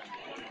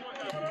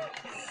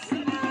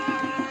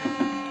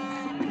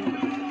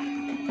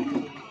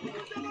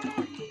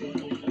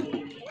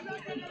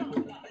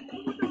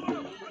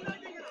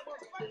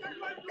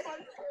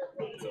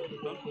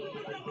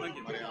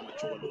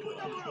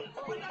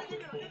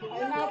 I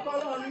now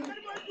call on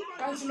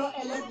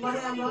Councillor-elect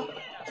Mariama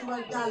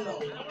Chubalalo.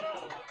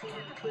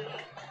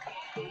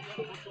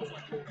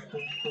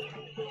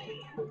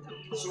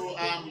 So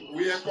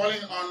we are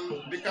calling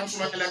on the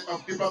Councillor-elect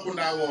of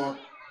Dipakunda Ward,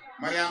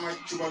 Mariama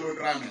Chubalo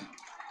Drame.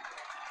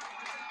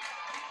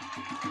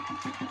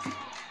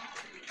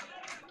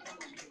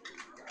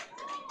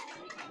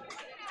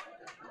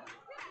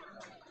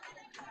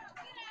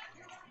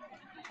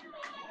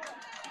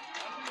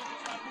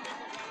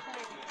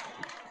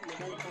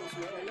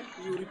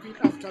 You repeat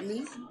after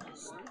me.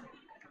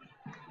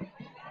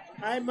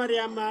 I,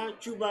 Mariama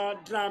Chuba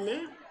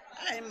Drame.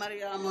 I,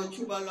 Mariama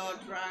Chubalo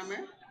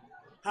Drame.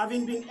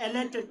 Having been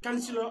elected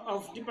Councillor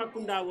of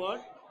Dipakunda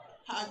Ward.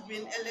 Have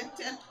been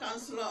elected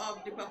Councillor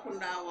of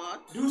Dipakunda Ward.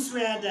 Do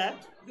swear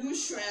that. Do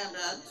swear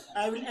that.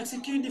 I will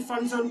execute the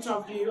functions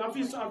of the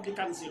office of the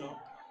Councillor.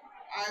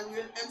 I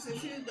will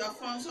execute the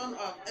function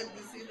of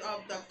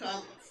the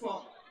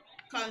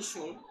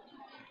Council.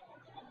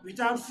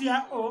 Without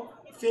fear or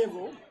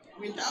favor.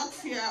 Without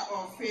fear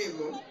or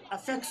favor.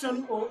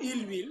 Affection or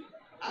ill will.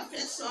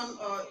 Affection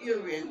or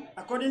ill will.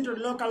 According to the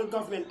Local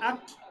Government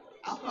Act.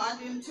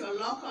 According to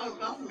Local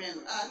Government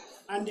Act.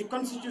 And the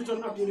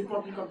Constitution of the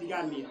Republic of the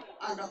Gambia.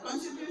 And the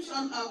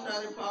Constitution of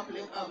the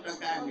Republic of the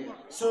Gambia.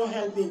 So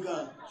help me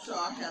God. So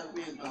help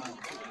me God.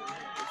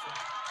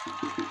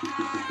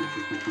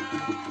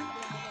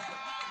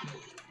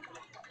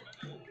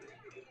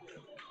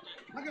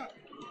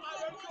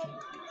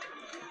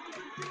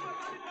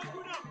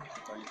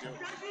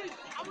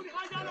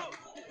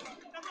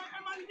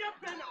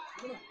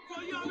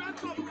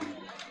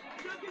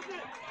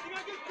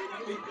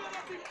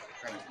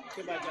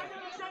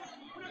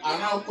 I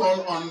now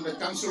call on the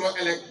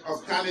Councillor-elect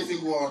of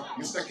Kanifing Ward,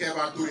 Mr. Kerr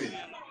Toure.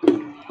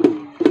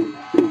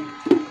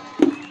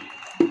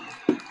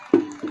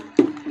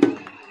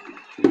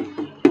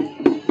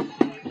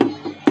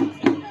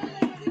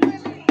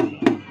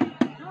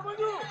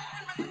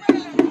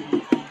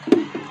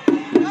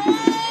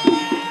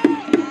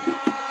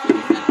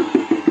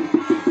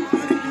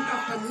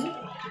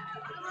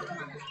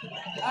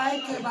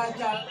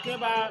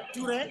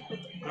 Toure.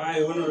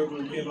 I,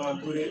 Honorable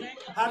Keba Toure,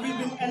 Having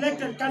been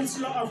elected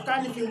Councillor of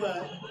Kanifing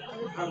Ward,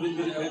 having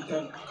been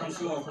elected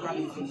Councillor of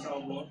Kanifing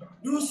South Ward,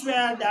 do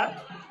swear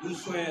that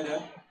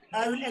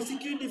I will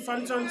execute the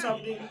functions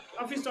of the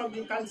office of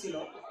the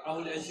Councillor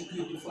will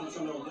execute the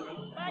function of the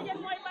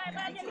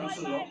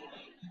Councillor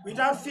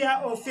without fear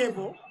or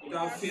favor,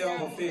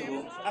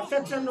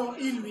 affection or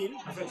ill will,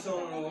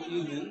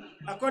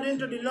 according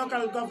to the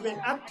Local Government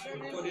Act,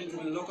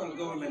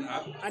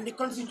 and the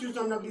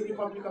Constitution of the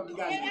Republic of the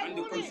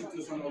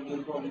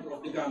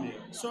Gambia.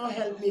 So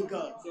help me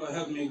God.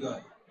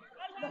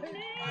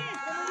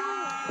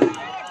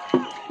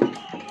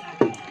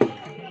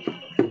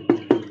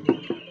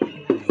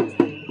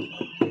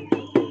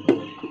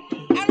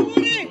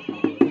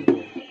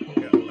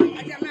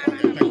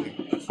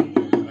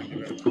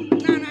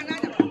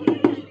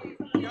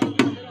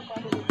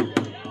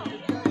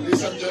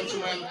 Ladies and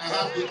gentlemen, I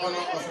have the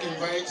honor of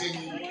inviting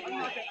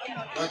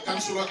the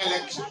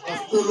Councillor-elect of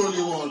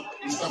Kololi Ward,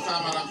 Mr.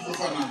 Famara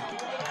Fofana,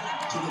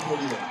 to the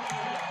podium.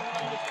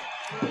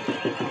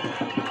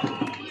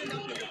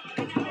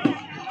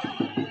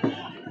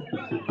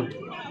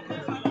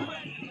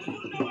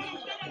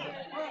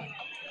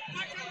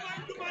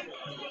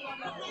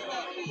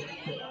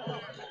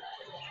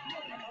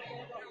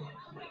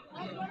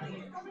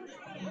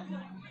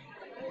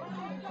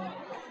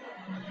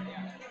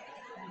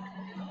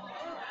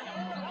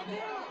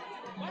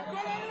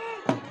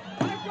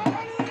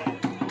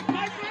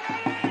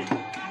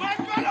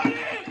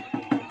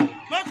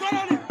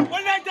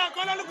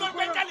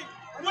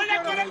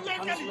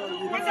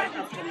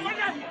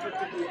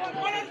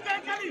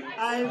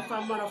 I,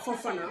 Famara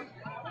Fofana,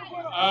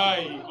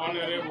 I,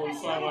 Honorable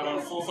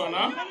Famara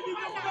Fofana,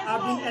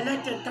 have been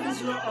elected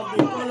Councillor of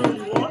the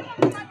Kololi Ward,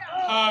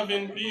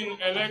 having been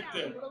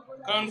elected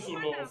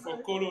Councillor for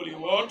Kololi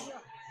Ward,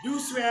 do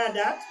swear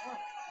that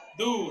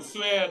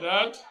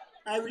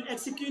I will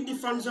execute the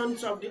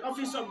functions of the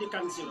office of the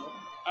Councillor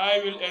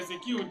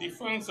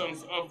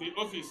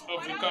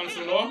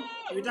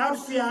without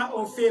fear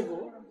or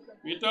favor,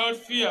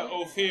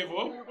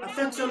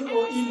 affection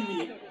or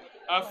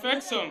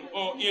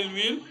ill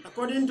will,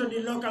 according to the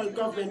Local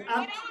Government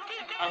Act,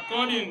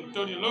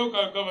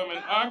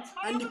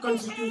 and the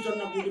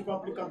Constitution of the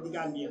Republic of the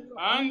Gambia.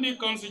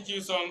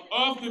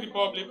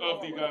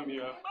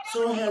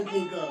 So help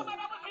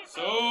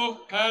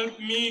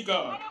me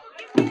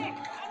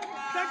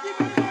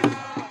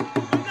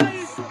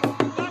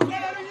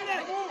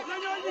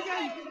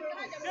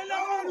God.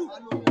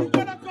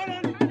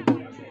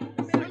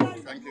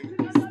 Thank you very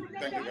much.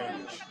 Thank you very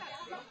much.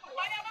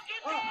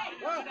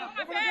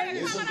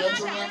 Ladies and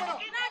gentlemen,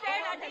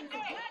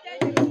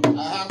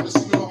 I have the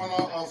singular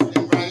honor of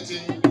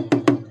inviting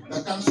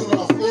the Councillor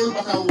of Old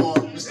Baka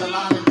Ward, Mr.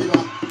 Lani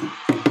Diba,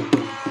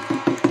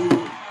 to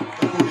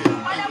the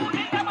podium.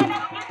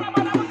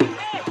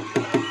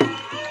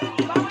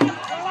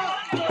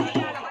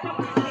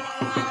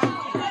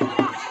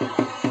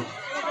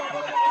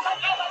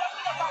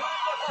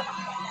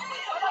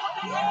 Thank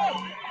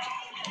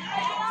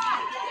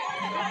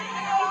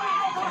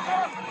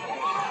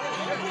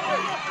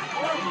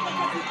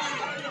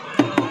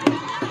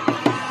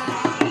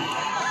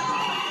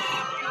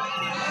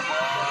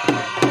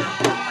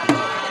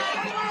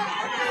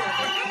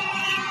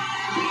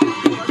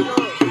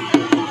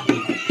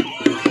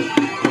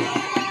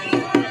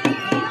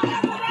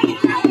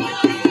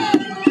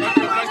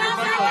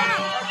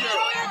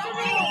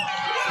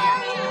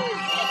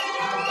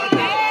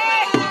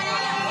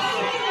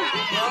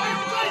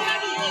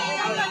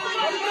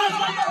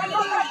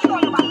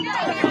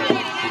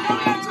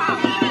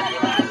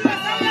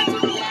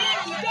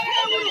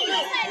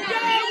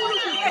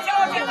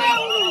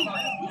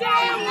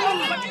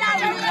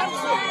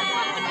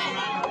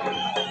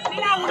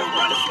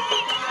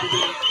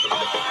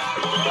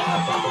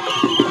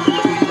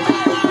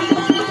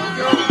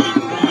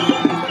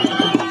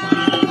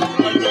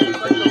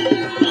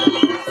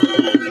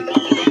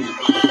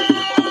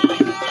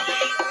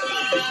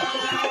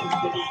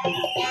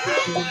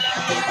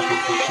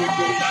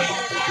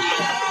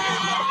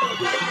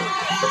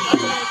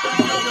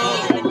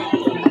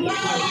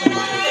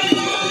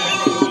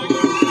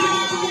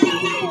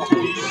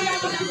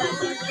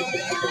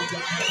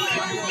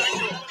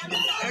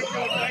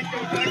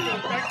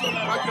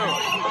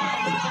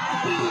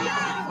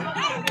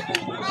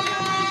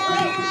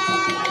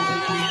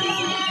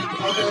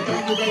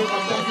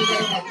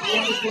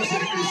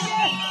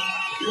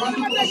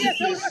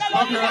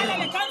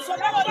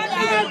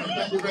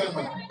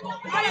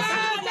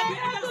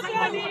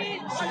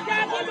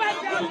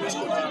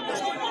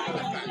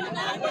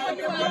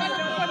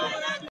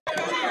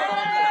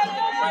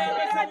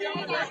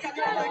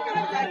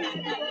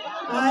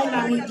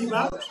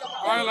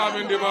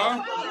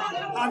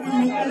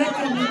Having been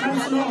elected the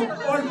Councillor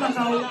of Old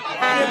Baka Ward,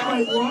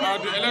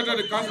 elected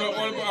the Councillor of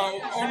Old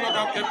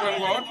Baka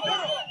Ward,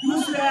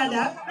 do swear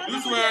that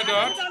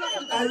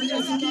I I will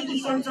execute the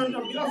function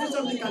of the office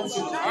of the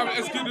councillor. I will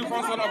execute the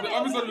function of the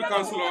office of the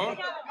councillor.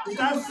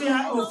 Without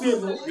fear or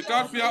favor.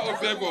 Without fear or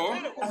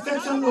favor.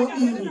 Affection or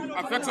ill will.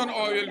 Affection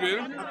or ill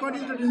will.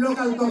 According to the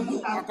local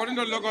government act. According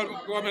to the local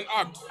government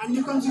act. And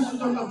the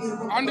constitution of the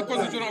Republic. And the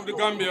constitution of the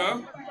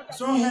Gambia.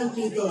 So help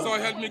me God. So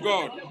help me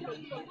God.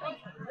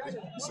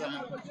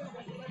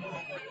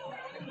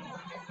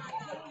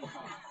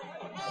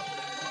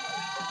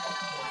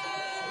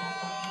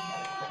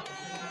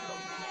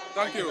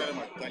 Thank you very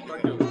much. Thank you.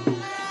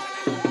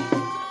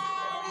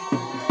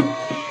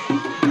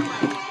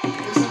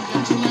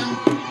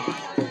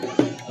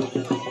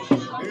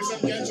 Ladies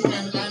and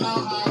gentlemen, I now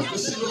have the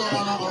singular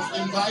honor of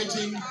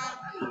inviting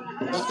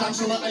the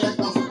councillor-elect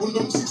of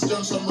Bundung 6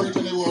 Johnson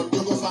Mauritania Ward,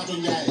 Jogo Fatou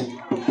Ndiaye.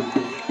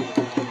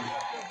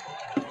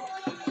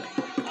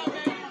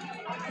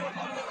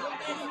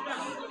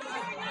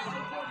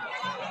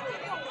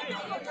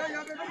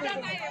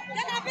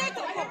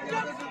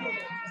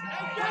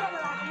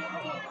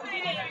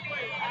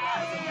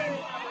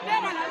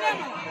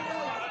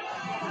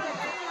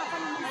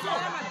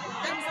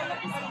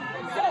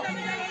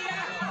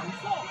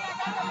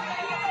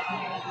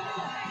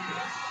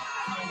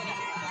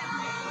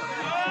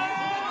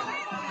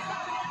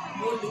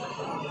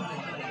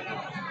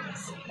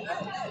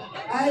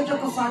 I,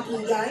 Joko Fatou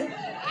Ndiaye,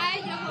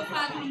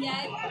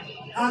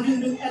 having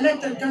been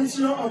elected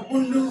councillor of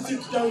Bundung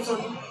 6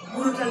 Johnson,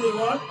 Mauritania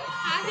Ward,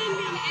 having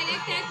been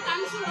elected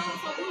councillor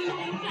for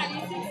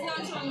Bundung 6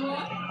 Johnson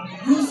Ward,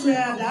 do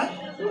swear that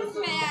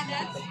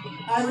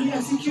I will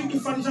execute the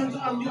functions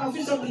of the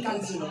office of the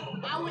councillor.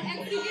 I will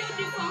execute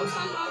the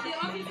function of the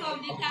office of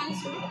the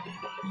council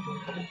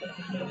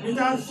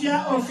without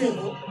fear or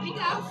favor.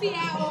 Without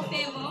fear or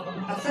favor.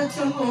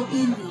 Affection or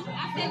ill will.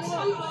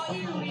 Affection or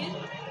ill will.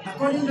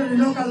 According to the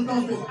local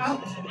government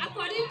act.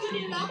 According to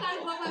the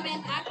local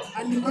government act.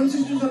 And the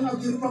constitution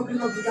of the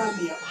Republic of the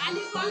Gambia. And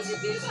the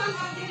constitution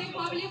of the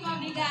Republic of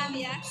the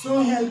Gambia.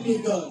 So help me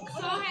God.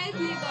 So help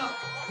me God.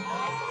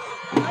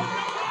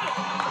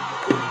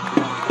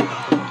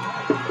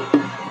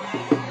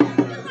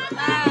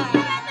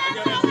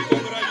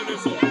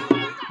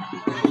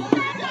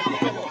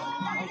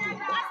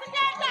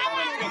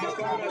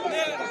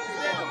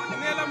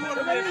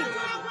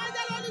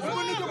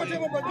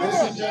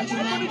 Ladies and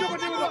gentlemen,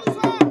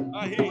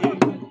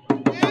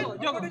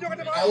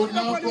 I would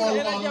now call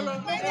on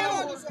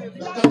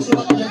the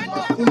councillor-elect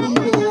of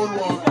Bundung Ward,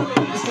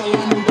 Mr.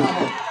 Lamu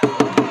Dabo.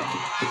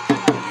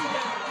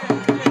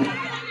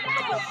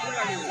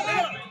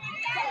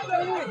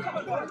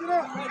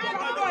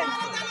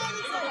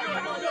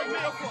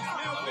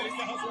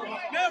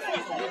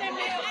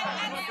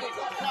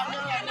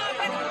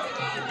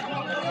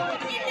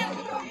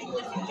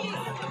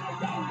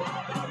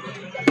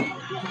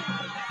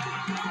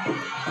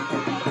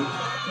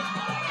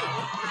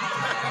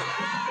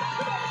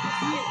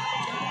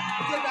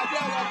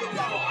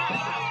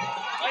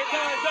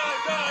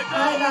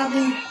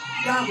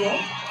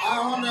 I,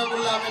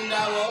 Honorable Lamin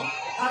Dabo,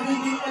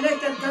 having been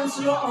elected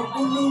councillor of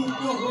Bundung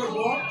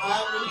Ward, I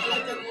have been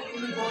elected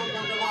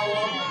Bundung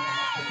Ward,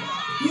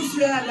 do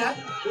swear that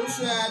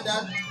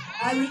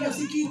I will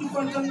execute the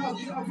function of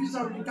the office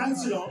of the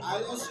councillor.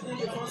 I will execute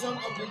the function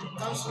of the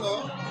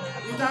councillor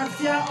without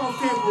fear or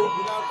favor.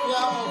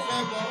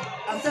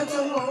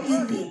 Affection or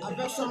ill will.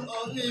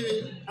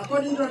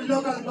 According to the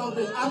local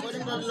government act.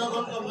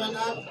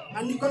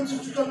 And the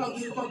constitution of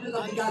the Republic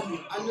of the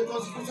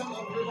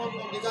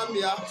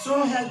Gambia.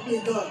 So help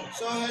me God.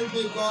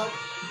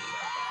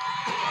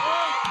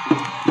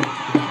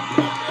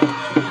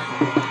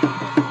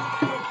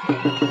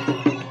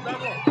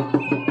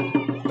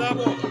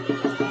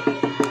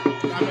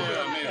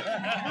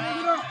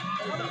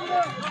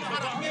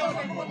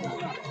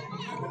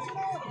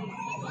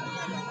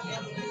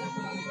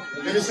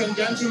 Ladies and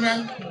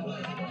gentlemen,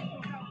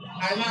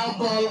 I now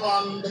call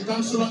on the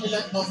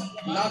councillor-elect of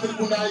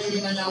Latrikunda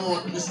Yiringanya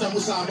Ward, Mr.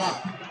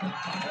 Musaba.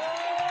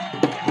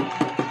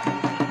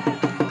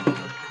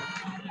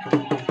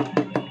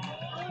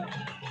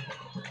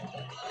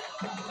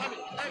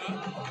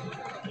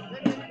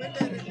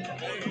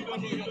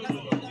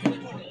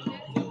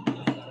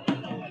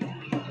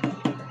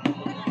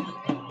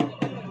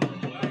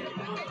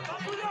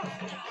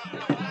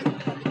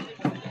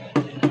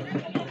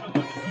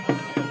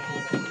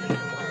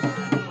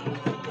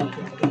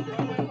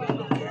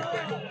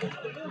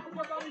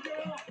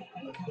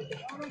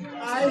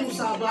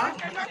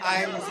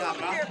 I,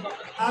 Musaba,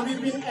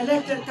 having been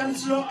elected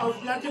councillor of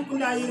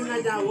Latrikunda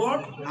Yiringanya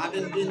Ward,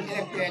 having been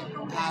elected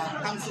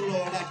councillor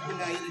of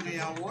Latrikunda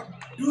Yiringanya Ward,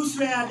 do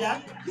swear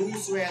that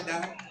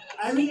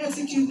I will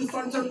execute the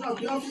function of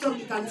the office of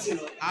the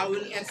councillor. I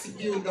will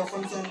execute the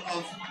function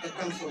of the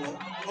councillor,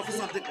 office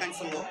of the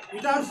councillor,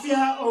 without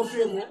fear or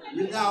favor.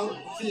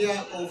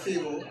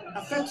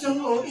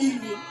 Affection or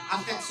ill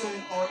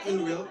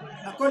will.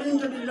 According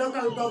to the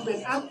local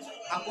government act.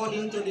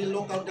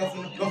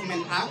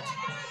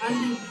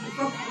 And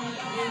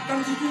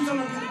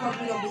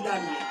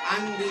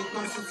the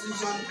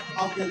constitution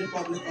of the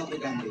Republic of the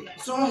Gambia.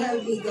 So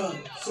help me God.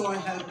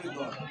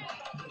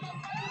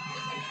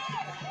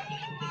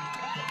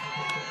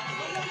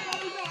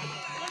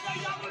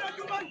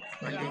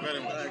 Thank you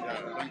very much.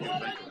 Thank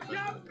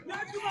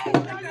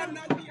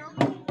you.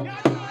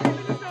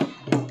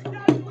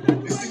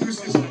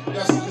 Distinguished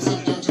guests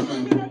and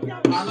gentlemen,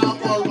 I now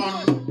call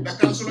on the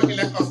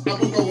councillor-elect of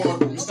Abuga Ward,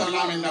 Mr.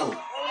 Lamin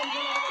Now.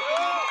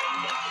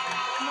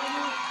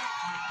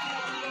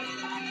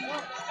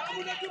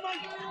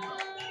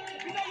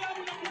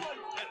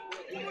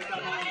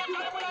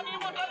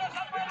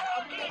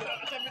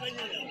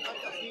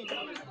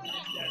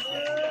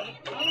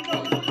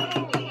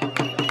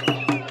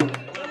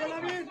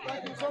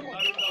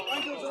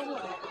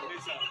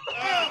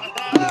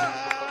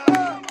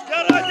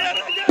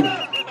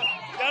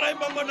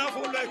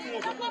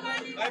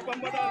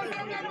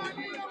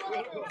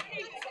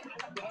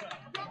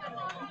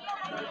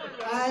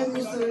 I,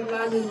 Mr.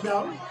 Lamin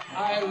Dow.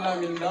 I,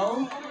 Lamin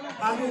Dow.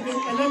 Having been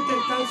elected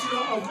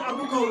councillor of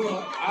Abuga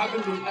Ward.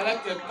 Having been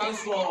elected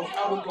councillor of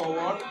Abuga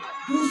Ward.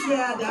 Do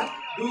swear that.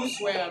 Do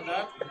swear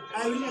that.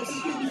 I will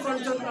execute the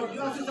function of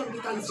the office of the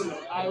councillor.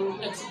 I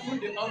will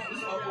execute the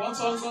office of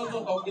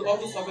the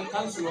office of a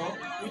councillor.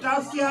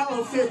 Without fear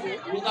or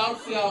favor. Without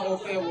fear or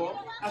favor.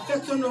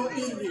 Affection or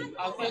ill will.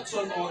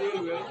 Affection or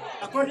ill will.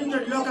 According to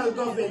the Local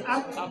Government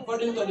Act.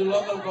 According to the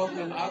Local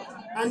Government Act.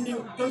 And the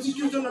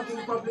Constitution of the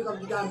Republic of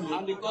the Gambia.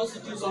 And the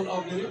Constitution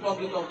of the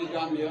Republic of the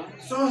Gambia.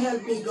 So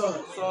help me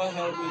God. So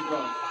help me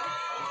God.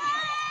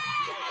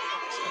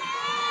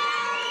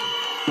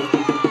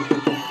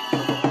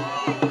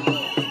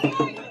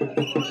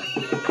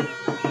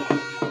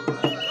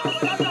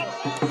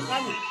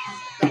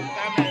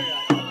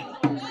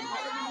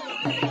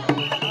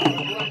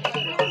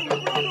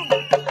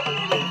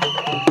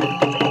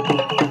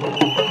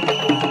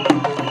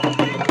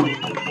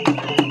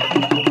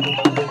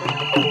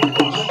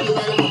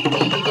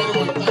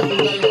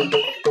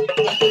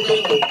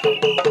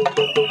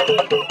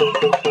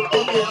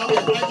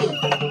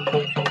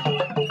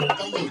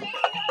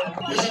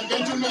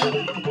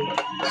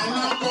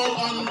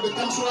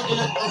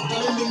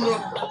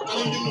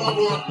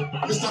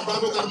 Mr.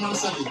 Babakar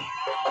Mansali.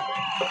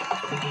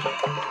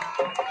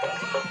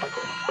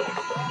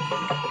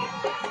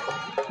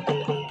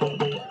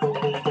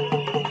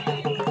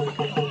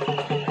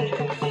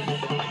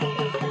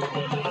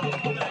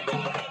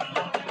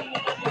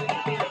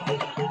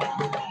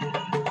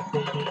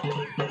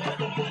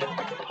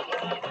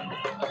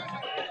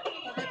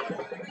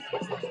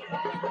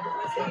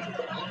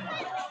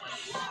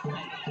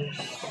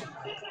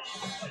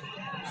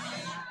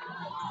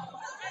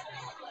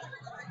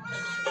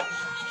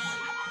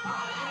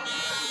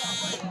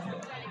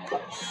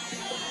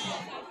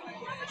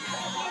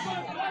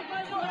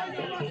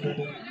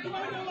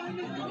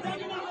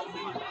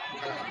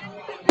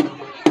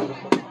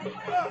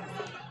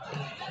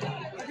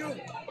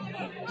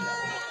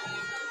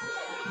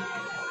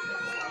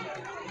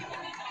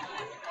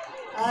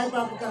 I,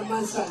 Babakar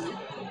Mansali.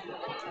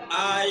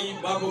 I,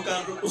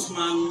 Babakar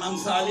Usman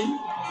Mansali.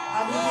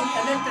 Having been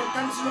elected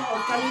councillor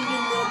of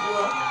Kalindin North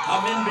Ward.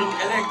 Having been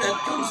elected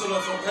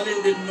councillor for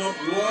Kalindin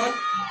North Ward.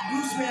 Do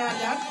swear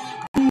that.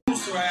 Do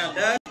swear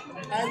that.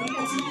 I will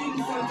execute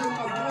the function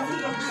of the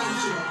office of the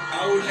councillor.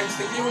 I will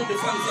execute the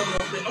function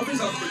of the office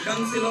of the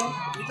councillor.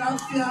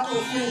 Without fear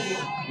or favor.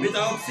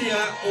 Without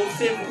fear or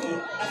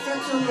favor.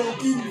 Affection or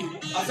ill will.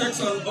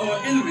 Affection or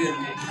ill will.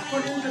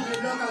 According to the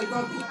Local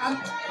Government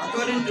Act.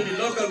 According to the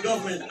Local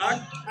Government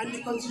Act. And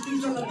the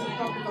Constitution of the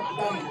Republic of the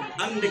Gambia.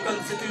 And the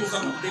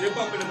Constitution of the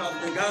Republic of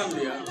the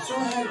Gambia. So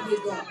help me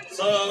God.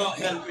 So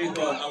help me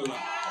God, Allah.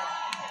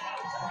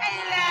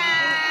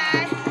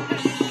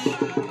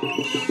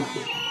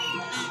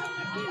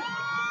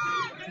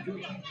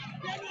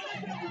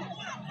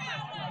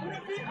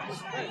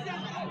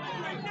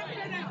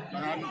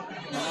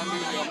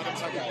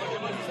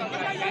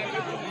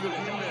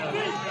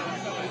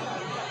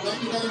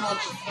 Thank you very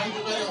much. Thank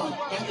you very much.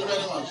 Thank you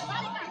very much.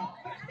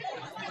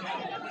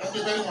 Thank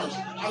you very much.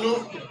 Hello.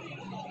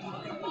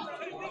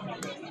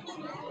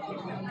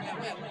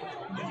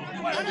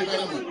 Thank you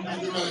very much.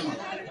 Thank you very much.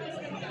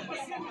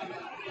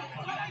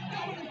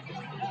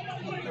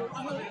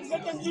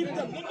 Let them give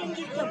them. Let them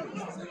give them.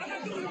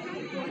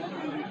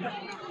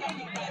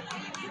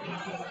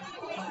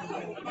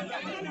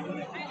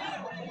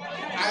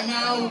 I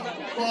now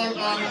call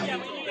on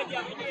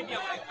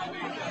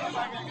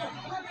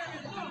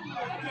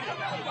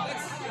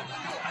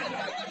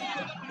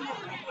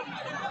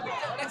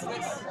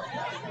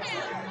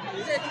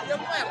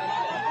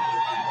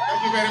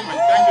Thank you very much.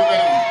 Thank you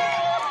very much.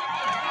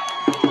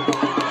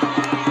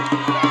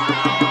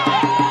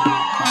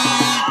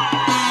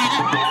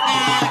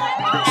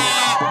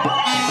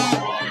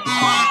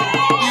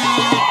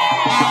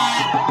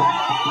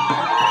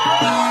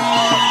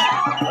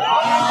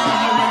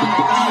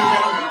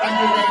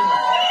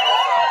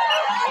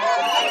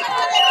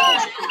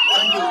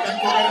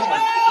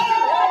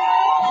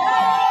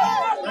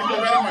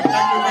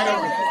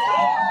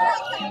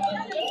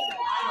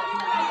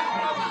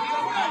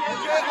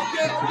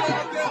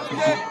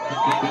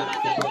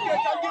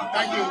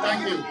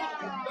 Thank you.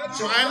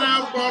 So I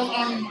now call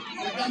on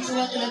the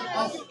councillor-elect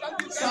of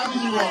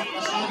Sabini Ward,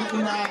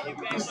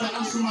 Mr.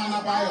 Ansumana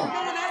Bayo.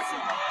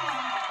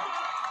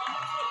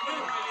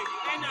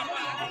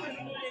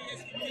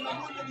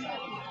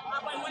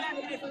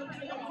 Thank you.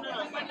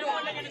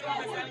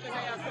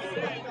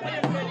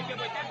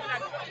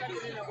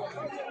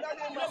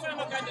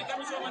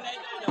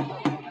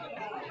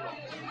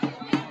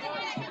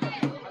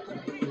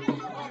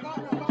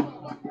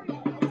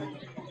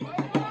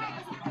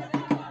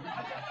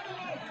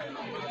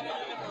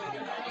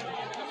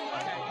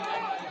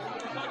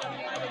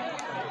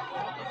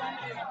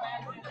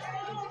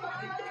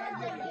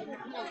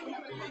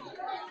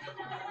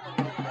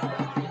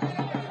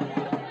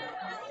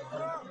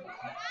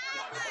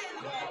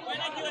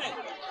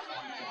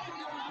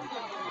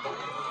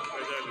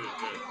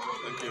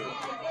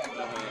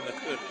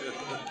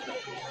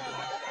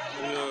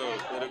 Yeah,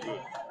 very good.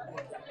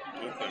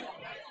 Okay.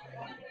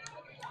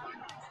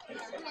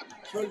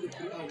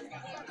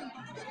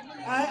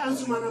 I,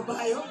 Ansumana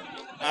Bayo,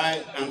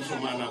 I,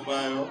 Ansumana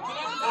Bayo,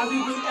 have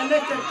been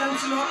elected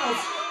councillor of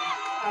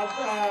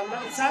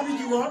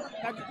Sabiji Ward,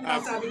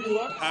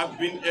 have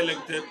been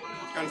elected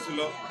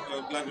councillor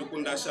of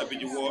Ladukunda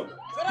Sabiji Ward.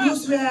 Do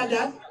swear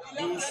that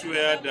Do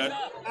swear that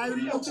I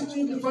will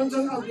execute the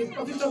function of the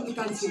office of the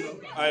councillor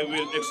I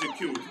will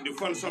execute the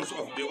functions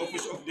of the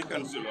office of the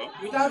councillor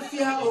without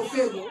fear or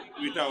favor,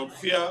 without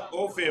fear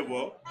or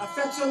favor,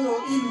 affection or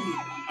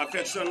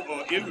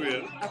ill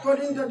will,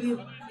 according to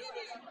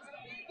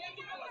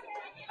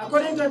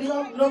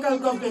the Local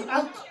Government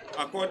Act,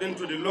 according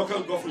to the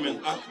Local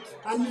Government Act,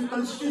 and the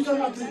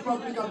Constitution of the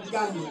Republic of the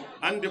Gambia,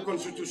 and the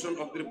Constitution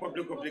of the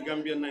Republic of the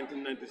Gambia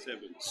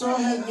 1997. So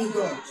help me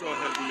God. So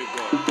help me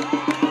God.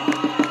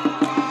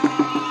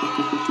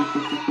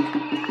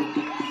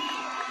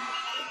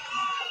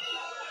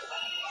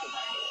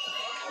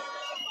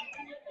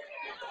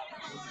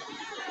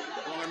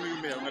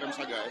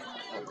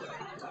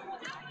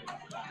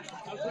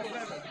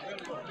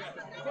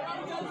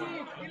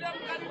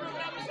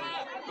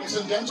 Ladies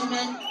and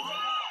gentlemen,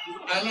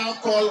 I now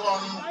call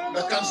on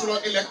the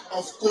Councillor-elect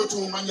of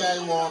Kotu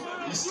Manjai Ward,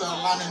 Mr.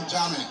 Lamin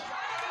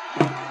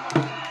Jame.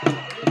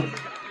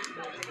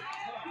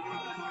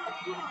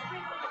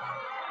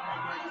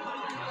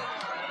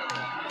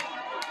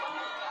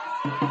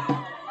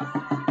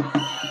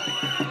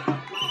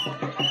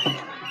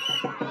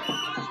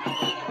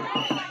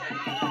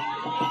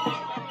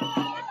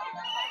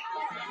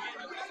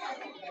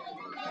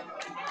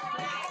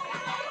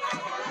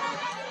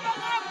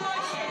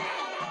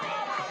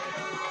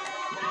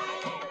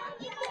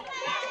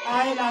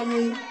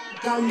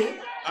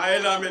 I,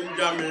 Lamin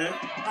Jame,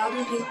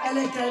 having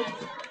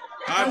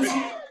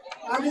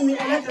been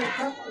elected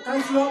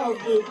councillor of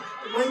the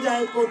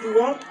Manjai Kotu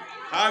Ward,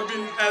 Have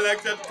been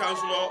elected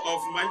councillor of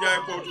Manjai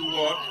Kotu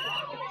Ward.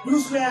 Do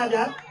swear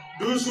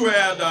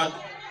that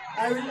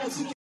I will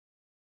execute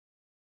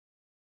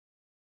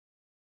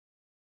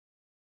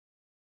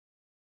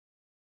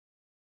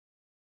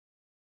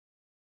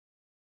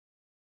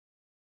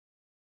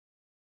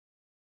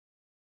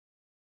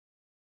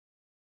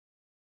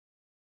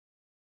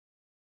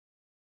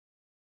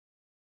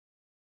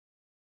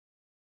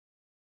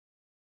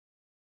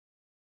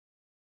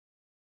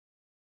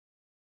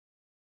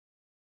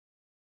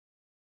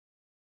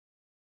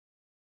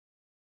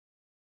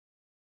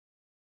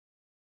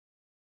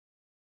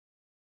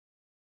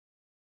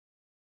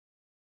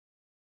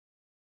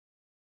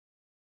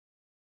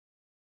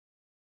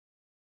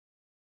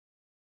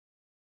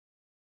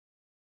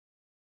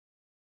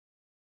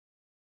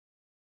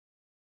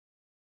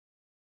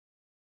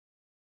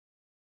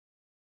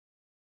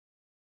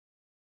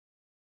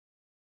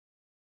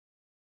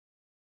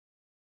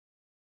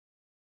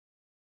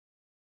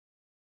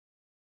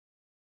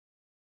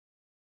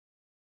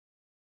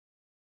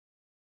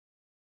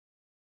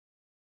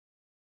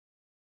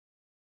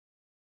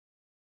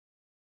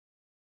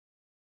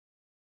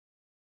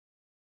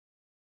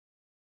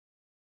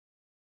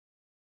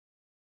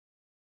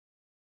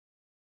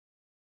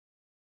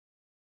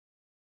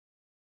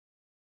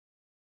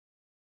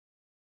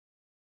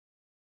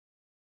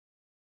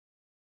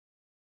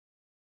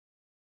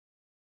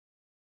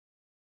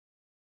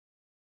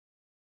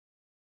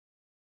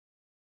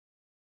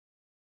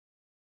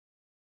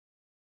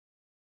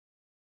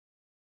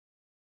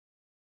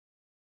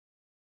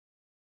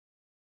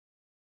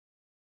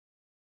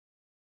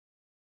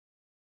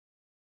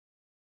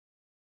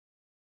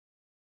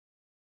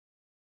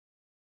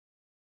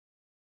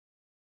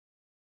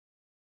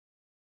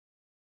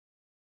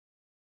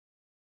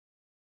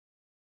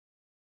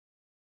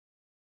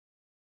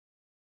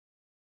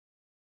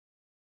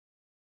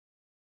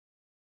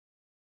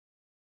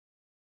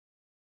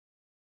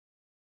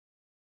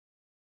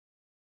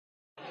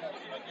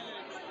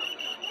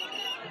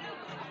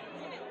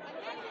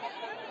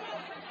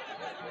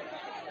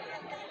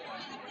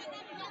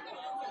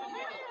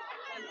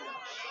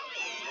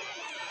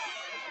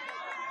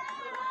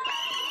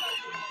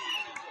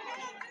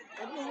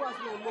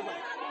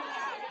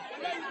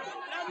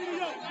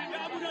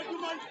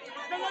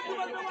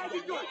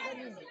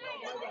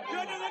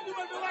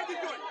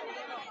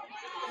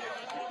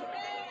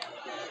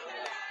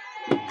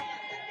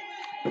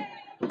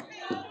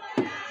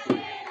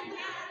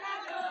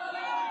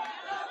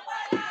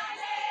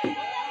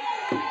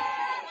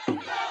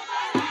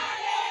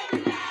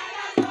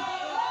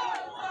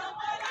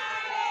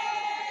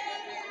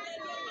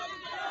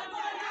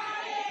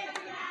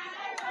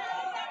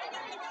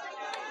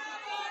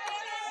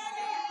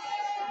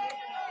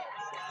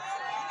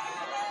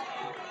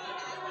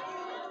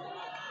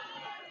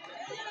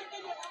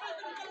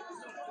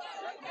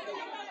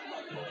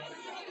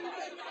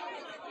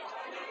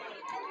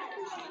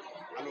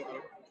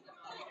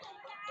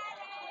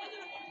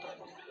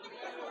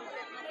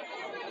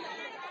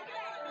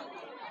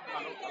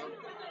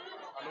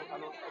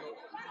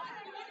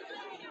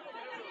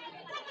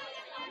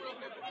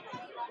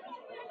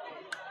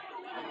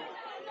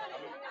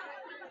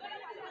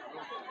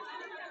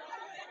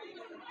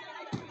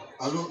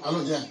Hello,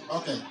 yeah,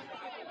 okay.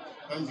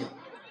 Thank you.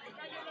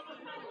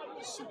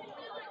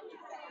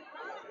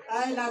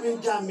 I,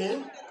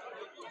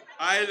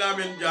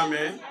 Lamin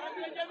Jammeh.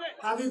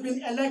 Have you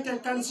been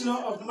elected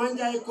councillor of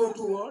Manjai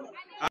Kotu Ward?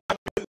 I've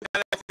been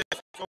elected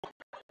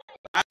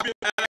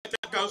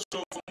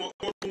councillor for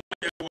Kotu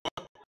Manjai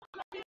Ward.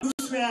 Do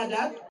swear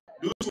that?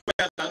 Do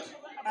swear that?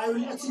 I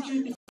will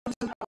execute the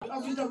function of the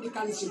office of the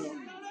councillor.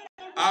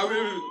 I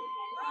will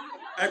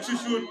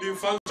execute the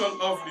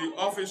function of the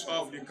office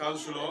of the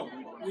councillor.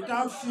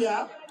 Without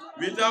fear.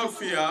 Without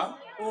fear.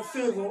 Or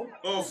favor.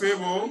 Or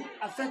favor.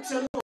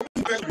 Affection.